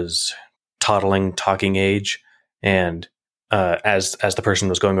kid was toddling, talking age, and as the person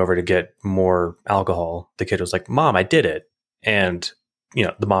was going over to get more alcohol, the kid was like, "Mom, I did it," and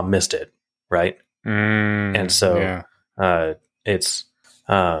the mom missed it, right? And so it's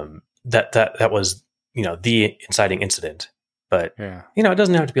that was the inciting incident, but it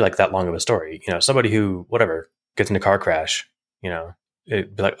doesn't have to be that long of a story. Somebody who gets in a car crash,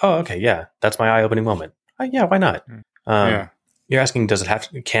 it'd be oh, okay, yeah, that's my eye-opening moment. Yeah, why not? You're asking,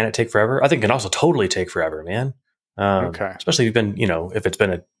 can it take forever? I think it can also totally take forever, man. Okay. Especially if you've been, if it's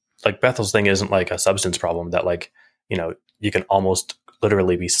been Bethel's thing isn't a substance problem that you can almost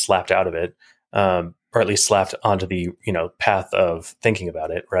literally be slapped out of it, or at least slapped onto the, path of thinking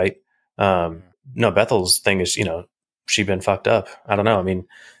about it. Right. No, Bethel's thing is, she'd been fucked up. I don't know. I mean,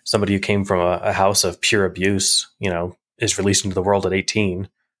 somebody who came from a house of pure abuse, is released into the world at 18.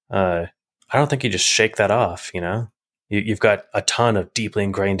 I don't think you just shake that off. You've got a ton of deeply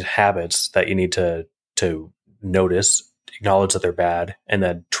ingrained habits that you need to notice, acknowledge that they're bad, and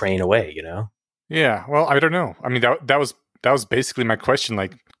then train away. Yeah. Well, I don't know. I mean, that was basically my question.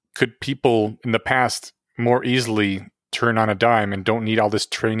 Could people in the past more easily turn on a dime and don't need all this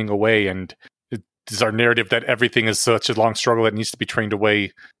training away? And is our narrative that everything is such a long struggle that needs to be trained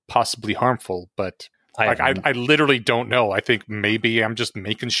away, possibly harmful. But I literally don't know. I think maybe I'm just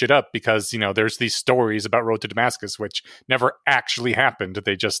making shit up because, there's these stories about Road to Damascus, which never actually happened.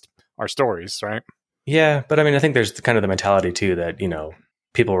 They just are stories, right? Yeah, but I mean, I think there's kind of the mentality too that,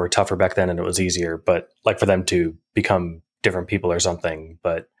 people were tougher back then and it was easier, but like for them to become different people or something.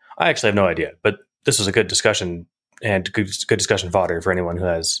 But I actually have no idea. But this was a good discussion and good discussion fodder for anyone who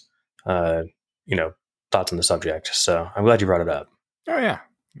has, thoughts on the subject. So I'm glad you brought it up. Oh, yeah.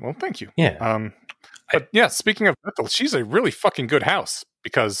 Well, thank you. Yeah. But yeah, speaking of Bethel, she's a really fucking good house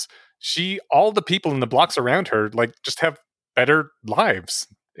because all the people in the blocks around her, like, just have better lives.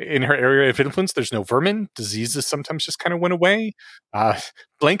 In her area of influence, there's no vermin. Diseases sometimes just kind of went away.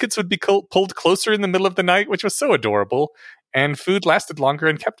 Blankets would be pulled closer in the middle of the night, which was so adorable. And food lasted longer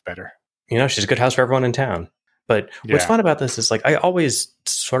and kept better. She's a good house for everyone in town. But what's fun about this is, like, I always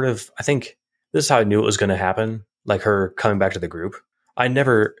I think this is how I knew it was going to happen, like her coming back to the group. I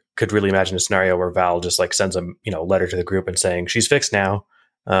never could really imagine a scenario where Val just like sends a letter to the group and saying she's fixed now.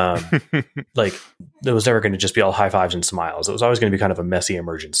 Like it was never going to just be all high fives and smiles. It was always going to be kind of a messy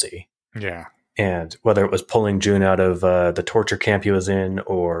emergency. Yeah. And whether it was pulling June out of the torture camp he was in,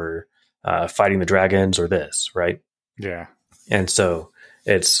 or fighting the dragons, or this, right? Yeah. And so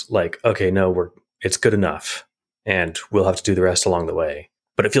it's like, okay, no, it's good enough, and we'll have to do the rest along the way.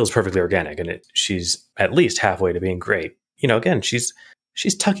 But it feels perfectly organic, and she's at least halfway to being great. Again, she's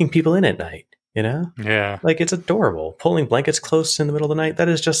tucking people in at night. Yeah. Like, it's adorable. Pulling blankets close in the middle of the night. That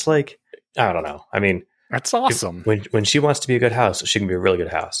is just like, I don't know. I mean, that's awesome. When she wants to be a good house, she can be a really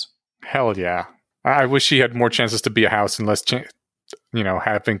good house. Hell yeah. I wish she had more chances to be a house and less,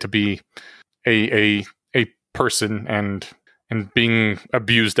 having to be a person and being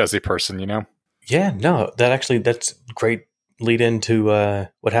abused as a person, Yeah, no, that's great lead into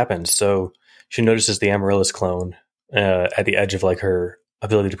what happens. So she notices the Amaryllis clone at the edge of like her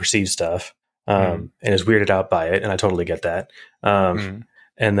ability to perceive stuff, and is weirded out by it. And I totally get that. And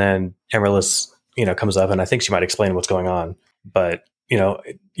then Amaryllis, comes up, and I think she might explain what's going on. But,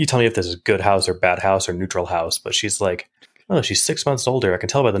 you tell me if this is good house or bad house or neutral house. But she's like, oh, she's 6 months older. I can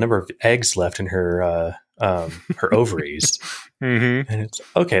tell by the number of eggs left in her her ovaries. And it's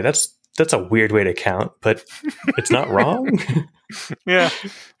okay. That's a weird way to count, but it's not wrong. Yeah.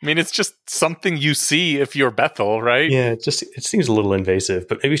 I mean, it's just something you see if you're Bethel, right? Yeah, it seems a little invasive,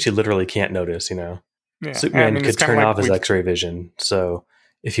 but maybe she literally can't notice, Yeah. Superman could turn off his X-ray vision, so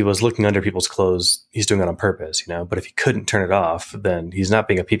if he was looking under people's clothes, he's doing it on purpose, But if he couldn't turn it off, then he's not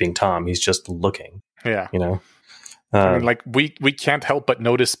being a peeping Tom, he's just looking. Yeah. I mean, like, we can't help but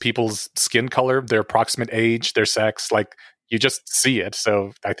notice people's skin color, their approximate age, their sex, like, you just see it.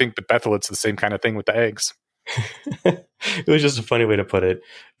 So I think the Bethel, it's the same kind of thing with the eggs. It was just a funny way to put it.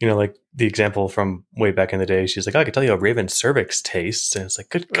 Like the example from way back in the day, she's like, I could tell you how Raven's cervix tastes. And it's like,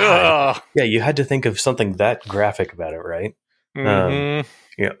 good God. Yeah, you had to think of something that graphic about it, right?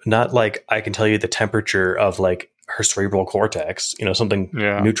 Not like I can tell you the temperature of like her cerebral cortex, something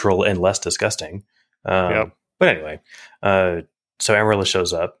neutral and less disgusting. But anyway, so Amaryllis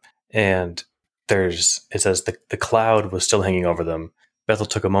shows up, and it says the cloud was still hanging over them. Bethel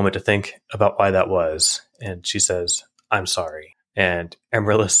took a moment to think about why that was, and she says, I'm sorry. And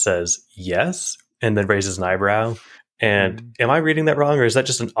Amaryllis says, yes, and then raises an eyebrow. And am I reading that wrong, or is that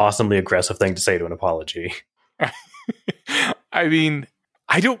just an awesomely aggressive thing to say to an apology? I mean,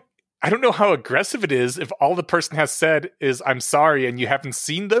 I don't know how aggressive it is if all the person has said is, I'm sorry, and you haven't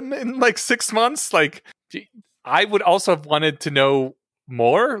seen them in like 6 months. Like, I would also have wanted to know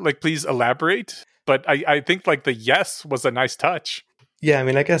more. Like, please elaborate. But I think like the yes was a nice touch. Yeah, I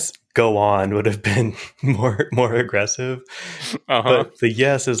mean, I guess go on would have been more aggressive. But the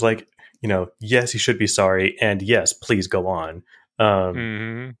yes is like, yes, you should be sorry. And yes, please go on.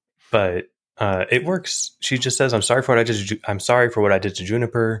 But it works. She just says, I'm sorry for what I did. I'm sorry for what I did to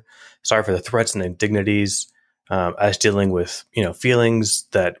Juniper. Sorry for the threats and indignities. I was dealing with, feelings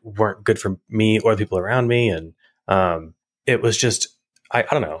that weren't good for me or the people around me. And it was just, I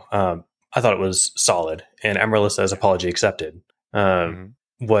don't know. I thought it was solid. And Amaryllis says, apology accepted.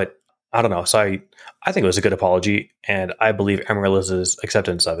 What, I don't know. So I think it was a good apology, and I believe Amaryllis's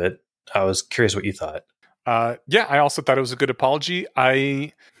acceptance of it. I was curious what you thought. Yeah, I also thought it was a good apology.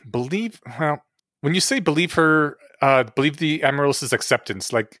 I believe, well, when you say believe the Amaryllis's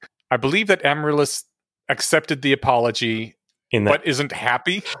acceptance, like, I believe that Amaryllis accepted the apology, but isn't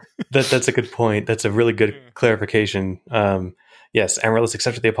happy. That's a good point. That's a really good clarification. Yes, Amaryllis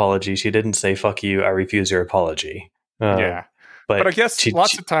accepted the apology. She didn't say, fuck you, I refuse your apology. Yeah. But I guess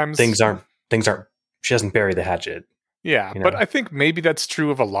lots of times things aren't, she hasn't buried the hatchet. Yeah, You but know? I think maybe that's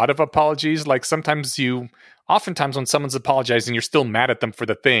true of a lot of apologies. Like oftentimes when someone's apologizing, you're still mad at them for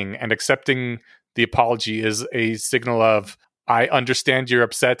the thing, and accepting the apology is a signal of, I understand you're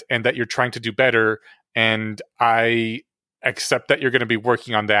upset and that you're trying to do better, and I accept that you're going to be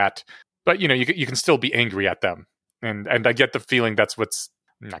working on that. But you can still be angry at them, and I get the feeling that's what's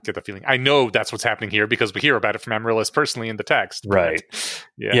not get the feeling. I know that's what's happening here because we hear about it from Amaryllis personally in the text. Right.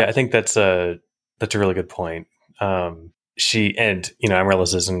 Yeah. Yeah, I think that's a really good point. She and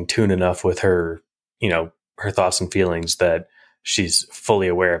Amaryllis is in tune enough with her, her thoughts and feelings that she's fully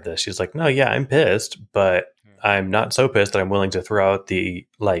aware of this. She's like, no, yeah, I'm pissed, but I'm not so pissed that I'm willing to throw out the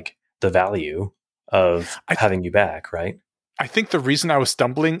value of having you back, right? I think the reason I was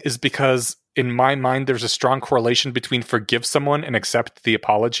stumbling is because in my mind, there's a strong correlation between forgive someone and accept the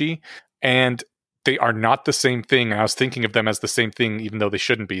apology. And they are not the same thing. I was thinking of them as the same thing, even though they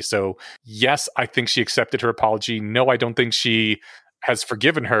shouldn't be. So yes, I think she accepted her apology. No, I don't think she has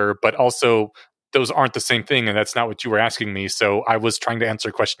forgiven her, but also those aren't the same thing. And that's not what you were asking me. So I was trying to answer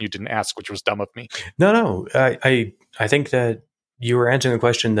a question you didn't ask, which was dumb of me. No. I think that you were answering a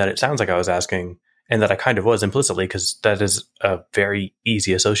question that it sounds like I was asking, and that I kind of was implicitly, because that is a very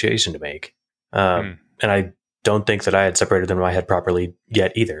easy association to make. And I don't think that I had separated them in my head properly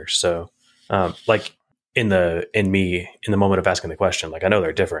yet either. So, like in the moment of asking the question, like I know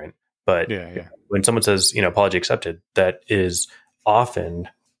they're different, but when someone says, apology accepted, that is often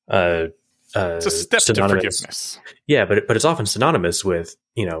it's a step to forgiveness. Yeah, but it's often synonymous with,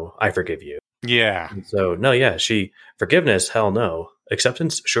 I forgive you. Yeah. And so no, forgiveness, hell no.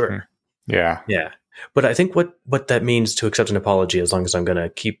 Acceptance, sure. Yeah. Yeah. But I think what that means to accept an apology, as long as I'm going to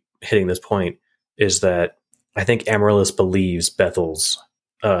keep hitting this point, is that I think Amaryllis believes Bethel's,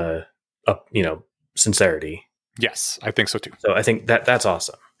 sincerity. Yes, I think so too. So I think that's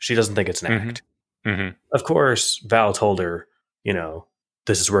awesome. She doesn't think it's an act. Mm-hmm. Of course, Val told her,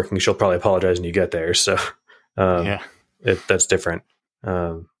 this is working. She'll probably apologize when you get there. So that's different.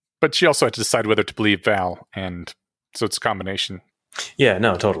 But she also had to decide whether to believe Val, and so it's a combination. Yeah,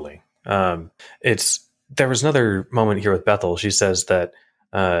 no, totally. There was another moment here with Bethel. She says that,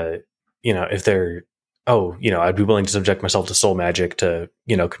 if they're, I'd be willing to subject myself to soul magic to,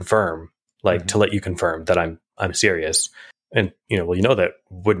 confirm, to let you confirm that I'm serious. And, that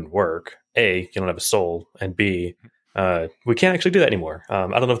wouldn't work. A, you don't have a soul, and B, we can't actually do that anymore. I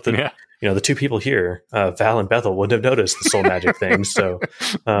don't know if the two people here, Val and Bethel, wouldn't have noticed the soul magic thing. So,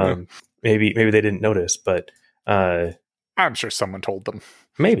 maybe they didn't notice, but, I'm sure someone told them.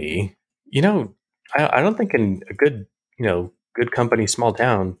 Maybe. I don't think in a good, good company, small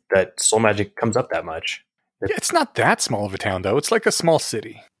town, that soul magic comes up that much. It's not that small of a town, though. It's like a small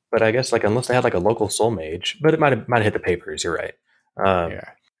city. But I guess, unless they had a local soul mage, but it might have hit the papers. You're right.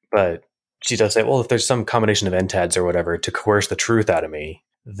 But she does say, well, if there's some combination of entads or whatever to coerce the truth out of me,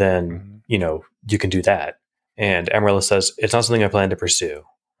 then you can do that. And Amaryllis says, it's not something I plan to pursue.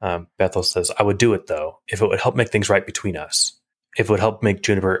 Bethel says, I would do it though if it would help make things right between us. If it would help make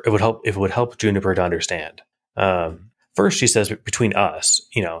Juniper, if it would help Juniper to understand. First, she says between us,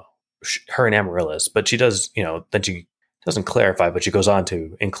 her and Amaryllis, but she does, then she doesn't clarify, but she goes on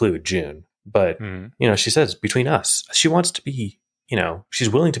to include June. But she says between us. She wants to be, she's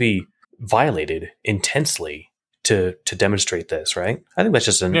willing to be violated intensely to demonstrate this, right? I think that's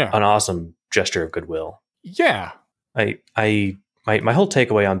just an awesome gesture of goodwill. Yeah, my whole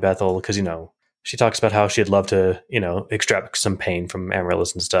takeaway on Bethel, because she talks about how she'd love to, extract some pain from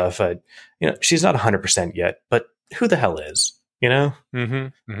Amaryllis and stuff. She's not 100% yet, but who the hell is, I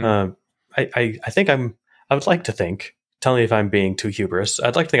think I would like to think, tell me if I'm being too hubris,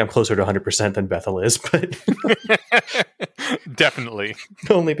 I'd like to think I'm closer to 100% than Bethel is, but definitely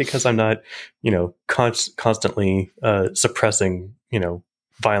only because I'm not, constantly suppressing,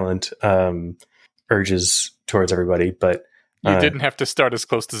 violent urges towards everybody, but you didn't have to start as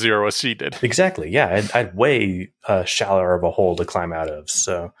close to zero as she did. Exactly. Yeah, I'd way shallower of a hole to climb out of.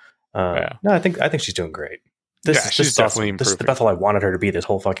 So, no, I think she's doing great. She's definitely improving. This is the Bethel I wanted her to be this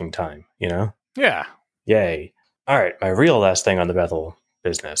whole fucking time. Yeah. Yay. All right, my real last thing on the Bethel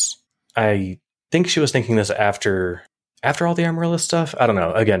business. I think she was thinking this after all the Amaryllis stuff. I don't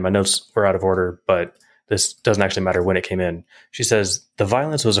know. Again, my notes were out of order, but this doesn't actually matter when it came in. She says, the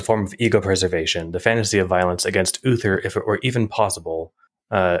violence was a form of ego preservation, the fantasy of violence against Uther, if it were even possible,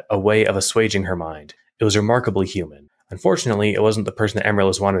 a way of assuaging her mind. It was remarkably human. Unfortunately, it wasn't the person that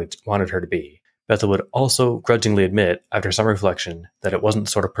Amaryllis wanted her to be. Bethel would also grudgingly admit, after some reflection, that it wasn't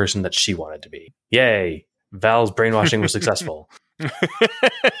the sort of person that she wanted to be. Yay! Val's brainwashing was successful.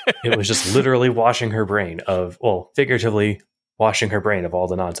 It was just literally washing her brain figuratively washing her brain of all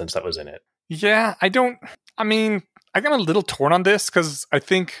the nonsense that was in it. Yeah, I got a little torn on this because I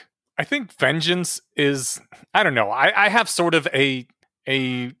think vengeance is, I don't know. I have sort of a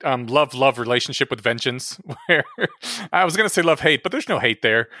love relationship with vengeance where I was going to say love hate, but there's no hate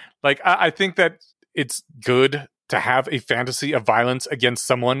there. Like I think that it's good to have a fantasy of violence against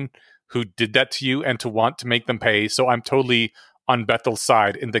someone who did that to you and to want to make them pay. So I'm totally on Bethel's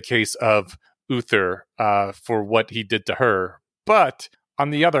side in the case of Uther for what he did to her. But on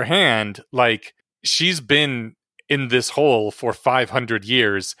the other hand, like, she's been in this hole for 500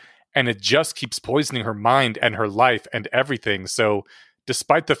 years and it just keeps poisoning her mind and her life and everything. So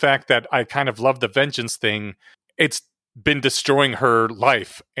despite the fact that I kind of love the vengeance thing, it's been destroying her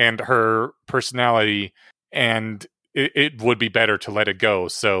life and her personality, and it would be better to let it go.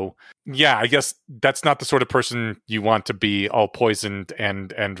 So yeah, I guess that's not the sort of person you want to be, all poisoned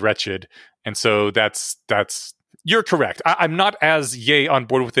and wretched. And so that's you're correct. I'm not as yay on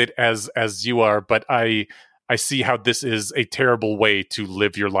board with it as you are, but I see how this is a terrible way to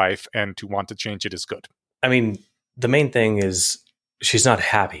live your life, and to want to change it is good. I mean, the main thing is she's not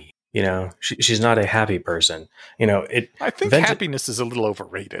happy. You know, she's not a happy person. You know, I think happiness is a little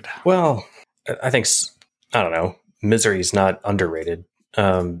overrated. Well, I think, I don't know, misery is not underrated.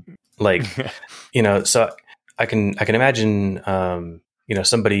 Like, you know, so I can imagine, you know,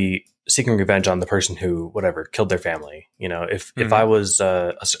 somebody seeking revenge on the person who, whatever, killed their family. You know, if I was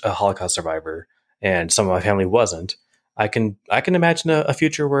a Holocaust survivor and some of my family wasn't, I can imagine a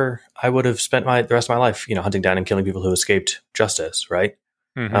future where I would have spent the rest of my life, you know, hunting down and killing people who escaped justice, right?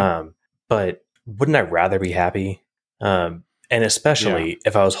 But wouldn't I rather be happy? And especially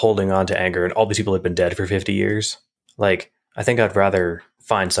if I was holding on to anger and all these people had been dead for 50 years, like, I think I'd rather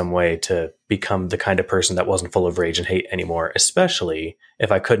find some way to become the kind of person that wasn't full of rage and hate anymore, especially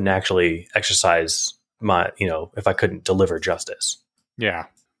if I couldn't actually exercise my, you know, if I couldn't deliver justice. Yeah.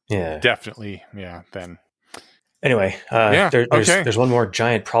 Definitely. Yeah. Then. Anyway, there's one more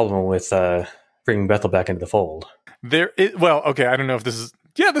giant problem with bringing Bethel back into the fold. Well, okay, I don't know if this is...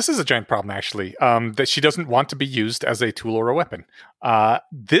 Yeah, this is a giant problem, actually, that she doesn't want to be used as a tool or a weapon. I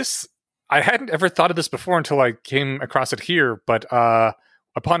hadn't ever thought of this before until I came across it here, but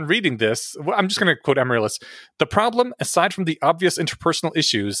upon reading this, I'm just going to quote Amaryllis. The problem, aside from the obvious interpersonal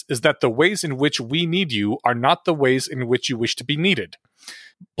issues, is that the ways in which we need you are not the ways in which you wish to be needed.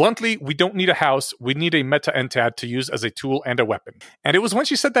 Bluntly, we don't need a house. We need a meta-entad to use as a tool and a weapon. And it was when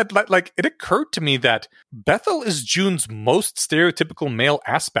she said that, like, it occurred to me that Bethel is June's most stereotypical male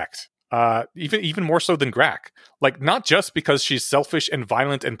aspect. Even more so than Grak. Like, not just because she's selfish and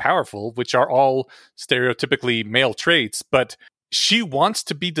violent and powerful, which are all stereotypically male traits, but she wants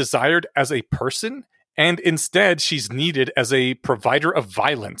to be desired as a person, and instead she's needed as a provider of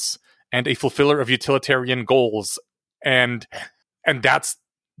violence and a fulfiller of utilitarian goals. And that's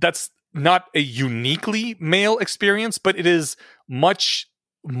not a uniquely male experience, but it is much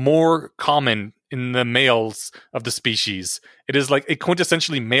more common in the males of the species. It is like a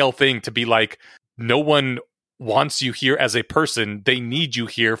quintessentially male thing to be like, no one wants you here as a person. They need you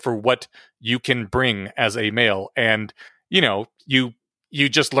here for what you can bring as a male. And, you know, you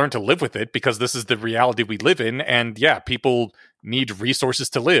just learn to live with it because this is the reality we live in. And yeah, people need resources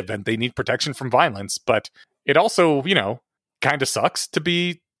to live and they need protection from violence. But it also, you know, kind of sucks to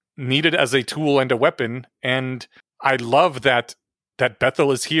be needed as a tool and a weapon. And I love that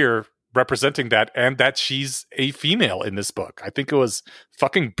Bethel is here representing that, and that she's a female in this book. I think it was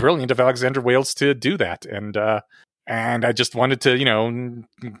fucking brilliant of Alexander Wales to do that. And I just wanted to, you know,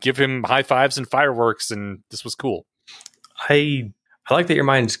 give him high fives and fireworks, and this was cool. I like that your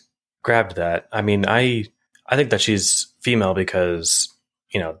mind's grabbed that. I mean, I think that she's female because,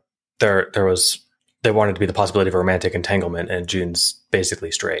 you know, they wanted to be the possibility of a romantic entanglement, and June's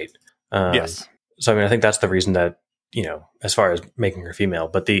basically straight. Yes. So, I mean, I think that's the reason that, you know, as far as making her female,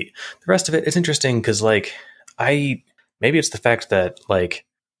 but the rest of it, it's interesting because, like, maybe it's the fact that, like,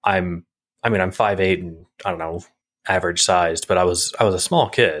 I'm 5'8" and I don't know, average sized, but I was a small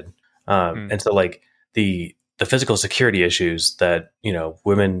kid. And so, like, the physical security issues that, you know,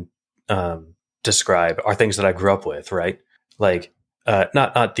 women describe are things that I grew up with, right? Like,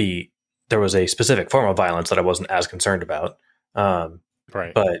 there was a specific form of violence that I wasn't as concerned about.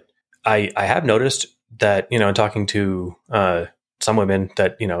 Right. But I have noticed that, you know, in talking to some women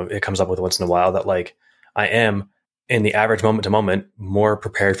that, you know, it comes up with once in a while, that, like, I am, in the average moment to moment, more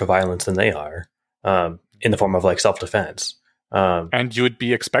prepared for violence than they are, in the form of, like, self-defense. And you would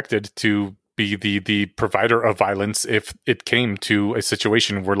be expected to be the provider of violence if it came to a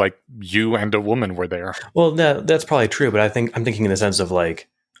situation where, like, you and a woman were there. Well, that's probably true, but I'm thinking in the sense of, like,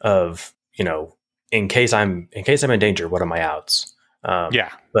 you know, in case I'm in danger, what are my outs? Yeah.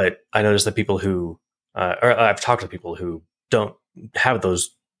 But I noticed that people who or I've talked to people who don't have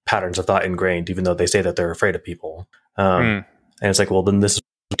those patterns of thought ingrained, even though they say that they're afraid of people. And it's like, well, then this is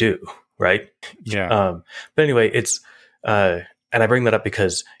what we do, right? Yeah. But anyway, it's and I bring that up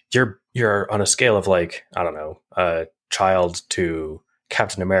because you're on a scale of like, I don't know, child to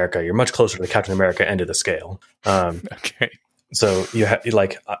Captain America. You're much closer to the Captain America end of the scale. Okay. So you have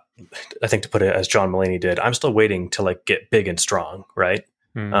like, I think to put it as John Mulaney did, I'm still waiting to like get big and strong, right?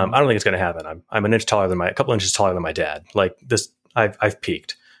 I don't think it's going to happen. I'm an inch taller than a couple inches taller than my dad. Like this, I've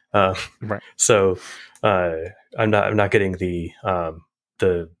peaked. Right. So I'm not getting the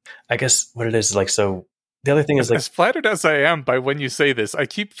I guess what it is like. So the other thing is like, as flattered as I am by when you say this, I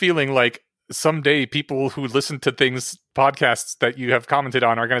keep feeling like someday people who listen to podcasts that you have commented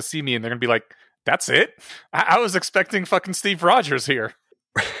on are going to see me and they're going to be like, that's it? I was expecting fucking Steve Rogers here.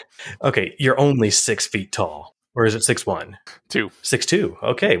 Okay, you're only 6 feet tall. Or is it 6'1"? 2. 6'2".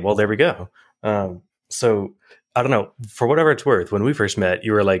 Okay, well, there we go. So, I don't know. For whatever it's worth, when we first met,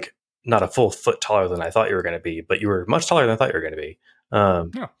 you were like not a full foot taller than I thought you were going to be, but you were much taller than I thought you were going to be.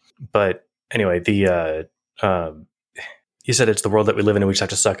 Yeah. But anyway, you said it's the world that we live in and we just have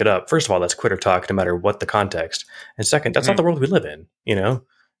to suck it up. First of all, that's quitter talk no matter what the context. And second, that's not the world we live in, you know?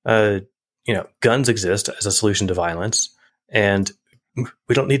 Guns exist as a solution to violence, and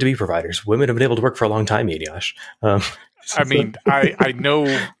we don't need to be providers. Women have been able to work for a long time, Eneasz. I mean, I know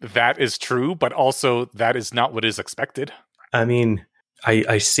that is true, but also that is not what is expected. I mean,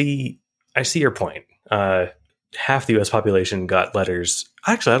 I see your point. Half the U.S. population got letters.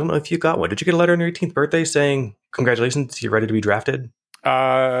 Actually, I don't know if you got one. Did you get a letter on your 18th birthday saying, congratulations, you're ready to be drafted?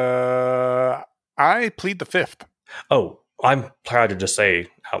 I plead the fifth. Oh, I'm proud to just say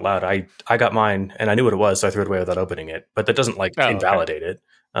out loud, I got mine, and I knew what it was, so I threw it away without opening it. But that doesn't invalidate it.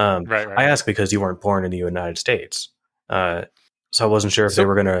 Right. I asked because you weren't born in the United States, so I wasn't sure if they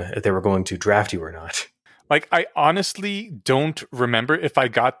were going to draft you or not. Like, I honestly don't remember if I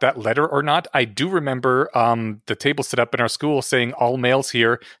got that letter or not. I do remember the table set up in our school saying all males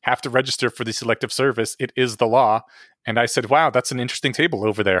here have to register for the Selective Service. It is the law. And I said, wow, that's an interesting table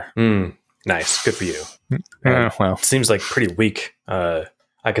over there. Nice. Good for you. Well, it seems like pretty weak.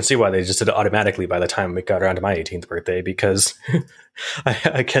 I can see why they just did it automatically by the time we got around to my 18th birthday, because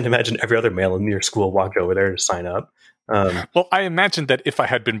I can't imagine every other male in your school walked over there to sign up. Well, I imagine that if I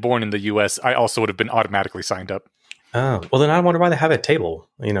had been born in the U.S., I also would have been automatically signed up. Oh, well, then I wonder why they have a table.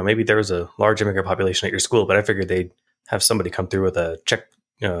 You know, maybe there was a large immigrant population at your school, but I figured they'd have somebody come through with a check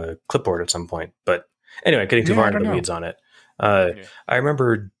clipboard at some point. But anyway, getting too far into the weeds on it. I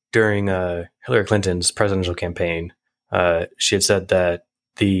remember during Hillary Clinton's presidential campaign, she had said that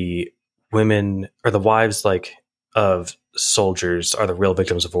the women or the wives of soldiers are the real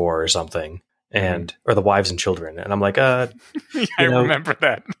victims of war or something. Or the wives and children. And I'm like, I remember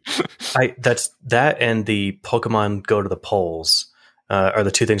that. That's that and the Pokemon Go to the polls are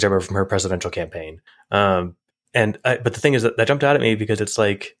the two things I remember from her presidential campaign. But the thing is that jumped out at me because it's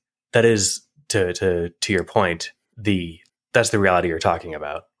like, that is to your point, that's the reality you're talking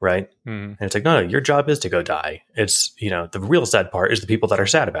about, right? And it's like, no, your job is to go die. It's, the real sad part is the people that are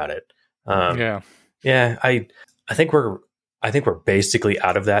sad about it. I think we're basically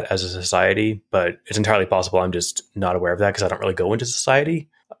out of that as a society, but it's entirely possible I'm just not aware of that because I don't really go into society.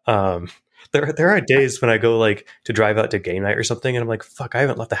 There are days when I go to drive out to game night or something, and I'm like, fuck, I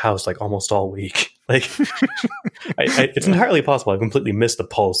haven't left the house almost all week. It's entirely possible I completely missed the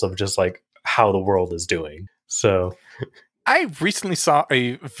pulse of just how the world is doing. So I recently saw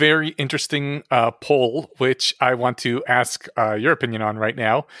a very interesting poll, which I want to ask your opinion on right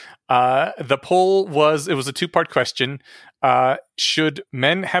now. The poll was a 2-part question. Should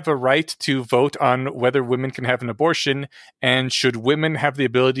men have a right to vote on whether women can have an abortion? And should women have the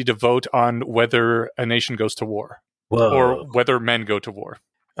ability to vote on whether a nation goes to war? Whoa. Or whether men go to war?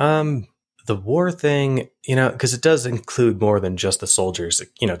 The war thing, because it does include more than just the soldiers,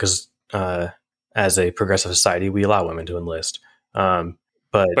 because as a progressive society, we allow women to enlist. But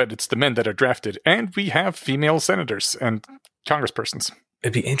it's the men that are drafted, and we have female senators and congresspersons.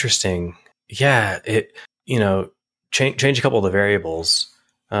 It'd be interesting. Yeah, change a couple of the variables,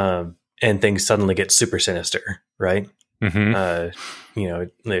 and things suddenly get super sinister, right?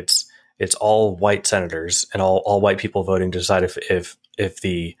 Mm-hmm. It's all white senators and all white people voting to decide if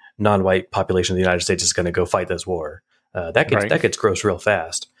the non-white population of the United States is going to go fight this war. That gets gross real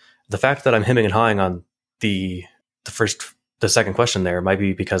fast. The fact that I'm hemming and hawing on the second question there might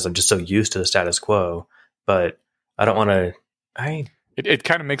be because I'm just so used to the status quo, but I don't want to. It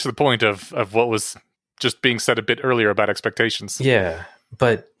kind of makes the point of what was just being said a bit earlier about expectations. Yeah,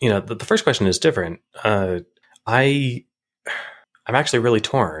 but the first question is different. I'm actually really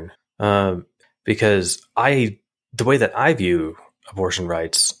torn because the way that I view abortion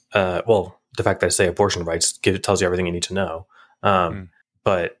rights, the fact that I say abortion rights tells you everything you need to know.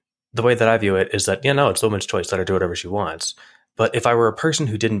 But the way that I view it is that, it's the woman's choice. Let her do whatever she wants. But if I were a person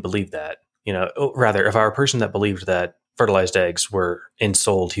who didn't believe that, rather, if I were a person that believed that fertilized eggs were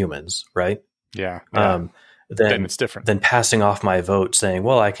ensouled humans, right? Yeah. Then it's different. Then passing off my vote saying,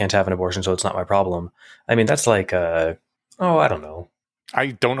 well, I can't have an abortion, so it's not my problem. I mean, that's like, I don't know. I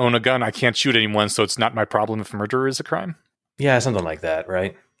don't own a gun. I can't shoot anyone, so it's not my problem if murder is a crime. Yeah, something like that,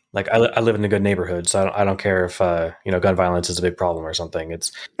 right? Like I live in a good neighborhood, so I don't care if gun violence is a big problem or something.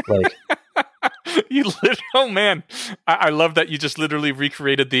 It's like oh man, I love that you just literally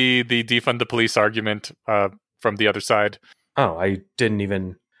recreated the defund the police argument from the other side. Oh, I didn't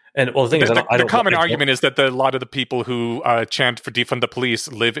even. And well, the thing is, the common argument is that a lot of the people who chant for defund the police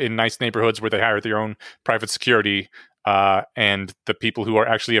live in nice neighborhoods where they hire their own private security. And the people who are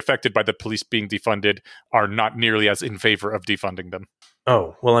actually affected by the police being defunded are not nearly as in favor of defunding them.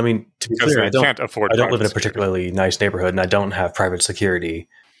 Oh, well, I mean, to be clear, I don't live in a particularly nice neighborhood, and I don't have private security.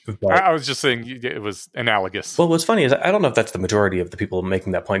 I was just saying it was analogous. Well, what's funny is I don't know if that's the majority of the people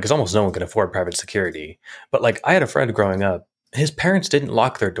making that point, because almost no one can afford private security. But like, I had a friend growing up, his parents didn't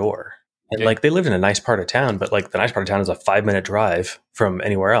lock their door. And like, they lived in a nice part of town, but like the nice part of town is a 5-minute drive from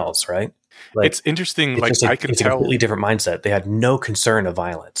anywhere else, right? Like, it's interesting. It's I can tell a completely different mindset. They had no concern of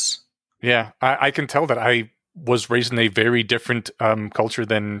violence. Yeah, I can tell that I was raised in a very different culture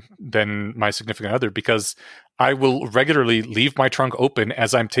than my significant other, because I will regularly leave my trunk open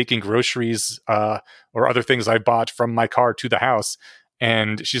as I'm taking groceries or other things I bought from my car to the house.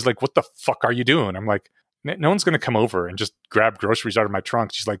 And she's like, "What the fuck are you doing?" I'm like, "No one's going to come over and just grab groceries out of my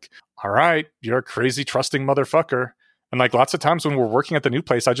trunk." She's like, "All right, you're a crazy trusting motherfucker." And like lots of times when we're working at the new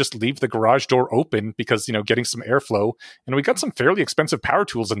place, I just leave the garage door open because, getting some airflow. And we got some fairly expensive power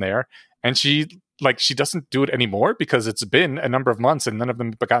tools in there. And she doesn't do it anymore because it's been a number of months and none of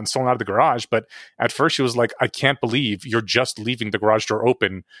them have gotten stolen out of the garage. But at first she was like, "I can't believe you're just leaving the garage door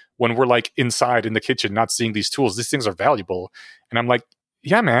open when we're like inside in the kitchen, not seeing these tools. These things are valuable." And I'm like,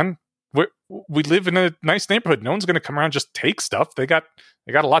 "Yeah, man, we live in a nice neighborhood. No one's going to come around and just take stuff. They got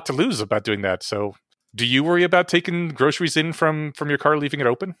a lot to lose about doing that." So do you worry about taking groceries in from your car, leaving it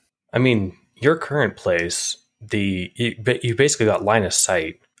open? I mean, your current place, you basically got line of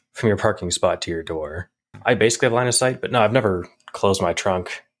sight from your parking spot to your door. I basically have line of sight, but no, I've never closed my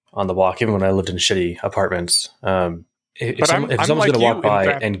trunk on the walk, even when I lived in shitty apartments. If someone's going to walk by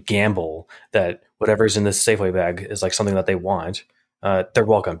and gamble that whatever's in this Safeway bag is like something that they want, they're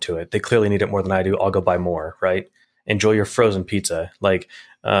welcome to it. They clearly need it more than I do. I'll go buy more, right? Enjoy your frozen pizza.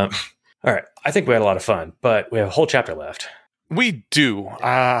 All right, I think we had a lot of fun, but we have a whole chapter left. We do.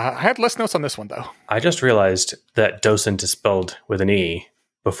 I had less notes on this one, though. I just realized that docent is spelled with an E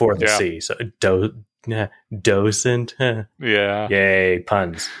before the C. So docent. Yeah. Yay,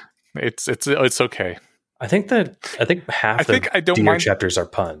 puns. It's okay. I think half the chapters are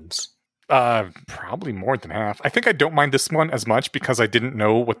puns. Probably more than half. I think I don't mind this one as much because I didn't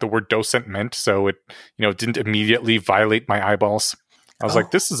know what the word docent meant, so it didn't immediately violate my eyeballs. I was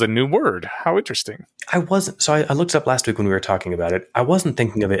like, this is a new word. How interesting. I wasn't. So I looked up last week when we were talking about it. I wasn't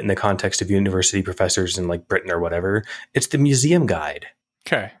thinking of it in the context of university professors in like Britain or whatever. It's the museum guide.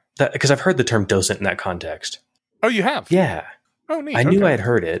 Okay. Because I've heard the term docent in that context. Oh, you have? Yeah. Oh, neat. I knew I had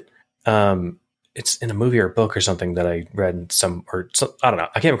heard it. It's in a movie or a book or something that I read I don't know.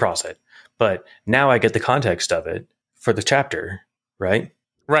 I came across it. But now I get the context of it for the chapter, right?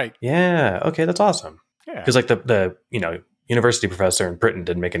 Right. Yeah. Okay, that's awesome. Yeah. Because like the university professor in Britain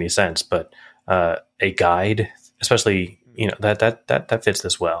didn't make any sense, but a guide, especially, that fits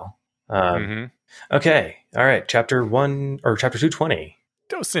this well. Okay. All right. Chapter 220.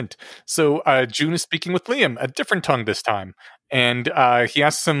 Docent. So June is speaking with Liam, a different tongue this time. And he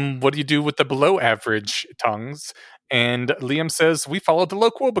asks him, "What do you do with the below average tongues?" And Liam says, "We follow the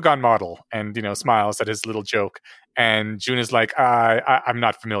Loquobagon model," and, smiles at his little joke. And June is like, I'm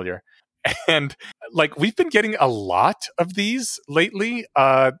not familiar. And like, we've been getting a lot of these lately.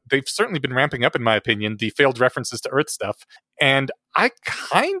 They've certainly been ramping up, in my opinion, the failed references to Earth stuff. And I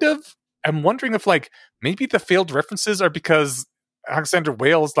kind of am wondering if like maybe the failed references are because Alexander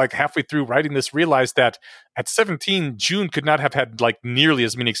Wales, like halfway through writing this, realized that at 17, June could not have had like nearly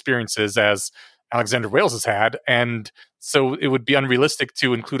as many experiences as Alexander Wales has had. And so it would be unrealistic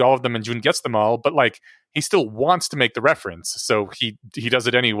to include all of them and June gets them all. But like, he still wants to make the reference. So he does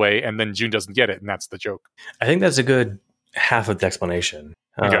it anyway. And then June doesn't get it. And that's the joke. I think that's a good half of the explanation.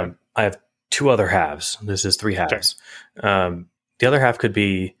 Okay. I have two other halves. This is three halves. Okay. The other half could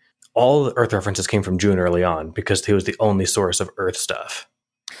be all the Earth references came from June early on because he was the only source of Earth stuff.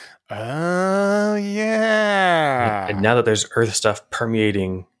 Oh, yeah. And now that there's Earth stuff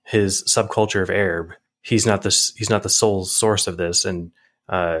permeating his subculture of Arab, he's not the sole source of this, and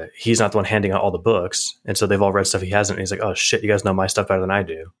he's not the one handing out all the books. And so they've all read stuff he hasn't. And he's like, oh shit, you guys know my stuff better than I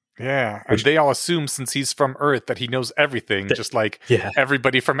do. Yeah, and they all assume since he's from Earth that he knows everything, just like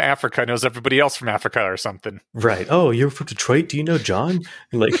everybody from Africa knows everybody else from Africa or something. Right. Oh, you're from Detroit? Do you know John?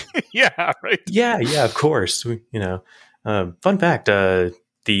 Like, yeah, right. Yeah, of course. Fun fact: the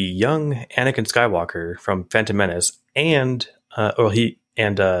young Anakin Skywalker from Phantom Menace, he grew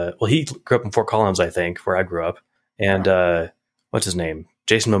up in Fort Collins, I think, where I grew up, and what's his name?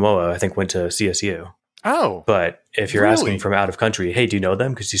 Jason Momoa, I think, went to CSU. Oh, but if you're asking from out of country, hey, do you know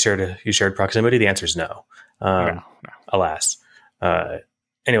them because you shared proximity? The answer is no. No. Alas.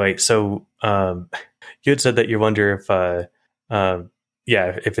 Anyway, so you had said that you wonder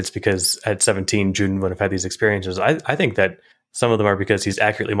if it's because at 17 June would have had these experiences. I think that some of them are because he's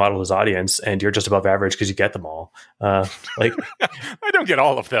accurately modeled his audience, and you're just above average because you get them all. Like I don't get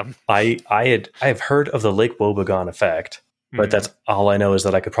all of them. I have heard of the Lake Wobegon effect. But that's all I know is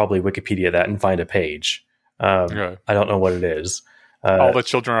that I could probably Wikipedia that and find a page. I don't know what it is. All the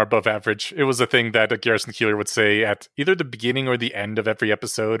children are above average. It was a thing that Garrison Keillor would say at either the beginning or the end of every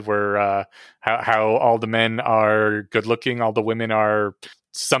episode, where how all the men are good looking, all the women are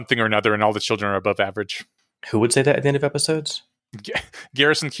something or another, and all the children are above average. Who would say that at the end of episodes?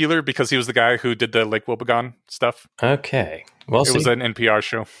 Garrison Keillor, because he was the guy who did the Lake Wobegon stuff. Okay. Well, it was an NPR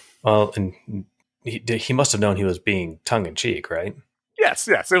show. Well, and he must have known he was being tongue-in-cheek, right? Yes,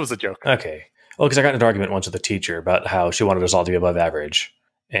 it was a joke. Okay. Well, because I got in an argument once with a teacher about how she wanted us all to be above average.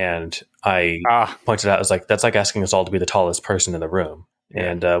 And I pointed out, I was like, that's like asking us all to be the tallest person in the room.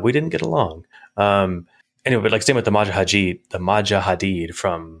 And we didn't get along. Anyway, but like same with the Mujahideen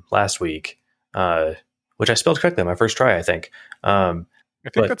from last week, which I spelled correctly on my first try, I think. I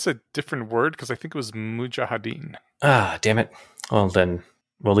think that's a different word because I think it was Mujahideen. Ah, damn it. Well, then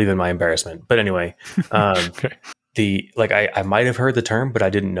we'll leave in my embarrassment. But anyway, okay. I might have heard the term, but I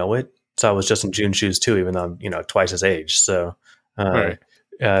didn't know it. So I was just in June's shoes too, even though I'm, twice his age. So right.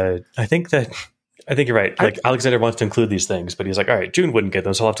 I think you're right. Like Alexander wants to include these things, but he's like, all right, June wouldn't get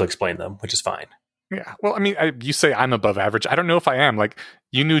them, so I'll have to explain them, which is fine. Yeah. Well, I mean, you say I'm above average. I don't know if I am. Like,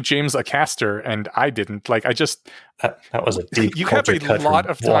 you knew James Acaster and I didn't. Like, I just... That was a deep you have a lot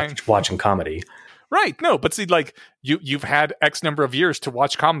of time watching comedy. Right. No, but see, like, you've had X number of years to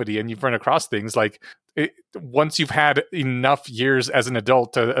watch comedy and you've run across things. Like, once you've had enough years as an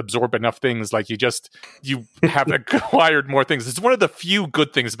adult to absorb enough things, like, you have acquired more things. It's one of the few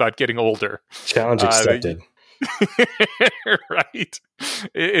good things about getting older. Challenge accepted. Right.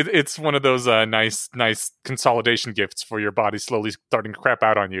 It's one of those nice consolidation gifts for your body slowly starting to crap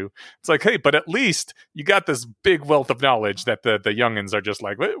out on you. It's like, hey, but at least you got this big wealth of knowledge that the youngins are just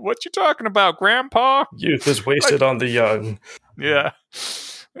like, what you talking about, Grandpa? Youth is wasted on the young. Yeah.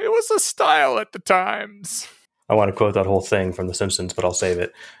 It was a style at the times. I want to quote that whole thing from The Simpsons, but I'll save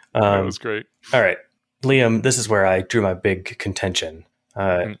it. That was great. All right. Liam, this is where I drew my big contention.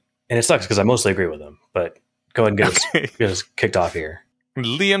 And it sucks because I mostly agree with him, but go ahead and get us kicked off here.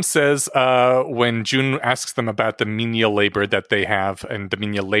 Liam says when June asks them about the menial labor that they have and the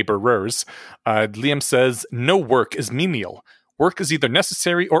menial laborers, Liam says, no work is menial. Work is either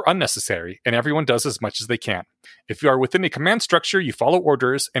necessary or unnecessary, and everyone does as much as they can. If you are within a command structure, you follow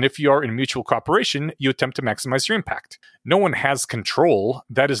orders, and if you are in mutual cooperation, you attempt to maximize your impact. No one has control.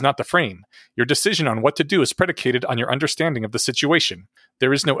 That is not the frame. Your decision on what to do is predicated on your understanding of the situation.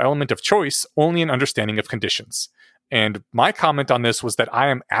 There is no element of choice, only an understanding of conditions. And my comment on this was that I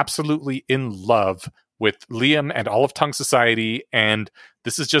am absolutely in love with Liam and all of Tongue Society, and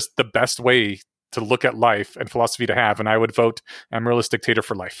this is just the best way to look at life and philosophy to have, and I would vote Amaryllis Dictator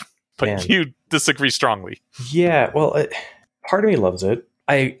for life. But you disagree strongly. Yeah, well, part of me loves it.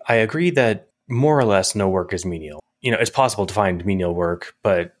 I agree that more or less no work is menial. It's possible to find menial work,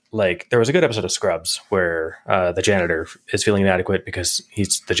 but like there was a good episode of Scrubs where the janitor is feeling inadequate because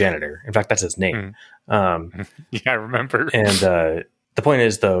he's the janitor. In fact, that's his name. Yeah, I remember. And the point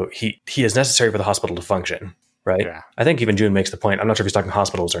is, though, he is necessary for the hospital to function, right? Yeah. I think even June makes the point. I'm not sure if he's talking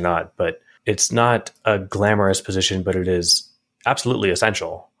hospitals or not, but it's not a glamorous position, but it is absolutely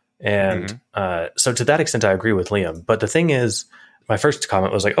essential. And so to that extent, I agree with Liam. But the thing is, my first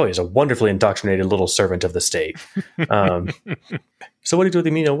comment was like, oh, he's a wonderfully indoctrinated little servant of the state. So what do you do with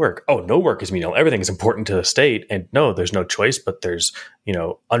the menial work? Oh, no work is menial. Everything is important to the state. And no, there's no choice, but there's,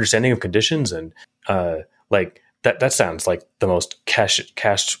 understanding of conditions. And like that sounds like the most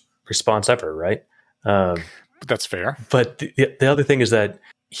cash response ever, right? That's fair. But the other thing is that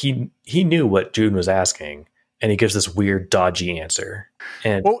he knew what June was asking. and he gives this weird, dodgy answer.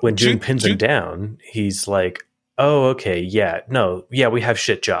 And Well, when June pins him down, he's like, "Oh, okay, yeah, no, yeah, we have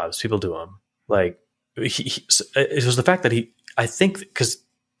shit jobs. People do them." Like, it was the fact that I think, because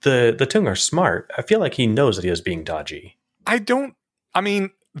the Tung are smart. I feel like he knows that he was being dodgy. I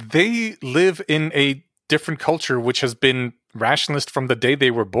mean, they live in a different culture, which has been rationalist from the day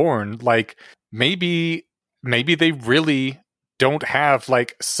they were born. Like, maybe they really don't have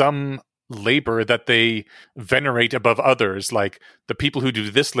like some labor that they venerate above others. Like, the people who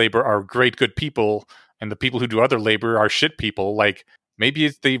do this labor are great, good people, and the people who do other labor are shit people. Like, maybe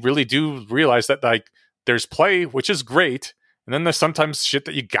they really do realize that, like, there's play, which is great, and then there's sometimes shit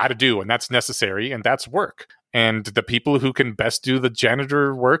that you gotta do, and that's necessary, and that's work. And the people who can best do the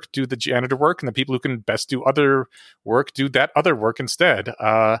janitor work, do the janitor work, and the people who can best do other work, do that other work instead.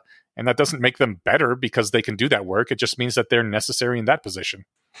 And that doesn't make them better because they can do that work. It just means that they're necessary in that position.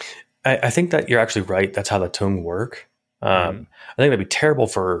 I think that you're actually right. That's how the Tung work. I think that'd be terrible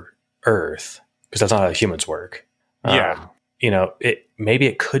for Earth because that's not how humans work. Maybe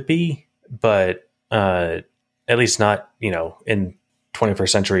it could be, but at least not, in 21st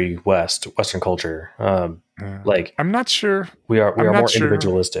century Western culture. Like, I'm not sure. We are more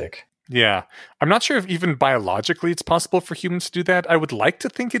individualistic. Yeah. I'm not sure if even biologically it's possible for humans to do that. I would like to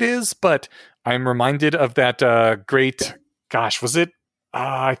think it is, but I'm reminded of that great, was it?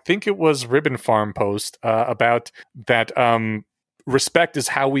 I think it was Ribbon Farm post about that respect is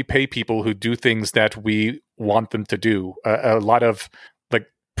how we pay people who do things that we want them to do. A lot of like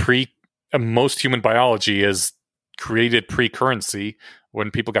most human biology is created pre-currency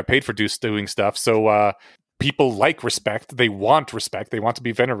when people got paid for doing stuff. So people like respect. They want respect. They want to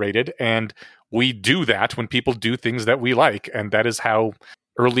be venerated. And we do that when people do things that we like. And that is how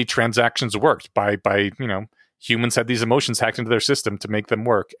early transactions worked by humans had these emotions hacked into their system to make them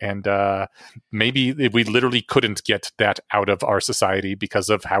work. And maybe we literally couldn't get that out of our society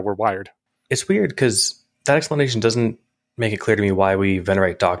because of how we're wired. It's weird because that explanation doesn't make it clear to me why we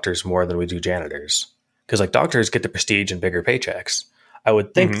venerate doctors more than we do janitors. Because like doctors get the prestige and bigger paychecks. I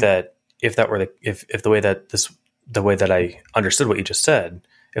would think that if that were the way that I understood what you just said,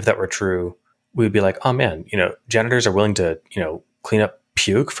 if that were true, we would be like, oh man, janitors are willing to, clean up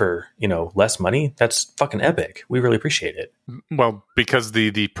puke for, less money. That's fucking epic. We really appreciate it. Well, because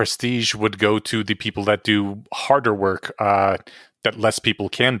the prestige would go to the people that do harder work that less people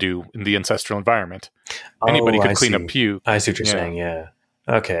can do in the ancestral environment. Anybody could clean up puke. I see what you're saying. Yeah.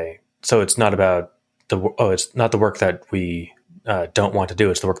 Okay. So it's not about it's not the work that we don't want to do.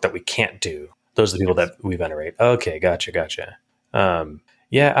 It's the work that we can't do. Those are the people that we venerate. Okay. Gotcha.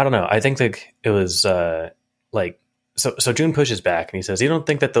 Yeah. I don't know. I think that it was So June pushes back and he says, "You don't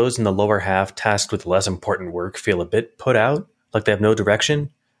think that those in the lower half tasked with less important work feel a bit put out, like they have no direction?"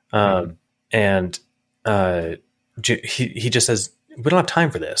 And he just says, "We don't have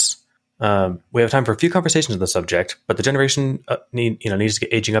time for this. We have time for a few conversations on the subject, but the generation needs to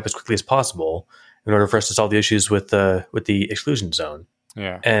get aging up as quickly as possible in order for us to solve the issues with the exclusion zone."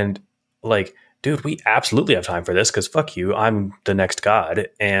 Yeah, and like, dude, we absolutely have time for this because fuck you, I'm the next god,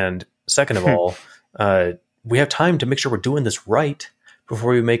 and second of all, we have time to make sure we're doing this right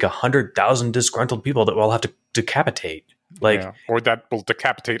before we make 100,000 disgruntled people that we'll have to decapitate. Or that will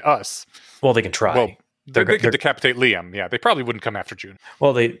decapitate us. Well, they can try. Well, they could decapitate Liam. Yeah, they probably wouldn't come after June.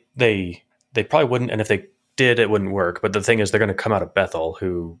 Well, they probably wouldn't, and if they did, it wouldn't work. But the thing is, they're going to come out of Bethel,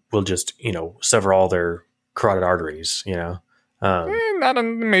 who will just sever all their carotid arteries.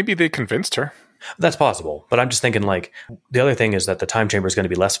 Maybe they convinced her. That's possible, but I'm just thinking like the other thing is that the time chamber is going to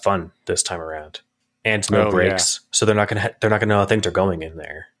be less fun this time around. And no breaks, so they're not gonna know how things are going in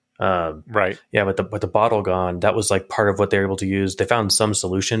there. Right? Yeah, but the bottle gone, that was like part of what they were able to use. They found some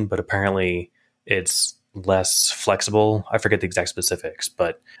solution, but apparently it's less flexible. I forget the exact specifics,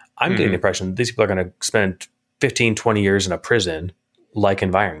 but I'm getting the impression that these people are going to spend 15, 20 years in a prison-like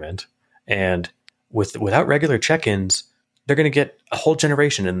environment, and without regular check-ins, they're going to get a whole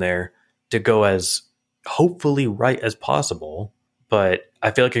generation in there to go as hopefully right as possible. But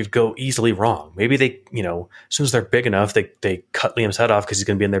I feel like it could go easily wrong. Maybe they, as soon as they're big enough, they cut Liam's head off because he's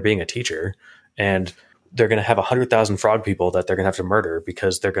going to be in there being a teacher. And they're going to have 100,000 frog people that they're going to have to murder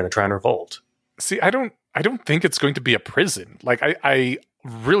because they're going to try and revolt. See, I don't think it's going to be a prison. Like, I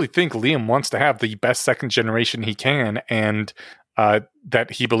really think Liam wants to have the best second generation he can. And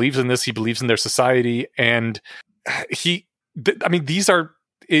that he believes in this. He believes in their society. And these are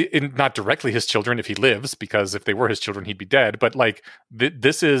not directly his children if he lives, because if they were his children, he'd be dead. But like,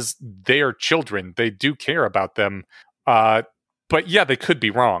 this is their children. They do care about them. But yeah, they could be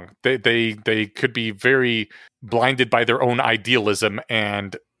wrong. They could be very blinded by their own idealism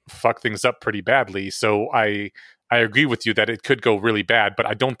and fuck things up pretty badly. So I agree with you that it could go really bad, but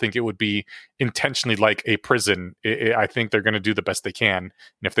I don't think it would be intentionally like a prison. I think they're going to do the best they can. And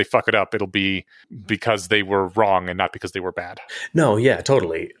if they fuck it up, it'll be because they were wrong and not because they were bad. No, yeah,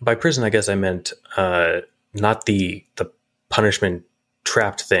 totally. By prison, I guess I meant not the punishment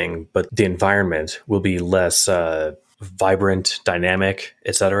trapped thing, but the environment will be less vibrant, dynamic,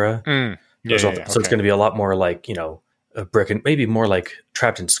 etc. So it's going to be a lot more like, a brick and maybe more like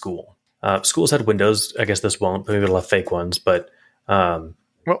trapped in school. Schools had windows. I guess this won't, but maybe it'll have fake ones. But well,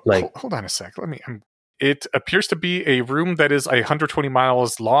 hold on a sec. It appears to be a room that is 120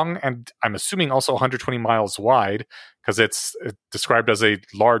 miles long, and I'm assuming also 120 miles wide, because it's described as a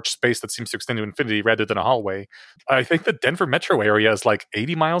large space that seems to extend to infinity rather than a hallway. I think the Denver metro area is like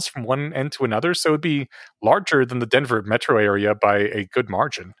 80 miles from one end to another, so it'd be larger than the Denver metro area by a good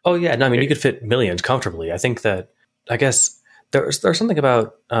margin. Oh yeah, no, I mean you could fit millions comfortably. I think that there's something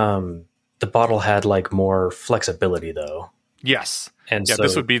about the bottle had like more flexibility though. Yes. And so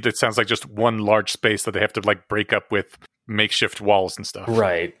this would be, that sounds like just one large space that they have to like break up with makeshift walls and stuff.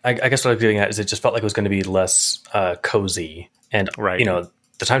 Right. I guess what I'm getting at is it just felt like it was going to be less cozy. And,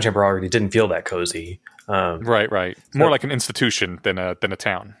 the time chamber already didn't feel that cozy. Right. More like an institution than a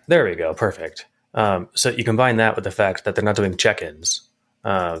town. There we go. Perfect. So you combine that with the fact that they're not doing check-ins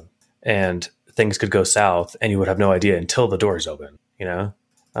and things could go south and you would have no idea until the doors open, yeah,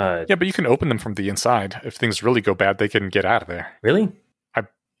 but you can open them from the inside. If things really go bad, they can get out of there. Really?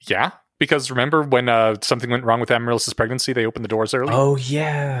 Yeah, because remember when something went wrong with Amaryllis's pregnancy, they opened the doors early? Oh,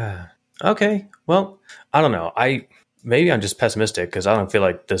 yeah. Okay. Well, I don't know. Maybe I'm just pessimistic because I don't feel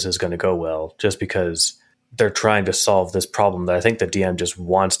like this is going to go well just because they're trying to solve this problem that I think the DM just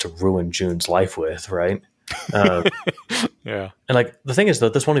wants to ruin June's life with, right? Yeah. And like the thing is, though,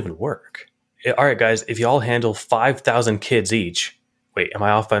 this won't even work. All right, guys, if you all handle 5,000 kids each, wait, am I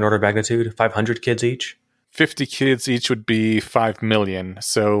off by an order of magnitude? 500 kids each? 50 kids each would be 5 million.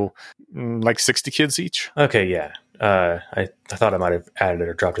 So like 60 kids each. Okay, yeah. I thought I might have added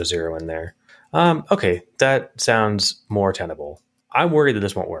or dropped a zero in there. Okay, that sounds more tenable. I'm worried that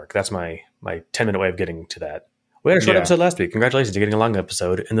this won't work. That's my 10-minute way of getting to that. We had a short episode last week. Congratulations, you're getting a long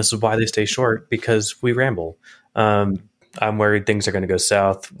episode. And this is why they stay short, because we ramble. I'm worried things are going to go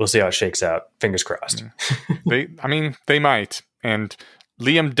south. We'll see how it shakes out. Fingers crossed. They might. And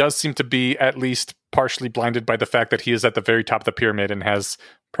Liam does seem to be at least partially blinded by the fact that he is at the very top of the pyramid and has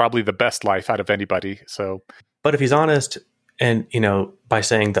probably the best life out of anybody. So, but if he's honest and, by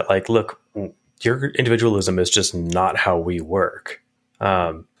saying that, like, look, your individualism is just not how we work.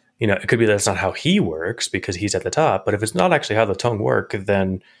 It could be that it's not how he works because he's at the top. But if it's not actually how the Tong work,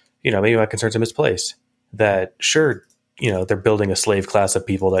 then, maybe my concerns are misplaced. That, sure, they're building a slave class of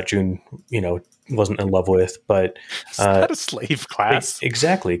people that June, wasn't in love with, but it's not a slave class.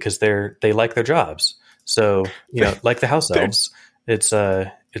 Exactly, because they like their jobs. So, like the house elves, it's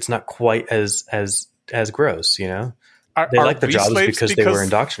not quite as gross, They like their jobs because they were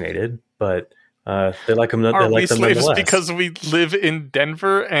indoctrinated, but they like them. They like them slaves nonetheless. Because we live in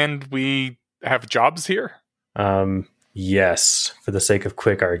Denver and we have jobs here. Yes, for the sake of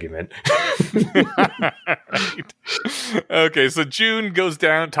quick argument. Right. Okay, so June goes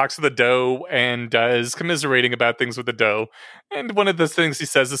down, talks to the doe, and is commiserating about things with the doe. And one of the things he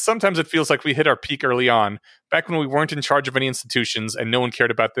says is, sometimes it feels like we hit our peak early on, back when we weren't in charge of any institutions and no one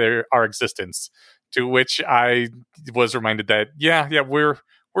cared about our existence. To which I was reminded that, we're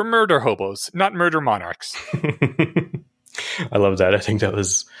murder hobos, not murder monarchs. I love that. I think that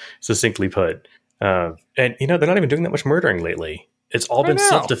was succinctly put. And they're not even doing that much murdering lately. It's all been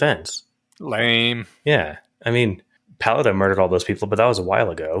self-defense. Lame. Yeah. I mean, Paladin murdered all those people, but that was a while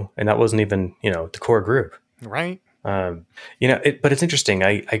ago. And that wasn't even, the core group. Right. But it's interesting.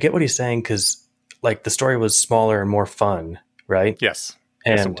 I get what he's saying because, like, the story was smaller and more fun, right? Yes.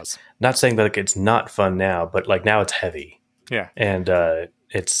 And yes, it was. Not saying that, like, it's not fun now, but, like, now it's heavy. Yeah. And I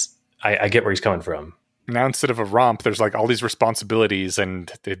get where he's coming from. Now instead of a romp, there's like all these responsibilities,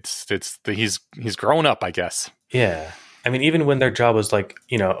 and he's grown up, I guess. Yeah, I mean, even when their job was like,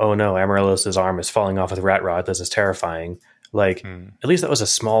 oh no, Amaryllis's arm is falling off with a rat rod. This is terrifying. Like, at least that was a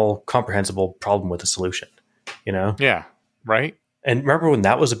small, comprehensible problem with a solution. Yeah, right. And remember when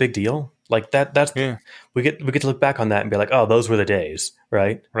that was a big deal? Like that's we get to look back on that and be like, oh, those were the days,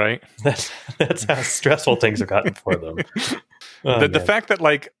 right? Right. That's how stressful things have gotten for them. The fact that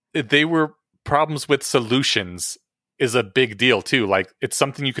like they were problems with solutions is a big deal too. Like, it's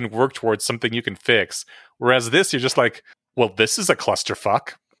something you can work towards, something you can fix. Whereas this, you're just like, well, this is a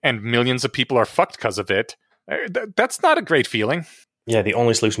clusterfuck, and millions of people are fucked because of it. That's not a great feeling. Yeah, the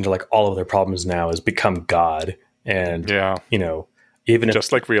only solution to like all of their problems now is become God, and even if,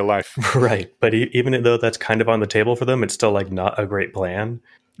 just like real life. right. But even though that's kind of on the table for them, it's still like not a great plan.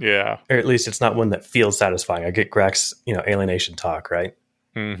 Yeah. Or at least it's not one that feels satisfying. I get Greg's, alienation talk, right?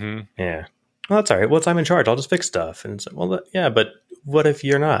 Mm-hmm. Yeah. Well, that's all right. Well, I'm in charge. I'll just fix stuff. And it's, well, yeah, but what if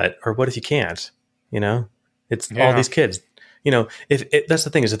you're not? Or what if you can't? It's all these kids. If that's the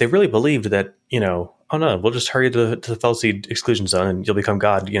thing, is if they really believed that, oh no, we'll just hurry to the Felseed exclusion zone and you'll become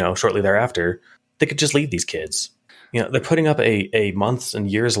God, shortly thereafter, they could just leave these kids. They're putting up a months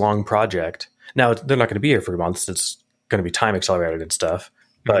and years long project. Now, they're not going to be here for months. It's going to be time accelerated and stuff.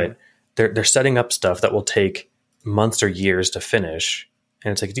 But they're setting up stuff that will take months or years to finish.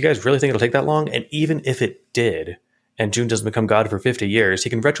 And it's like, do you guys really think it'll take that long? And even if it did, and June doesn't become God for 50 years,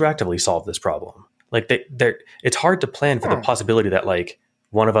 he can retroactively solve this problem. Like, it's hard to plan for the possibility that, like,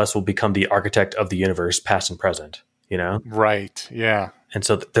 one of us will become the architect of the universe, past and present, Right, yeah. And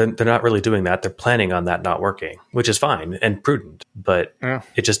so they're not really doing that. They're planning on that not working, which is fine and prudent. But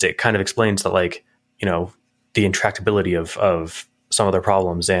it kind of explains that, like, the intractability of some of their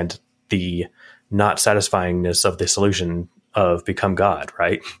problems and the not satisfyingness of the solution of become God,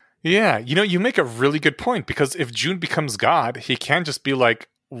 right? Yeah, you make a really good point, because if June becomes God, he can just be like,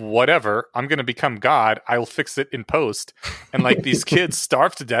 whatever, I'm going to become God, I'll fix it in post. And like these kids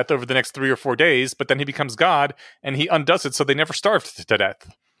starve to death over the next 3 or 4 days, but then he becomes God and he undoes it so they never starved to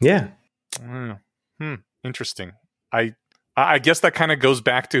death. Yeah. Interesting. I guess that kind of goes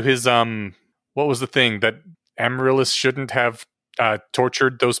back to his, what was the thing? That Amaryllis shouldn't have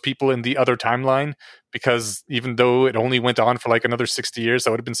tortured those people in the other timeline, because even though it only went on for like another 60 years,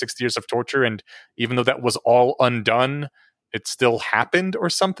 that would have been 60 years of torture. And even though that was all undone, it still happened or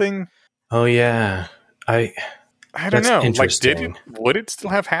something. Oh yeah. I don't know. Like, would it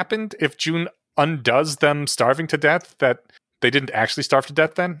still have happened if June undoes them starving to death, that they didn't actually starve to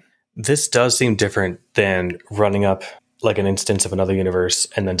death then? This does seem different than running up like an instance of another universe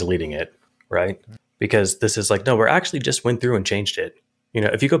and then deleting it, right? Because this is like, no, we're actually just went through and changed it.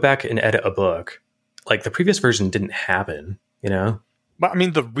 If you go back and edit a book, like the previous version didn't happen, But I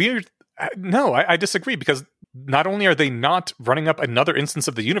mean, I disagree, because not only are they not running up another instance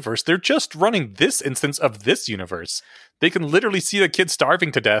of the universe, they're just running this instance of this universe. They can literally see the kid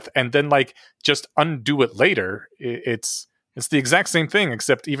starving to death and then like just undo it later. It's the exact same thing,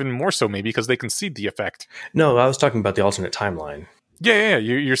 except even more so maybe, because they can see the effect. No, I was talking about the alternate timeline. Yeah.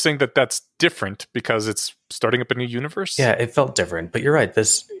 You're saying that that's different because it's starting up a new universe? Yeah, it felt different, but you're right.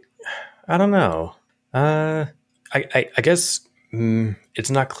 I don't know. I guess it's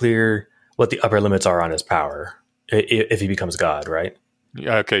not clear what the upper limits are on his power if he becomes God, right?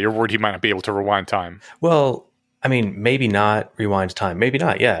 Yeah, okay, you're worried he might not be able to rewind time. Well, I mean, maybe not rewind time. Maybe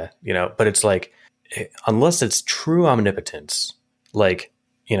not, yeah. But it's like, unless it's true omnipotence, like,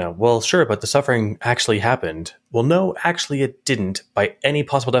 well, sure, but the suffering actually happened. Well, no, actually it didn't by any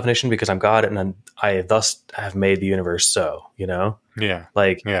possible definition, because I'm God and I thus have made the universe so, Yeah.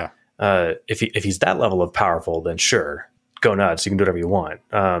 Like, yeah. If he's that level of powerful, then sure, go nuts. You can do whatever you want.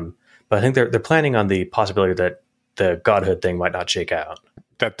 But I think they're planning on the possibility that the godhood thing might not shake out.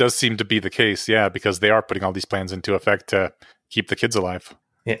 That does seem to be the case, yeah, because they are putting all these plans into effect to keep the kids alive.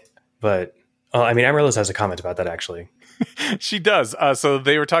 Yeah, but Amaryllis has a comment about that, actually. She does. So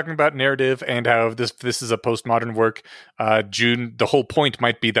they were talking about narrative and how this is a postmodern work. June, the whole point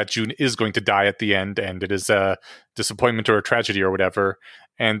might be that June is going to die at the end, and it is a disappointment or a tragedy or whatever.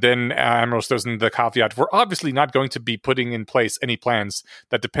 And then Amaryllis throws in the caveat, we're obviously not going to be putting in place any plans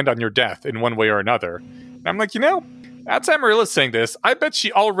that depend on your death in one way or another. And I'm like, that's Amaryllis saying this. I bet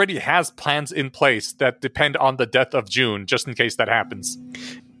she already has plans in place that depend on the death of June, just in case that happens.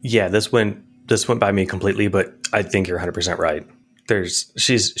 Yeah, this went by me completely, but I think you're 100% right.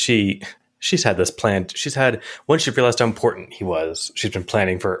 She's had this planned. Once she realized how important he was, she's been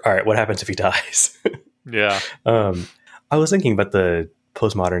planning for, all right, what happens if he dies? Yeah. I was thinking about the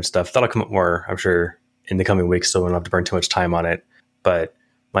postmodern stuff. That'll come up more, I'm sure, in the coming weeks, so we don't have to burn too much time on it. But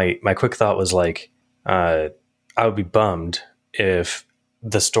my quick thought was like, I would be bummed if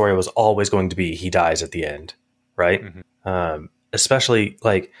the story was always going to be he dies at the end, right? Mm-hmm. Especially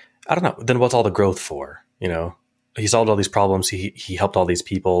like, I don't know, then what's all the growth for? He solved all these problems. He helped all these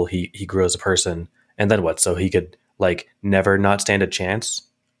people. He grew as a person. And then what? So he could like never stand a chance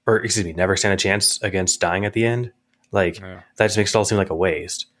against dying at the end. Like that just makes it all seem like a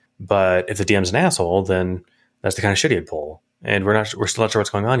waste. But if the DM's an asshole, then that's the kind of shit he'd pull. And we're still not sure what's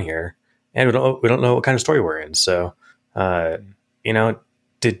going on here. And we don't know what kind of story we're in. So,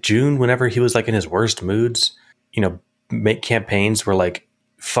 did June, whenever he was like in his worst moods, make campaigns where like,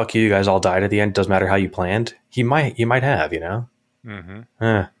 fuck you guys all died at the end. Doesn't matter how you planned. He might have,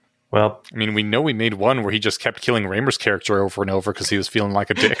 Mm-hmm. Well, I mean, we know we made one where he just kept killing Raymer's character over and over because he was feeling like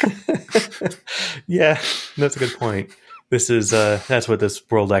a dick. yeah, that's a good point. This is that's what this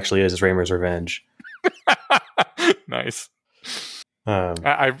world actually is Raymer's Revenge. Nice.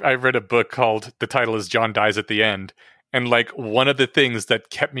 I read a book called, the title is John Dies at the End. And like one of the things that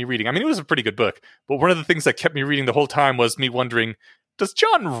kept me reading, I mean, it was a pretty good book, but one of the things that kept me reading the whole time was me wondering, does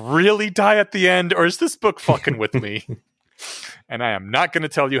John really die at the end, or is this book fucking with me? And I am not going to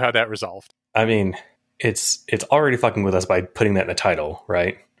tell you how that resolved. I mean, it's already fucking with us by putting that in the title,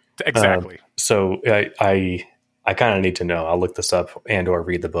 right? Exactly. So I kind of need to know. I'll look this up and or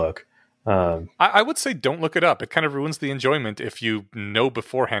read the book. I would say don't look it up. It kind of ruins the enjoyment if you know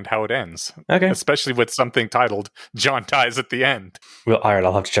beforehand how it ends. Okay. Especially with something titled John Dies at the End. Well, all right,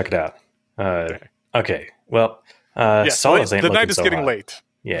 I'll have to check it out. Okay. Well, Solace ain't the looking night is so getting hot. late.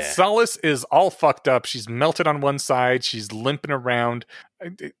 Yeah. Solace is all fucked up. She's melted on one side. She's limping around.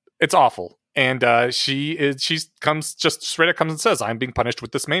 It's awful. And she comes and says, "I'm being punished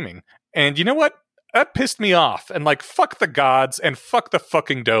with this maiming." And you know what? That pissed me off. And like, fuck the gods and fuck the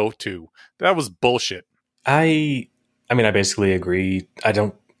fucking dough too. That was bullshit. I mean, I basically agree.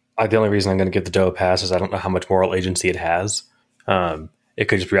 The only reason I'm going to give the dough a pass is I don't know how much moral agency it has. It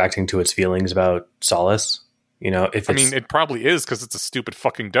could just be reacting to its feelings about Solace. You know, it probably is because it's a stupid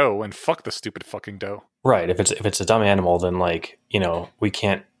fucking dough, and fuck the stupid fucking dough. Right. If it's a dumb animal, then like, you know, we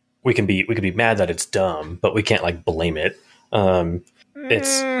can be mad that it's dumb, but we can't like blame it.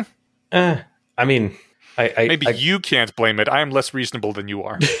 I mean, you can't blame it. I am less reasonable than you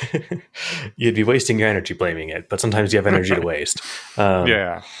are. You'd be wasting your energy blaming it, but sometimes you have energy to waste.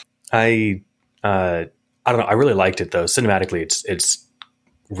 Yeah. I don't know. I really liked it though. Cinematically, it's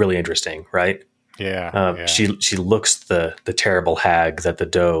really interesting, right? Yeah. She looks the terrible hag that the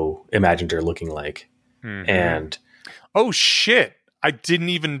doe imagined her looking like. Mm-hmm. And oh shit, I didn't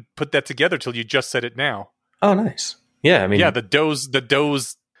even put that together till you just said it now. Oh, nice. Yeah, I mean, the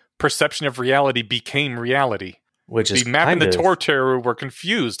doe's perception of reality became reality. Which is the map and the torterror were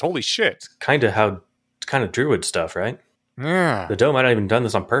confused. Holy shit! Kind of druid stuff, right? Yeah. The doe might not even done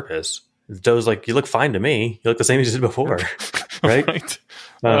this on purpose. The doe's like, you look fine to me. You look the same as you did before, right?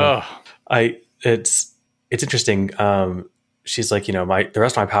 It's interesting. She's like, you know, the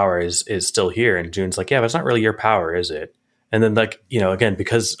rest of my power is still here, and June's like, yeah, but it's not really your power, is it? And then, like, you know, again,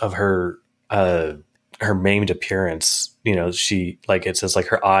 because of her maimed appearance, you know, she like, it says like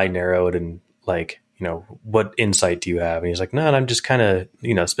her eye narrowed and like, you know, what insight do you have? And he's like, no, I'm just kind of,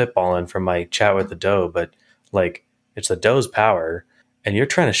 you know, spitballing from my chat with the doe, but like, it's the doe's power, and you're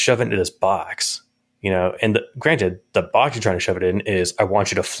trying to shove it into this box, you know. And granted, the box you're trying to shove it in is, I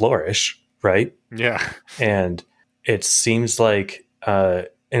want you to flourish, right? Yeah. And it seems like, and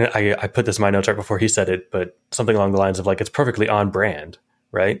I put this in my notes right before he said it, but something along the lines of like, it's perfectly on brand,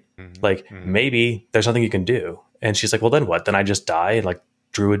 right? Mm-hmm. Like, maybe there's something you can do. And she's like, well, then what? Then I just die, and like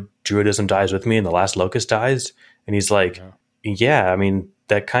druidism dies with me, and the last locust dies. And he's like, yeah, I mean,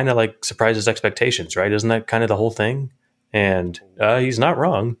 that kind of like surprises expectations, right? Isn't that kind of the whole thing? And he's not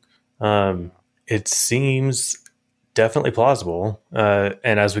wrong. It seems definitely plausible.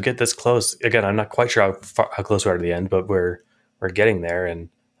 And as we get this close, again, I'm not quite sure how close we are to the end, but we're getting there. And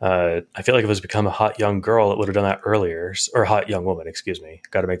I feel like if it was become a hot young girl, it would have done that earlier, or hot young woman, excuse me.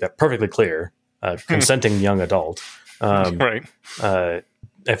 Got to make that perfectly clear. Consenting young adult. Right.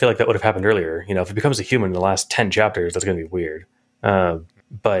 I feel like that would have happened earlier. You know, if it becomes a human in the last 10 chapters, that's going to be weird.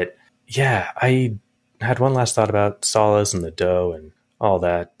 But yeah, I had one last thought about Solace and the doe and all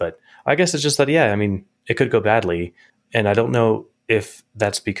that. But I guess it's just that, yeah, I mean, it could go badly. And I don't know if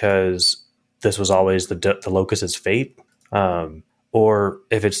that's because this was always the locust's fate, or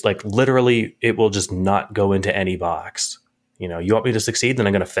if it's like literally it will just not go into any box. You know, you want me to succeed, then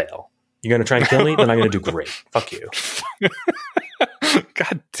I'm going to fail. You're going to try and kill me, then I'm going to do great. Fuck you.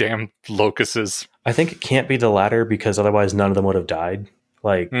 God damn locusts. I think it can't be the latter, because otherwise none of them would have died.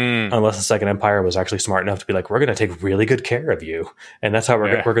 Like, unless the Second Empire was actually smart enough to be like, we're going to take really good care of you, and that's how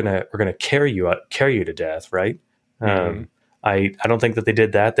we're going to carry you to death, right? I don't think that they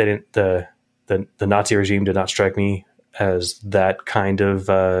did that. They didn't. The Nazi regime did not strike me as that kind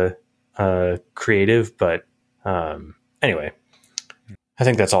of creative, but anyway, I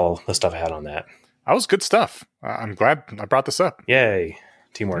think that's all the stuff I had on that. That was good stuff. I'm glad I brought this up. Yay.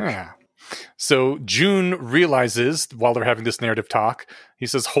 Teamwork. Yeah. So June realizes, while they're having this narrative talk, he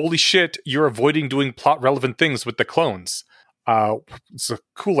says, holy shit, you're avoiding doing plot-relevant things with the clones. It's a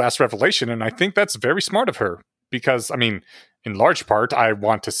cool-ass revelation, and I think that's very smart of her. Because, I mean, in large part, I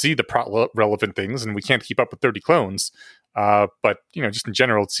want to see the plot-relevant things, and we can't keep up with 30 clones. But, you know, just in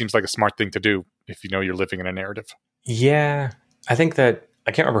general, it seems like a smart thing to do if you know you're living in a narrative. Yeah. I think that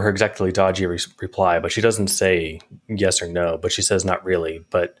I can't remember her exactly dodgy reply, but she doesn't say yes or no, but she says not really.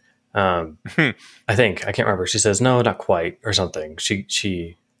 But I can't remember. She says no, not quite, or something.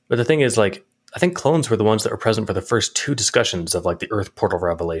 But the thing is, like, I think clones were the ones that were present for the first two discussions of like the Earth portal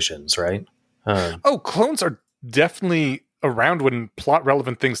revelations, right? Clones are definitely around when plot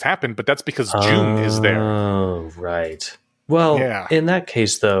relevant things happen, but that's because June is there. Oh, right. Well, in that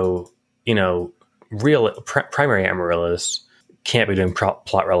case, though, real primary Amaryllis can't be doing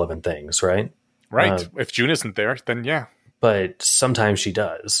plot relevant things, right? Right. If June isn't there, then yeah. But sometimes she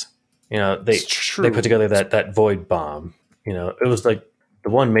does. They put together that void bomb. It was like the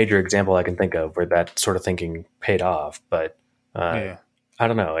one major example I can think of where that sort of thinking paid off. But I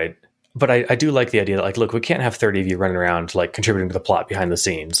don't know. But I do like the idea that, like, look, we can't have 30 of you running around, like, contributing to the plot behind the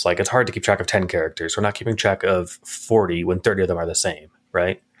scenes. Like, it's hard to keep track of 10 characters. We're not keeping track of 40 when 30 of them are the same,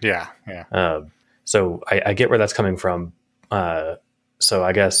 right? Yeah. So I get where that's coming from. So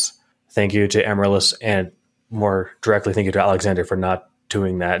I guess thank you to Amaryllis, and more directly thank you to Alexander for not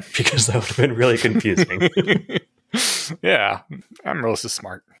doing that, because that would have been really confusing. Yeah, Amaryllis is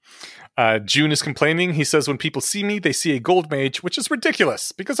smart. June is complaining. He says, when people see me, they see a gold mage, which is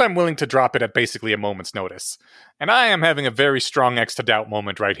ridiculous because I'm willing to drop it at basically a moment's notice. And I am having a very strong X to doubt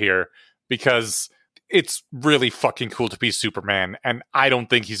moment right here because it's really fucking cool to be Superman. And I don't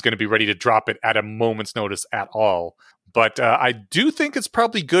think he's going to be ready to drop it at a moment's notice at all. But I do think it's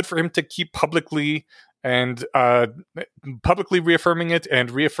probably good for him to keep publicly reaffirming it and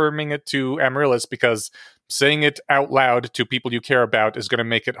reaffirming it to Amaryllis, because saying it out loud to people you care about is going to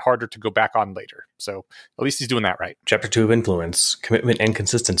make it harder to go back on later. So at least he's doing that right. Chapter 2 of Influence, Commitment and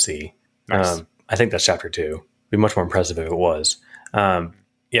Consistency. Nice. I think that's Chapter 2. It'd be much more impressive if it was.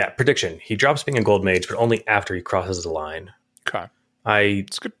 Prediction. He drops being a gold mage, but only after he crosses the line. Okay.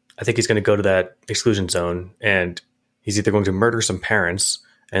 It's good. I think he's going to go to that exclusion zone, and he's either going to murder some parents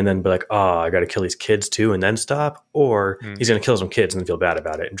and then be like, I got to kill these kids too, and then stop. Or he's going to kill some kids and then feel bad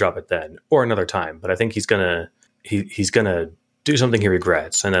about it and drop it then. Or another time. But I think he's going to do something he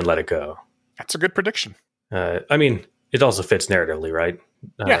regrets and then let it go. That's a good prediction. I mean, it also fits narratively, right?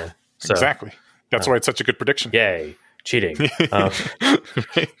 Exactly. That's why it's such a good prediction. Yay. Cheating. I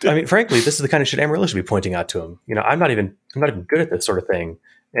mean, frankly, this is the kind of shit Amaryllis should be pointing out to him. I'm not even good at this sort of thing.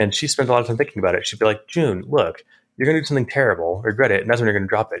 And she spent a lot of time thinking about it. She'd be like, June, look, you're going to do something terrible, regret it, and that's when you're going to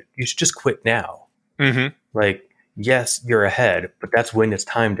drop it. You should just quit now. Mm-hmm. Like, yes, you're ahead, but that's when it's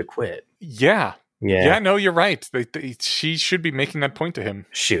time to quit. Yeah. No, you're right. She should be making that point to him.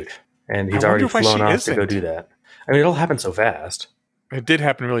 Shoot. And he's already flown off to go do that. I mean, it all happened so fast. It did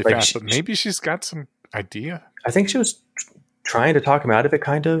happen really fast, but maybe she's got some idea. I think she was trying to talk him out of it,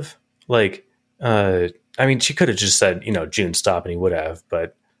 kind of. Like, I mean, she could have just said, June, stop, and he would have,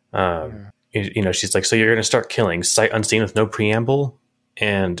 but... she's like, so you're going to start killing sight unseen with no preamble?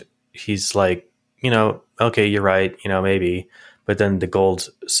 And he's like, okay, you're right, maybe. But then the call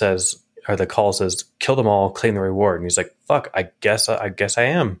says, kill them all, claim the reward. And he's like, fuck, I guess I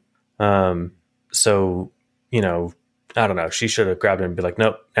am. So, I don't know. She should have grabbed him and be like,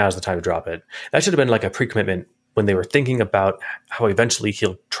 nope, now's the time to drop it. That should have been like a pre-commitment when they were thinking about how eventually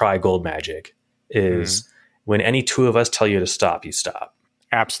he'll try gold magic, is when any two of us tell you to stop, you stop.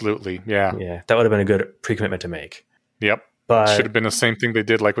 Absolutely, yeah. Yeah, that would have been a good pre-commitment to make. Yep. But should have been the same thing they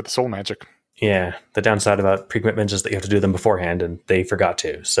did like with the soul magic. Yeah, the downside about pre-commitments is that you have to do them beforehand, and they forgot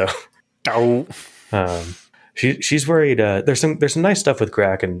to. So, she's worried. There's some nice stuff with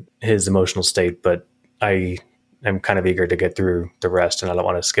Grak and his emotional state, but I am kind of eager to get through the rest, and I don't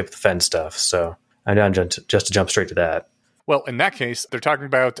want to skip the Fen stuff. So I'm down just to jump straight to that. Well, in that case, they're talking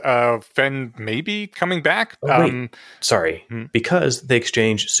about Fen maybe coming back. Wait, sorry. Because they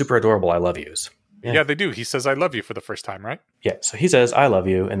exchange super adorable I love yous. Yeah, they do. He says, I love you for the first time, right? Yeah, so he says, I love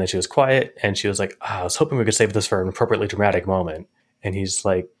you. And then she was quiet, and she was like, I was hoping we could save this for an appropriately dramatic moment. And he's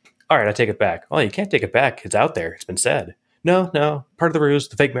like, all right, I take it back. Oh, you can't take it back. It's out there. It's been said. No, part of the ruse,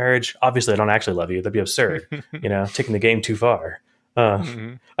 the fake marriage. Obviously, I don't actually love you. That'd be absurd. Taking the game too far.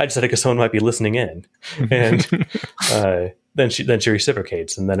 I just said it because someone might be listening in. And then she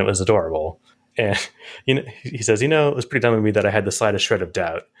reciprocates, and then it was adorable. And he says, it was pretty dumb of me that I had the slightest shred of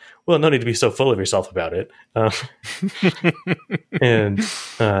doubt. Well, no need to be so full of yourself about it. And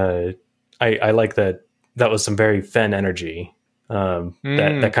I like that. That was some very Fen energy.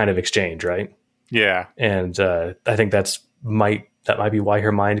 That kind of exchange, right? Yeah. And I think that might be why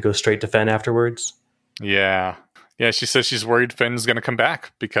her mind goes straight to Fen afterwards. Yeah. Yeah, she says she's worried Fen's going to come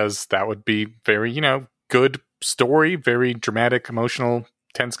back because that would be very, good story, very dramatic, emotional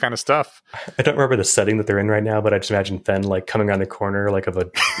tense kind of stuff. I don't remember the setting that they're in right now, but I just imagine Fen like coming around the corner like of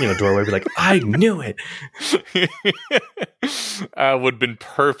a doorway, be like, I knew it. Would have been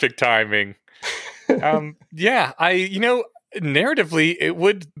perfect timing. Narratively, it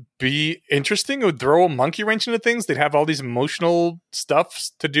would be interesting. It would throw a monkey wrench into things. They'd have all these emotional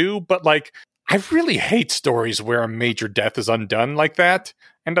stuff to do, but like, I really hate stories where a major death is undone like that,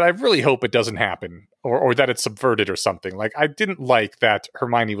 and I really hope it doesn't happen, or that it's subverted or something. Like, I didn't like that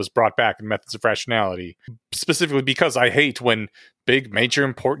Hermione was brought back in Methods of Rationality, specifically because I hate when big, major,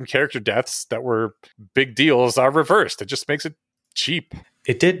 important character deaths that were big deals are reversed. It just makes it cheap.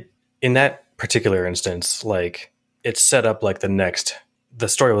 It did, in that particular instance, like, it set up like the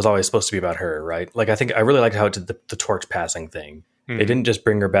story was always supposed to be about her, right? Like, I think I really liked how it did the torch passing thing. Mm-hmm. They didn't just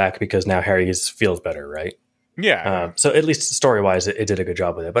bring her back because now Harry feels better, right? Yeah. So at least story-wise, it did a good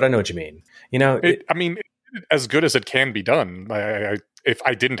job with it. But I know what you mean. It did as good as it can be done. If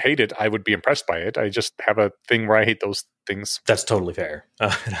I didn't hate it, I would be impressed by it. I just have a thing where I hate those things. That's totally fair.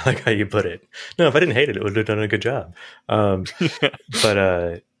 I like how you put it. No, if I didn't hate it, it would have done a good job.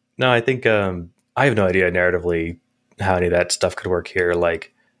 But no, I think I have no idea narratively how any of that stuff could work here.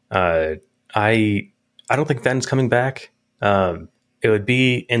 Like, I don't think Fen's coming back. It would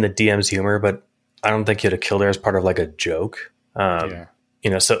be in the DM's humor, but I don't think he'd have killed her as part of like a joke.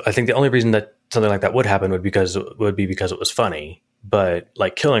 So I think the only reason that something like that would happen would be because it was funny, but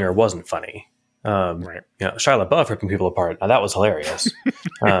like killing her wasn't funny. Right. Shia LaBeouf ripping people apart. Now that was hilarious.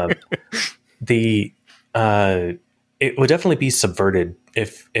 It would definitely be subverted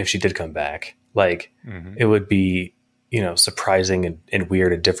if she did come back. Like, It would be, surprising and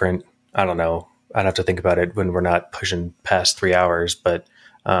weird and different. I don't know. I'd have to think about it when we're not pushing past 3 hours. But,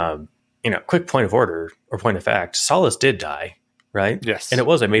 quick point of order or point of fact, Solace did die, right? Yes. And it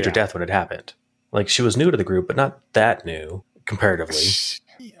was a major death when it happened. Like, she was new to the group, but not that new comparatively.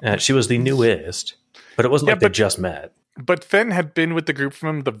 She was the newest, but it wasn't they just met. But Fen had been with the group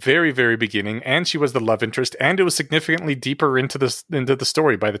from the very, very beginning, and she was the love interest, and it was significantly deeper into the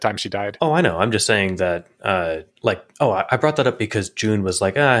story by the time she died. Oh, I know. I'm just saying that, I brought that up because June was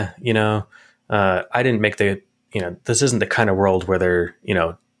like, I didn't make this isn't the kind of world where they're,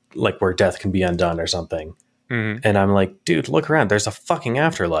 like where death can be undone or something. Mm-hmm. And I'm like, dude, look around. There's a fucking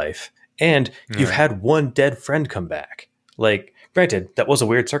afterlife. And you've had one dead friend come back. Like, granted, that was a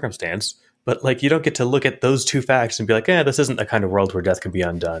weird circumstance, but like, you don't get to look at those two facts and be like, this isn't the kind of world where death can be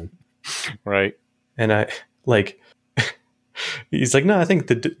undone. Right. And I like, he's like, no, I think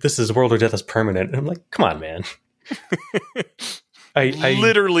this is a world where death is permanent. And I'm like, come on, man.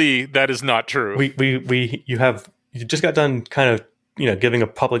 Literally, that is not true. You just got done kind of, giving a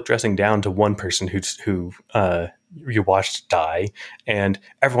public dressing down to one person who you watched die, and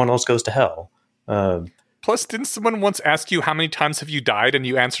everyone else goes to hell. Plus, didn't someone once ask you how many times have you died, and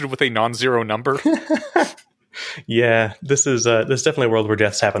you answered with a non-zero number? Yeah, this is definitely a world where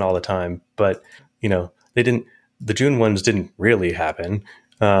deaths happen all the time, but they didn't. The June ones didn't really happen.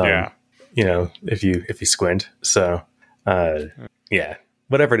 If you squint. So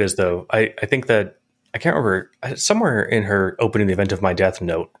whatever it is, though, I think that I can't remember, somewhere in her opening the event of my death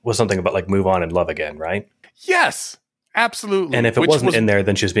note was something about like move on and love again, right? Yes, absolutely. And if it wasn't in there,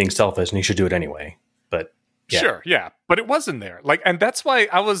 then she was being selfish and he should do it anyway. But yeah. Sure, yeah, but it wasn't there. Like, and that's why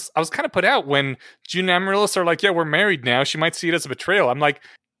I was kind of put out when June and Amaryllis are like, yeah, we're married now. She might see it as a betrayal. I'm like,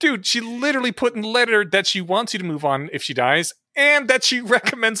 dude, she literally put in the letter that she wants you to move on if she dies, and that she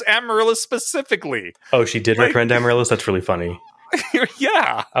recommends Amaryllis specifically. Oh, she did recommend Amaryllis? That's really funny.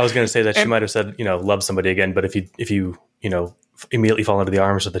 Yeah. I was going to say that she might have said, love somebody again, but if you immediately fall into the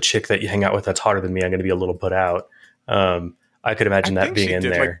arms of the chick that you hang out with that's hotter than me, I'm going to be a little put out. I could imagine that being in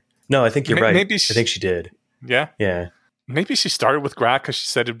there. No, I think you're right. I think she did. Yeah? Yeah. Maybe she started with Grak because she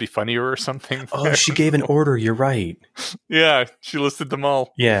said it'd be funnier or something. Oh, she gave an order. You're right. Yeah, she listed them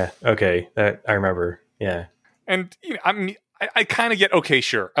all. Yeah, okay. I remember. Yeah. And, I kind of get, okay,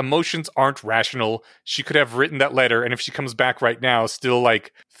 sure, emotions aren't rational. She could have written that letter, and if she comes back right now, still,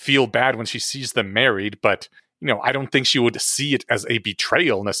 like, feel bad when she sees them married, but, I don't think she would see it as a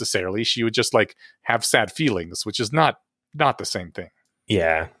betrayal, necessarily. She would just, like, have sad feelings, which is not the same thing.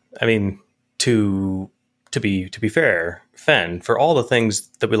 Yeah. I mean, to be fair, Fen, for all the things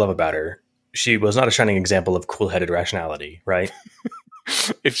that we love about her, she was not a shining example of cool-headed rationality, right?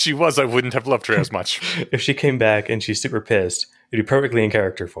 If she was, I wouldn't have loved her as much. If she came back and she's super pissed, it'd be perfectly in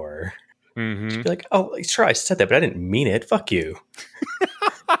character for her. Mm-hmm. She'd be like, oh, sure, I said that, but I didn't mean it. Fuck you.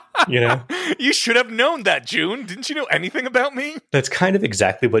 You should have known that, June. Didn't you know anything about me? That's kind of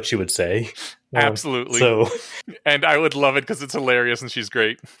exactly what she would say. Absolutely. So, and I would love it because it's hilarious and she's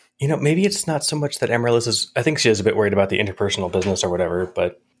great. Maybe it's not so much that Amaryllis is... I think she is a bit worried about the interpersonal business or whatever,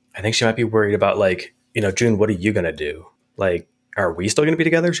 but I think she might be worried about, like, June, what are you going to do? Like, are we still going to be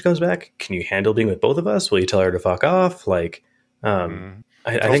together if she comes back? Can you handle being with both of us? Will you tell her to fuck off? Like, I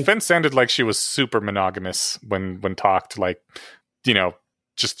think Fen sounded like she was super monogamous when talked, like,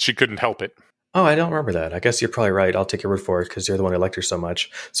 just she couldn't help it. Oh, I don't remember that. I guess you're probably right. I'll take your word for it because you're the one who liked her so much.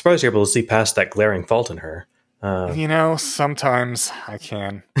 Surprised you're able to see past that glaring fault in her. Sometimes I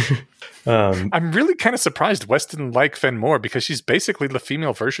can. I'm really kind of surprised Wes didn't like Fen more because she's basically the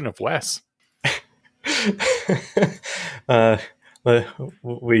female version of Wes. We don't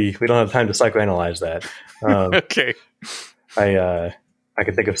have time to psychoanalyze that. Okay. I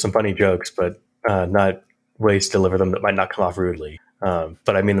could think of some funny jokes, but not ways to deliver them that might not come off rudely.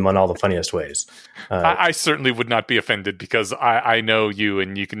 But I mean them on all the funniest ways. I certainly would not be offended because I know you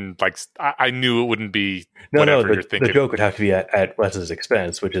and you can, like, I knew it wouldn't be whatever you're thinking. The joke would have to be at Wes's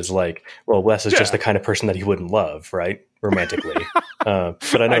expense, which is like, well, Wes is just the kind of person that he wouldn't love, right? Romantically.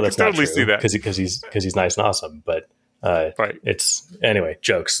 But I know that's not totally true see that. because he's nice and awesome. But right. It's, anyway,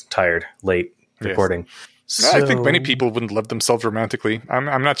 jokes, tired, late recording. Yes. I think many people wouldn't love themselves romantically.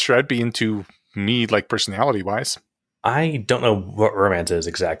 I'm not sure I'd be into me, like, personality-wise. I don't know what romance is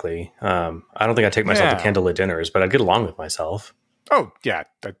exactly. I don't think I'd take myself to candlelit dinners, but I'd get along with myself. Oh, yeah.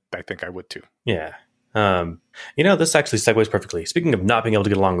 I think I would, too. Yeah. This actually segues perfectly. Speaking of not being able to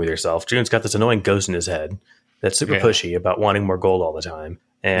get along with yourself, June's got this annoying ghost in his head that's super pushy about wanting more gold all the time.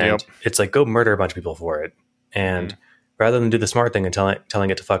 And it's like, go murder a bunch of people for it. And rather than do the smart thing and telling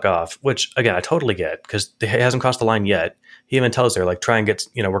it to fuck off, which, again, I totally get, because it hasn't crossed the line yet. He even tells her, like, try and get,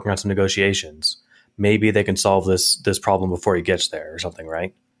 working on some negotiations. Maybe they can solve this problem before he gets there or something,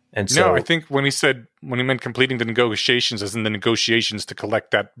 right? And so, no, I think when he meant completing the negotiations, as in the negotiations to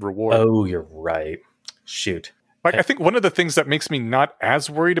collect that reward. Oh, you're right. Shoot. Like, I think one of the things that makes me not as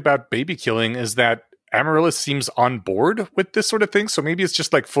worried about baby killing is that Amaryllis seems on board with this sort of thing. So maybe it's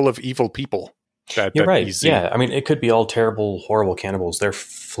just like full of evil people. You're right. Yeah. I mean, it could be all terrible, horrible cannibals. They're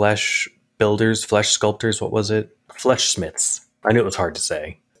flesh builders, flesh sculptors. What was it? Flesh smiths. I knew it was hard to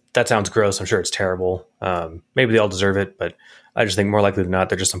say. That sounds gross. I'm sure it's terrible. Maybe they all deserve it, but I just think more likely than not,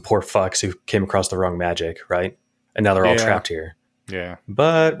 they're just some poor fucks who came across the wrong magic, right? And now they're all trapped here. Yeah.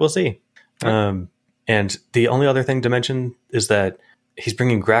 But we'll see. And the only other thing to mention is that he's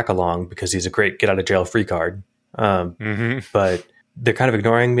bringing Grak along because he's a great get-out-of-jail-free card. But they're kind of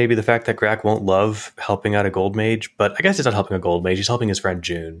ignoring maybe the fact that Grak won't love helping out a gold mage. But I guess he's not helping a gold mage. He's helping his friend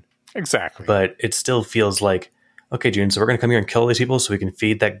June. Exactly. But it still feels like, okay, June, so we're going to come here and kill all these people so we can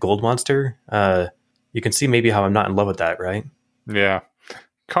feed that gold monster. You can see maybe how I'm not in love with that, right? Yeah.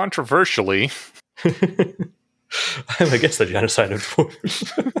 Controversially. I'm against the genocide of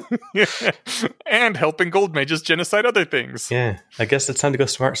dwarves. And helping gold mages genocide other things. Yeah. I guess it's time to go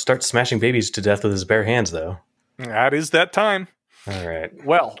start smashing babies to death with his bare hands, though. That is that time. All right.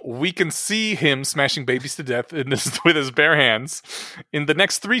 Well, we can see him smashing babies to death with his bare hands in the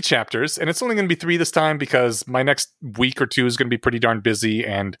next 3 chapters, and it's only going to be 3 this time because my next week or 2 is going to be pretty darn busy,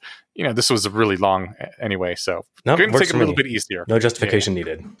 and this was really long anyway, so we're going to take it a little bit easier. No justification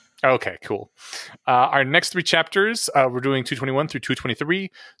needed. Okay, cool. Our next 3 chapters, we're doing 221 through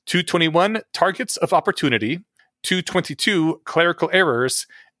 223. 221, Targets of Opportunity. 222, Clerical Errors.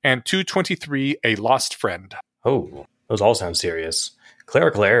 And 223, A Lost Friend. Oh, those all sound serious.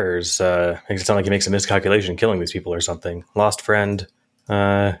 Clerical errors makes it sound like he makes a miscalculation killing these people or something. Lost friend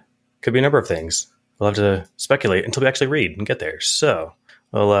could be a number of things. We'll have to speculate until we actually read and get there. So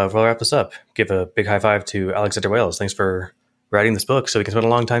we'll wrap this up. Give a big high five to Alexander Wales. Thanks for writing this book so we can spend a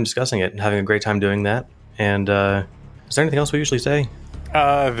long time discussing it and having a great time doing that. And is there anything else we usually say?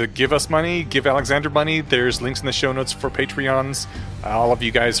 Give us money, give Alexander money. There's links in the show notes for Patreons. All of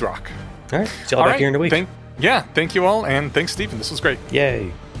you guys rock. All right. See y'all back here in a week. Thank you all, and thanks, Stephen. This was great.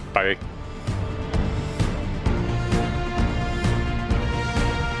 Yay. Bye.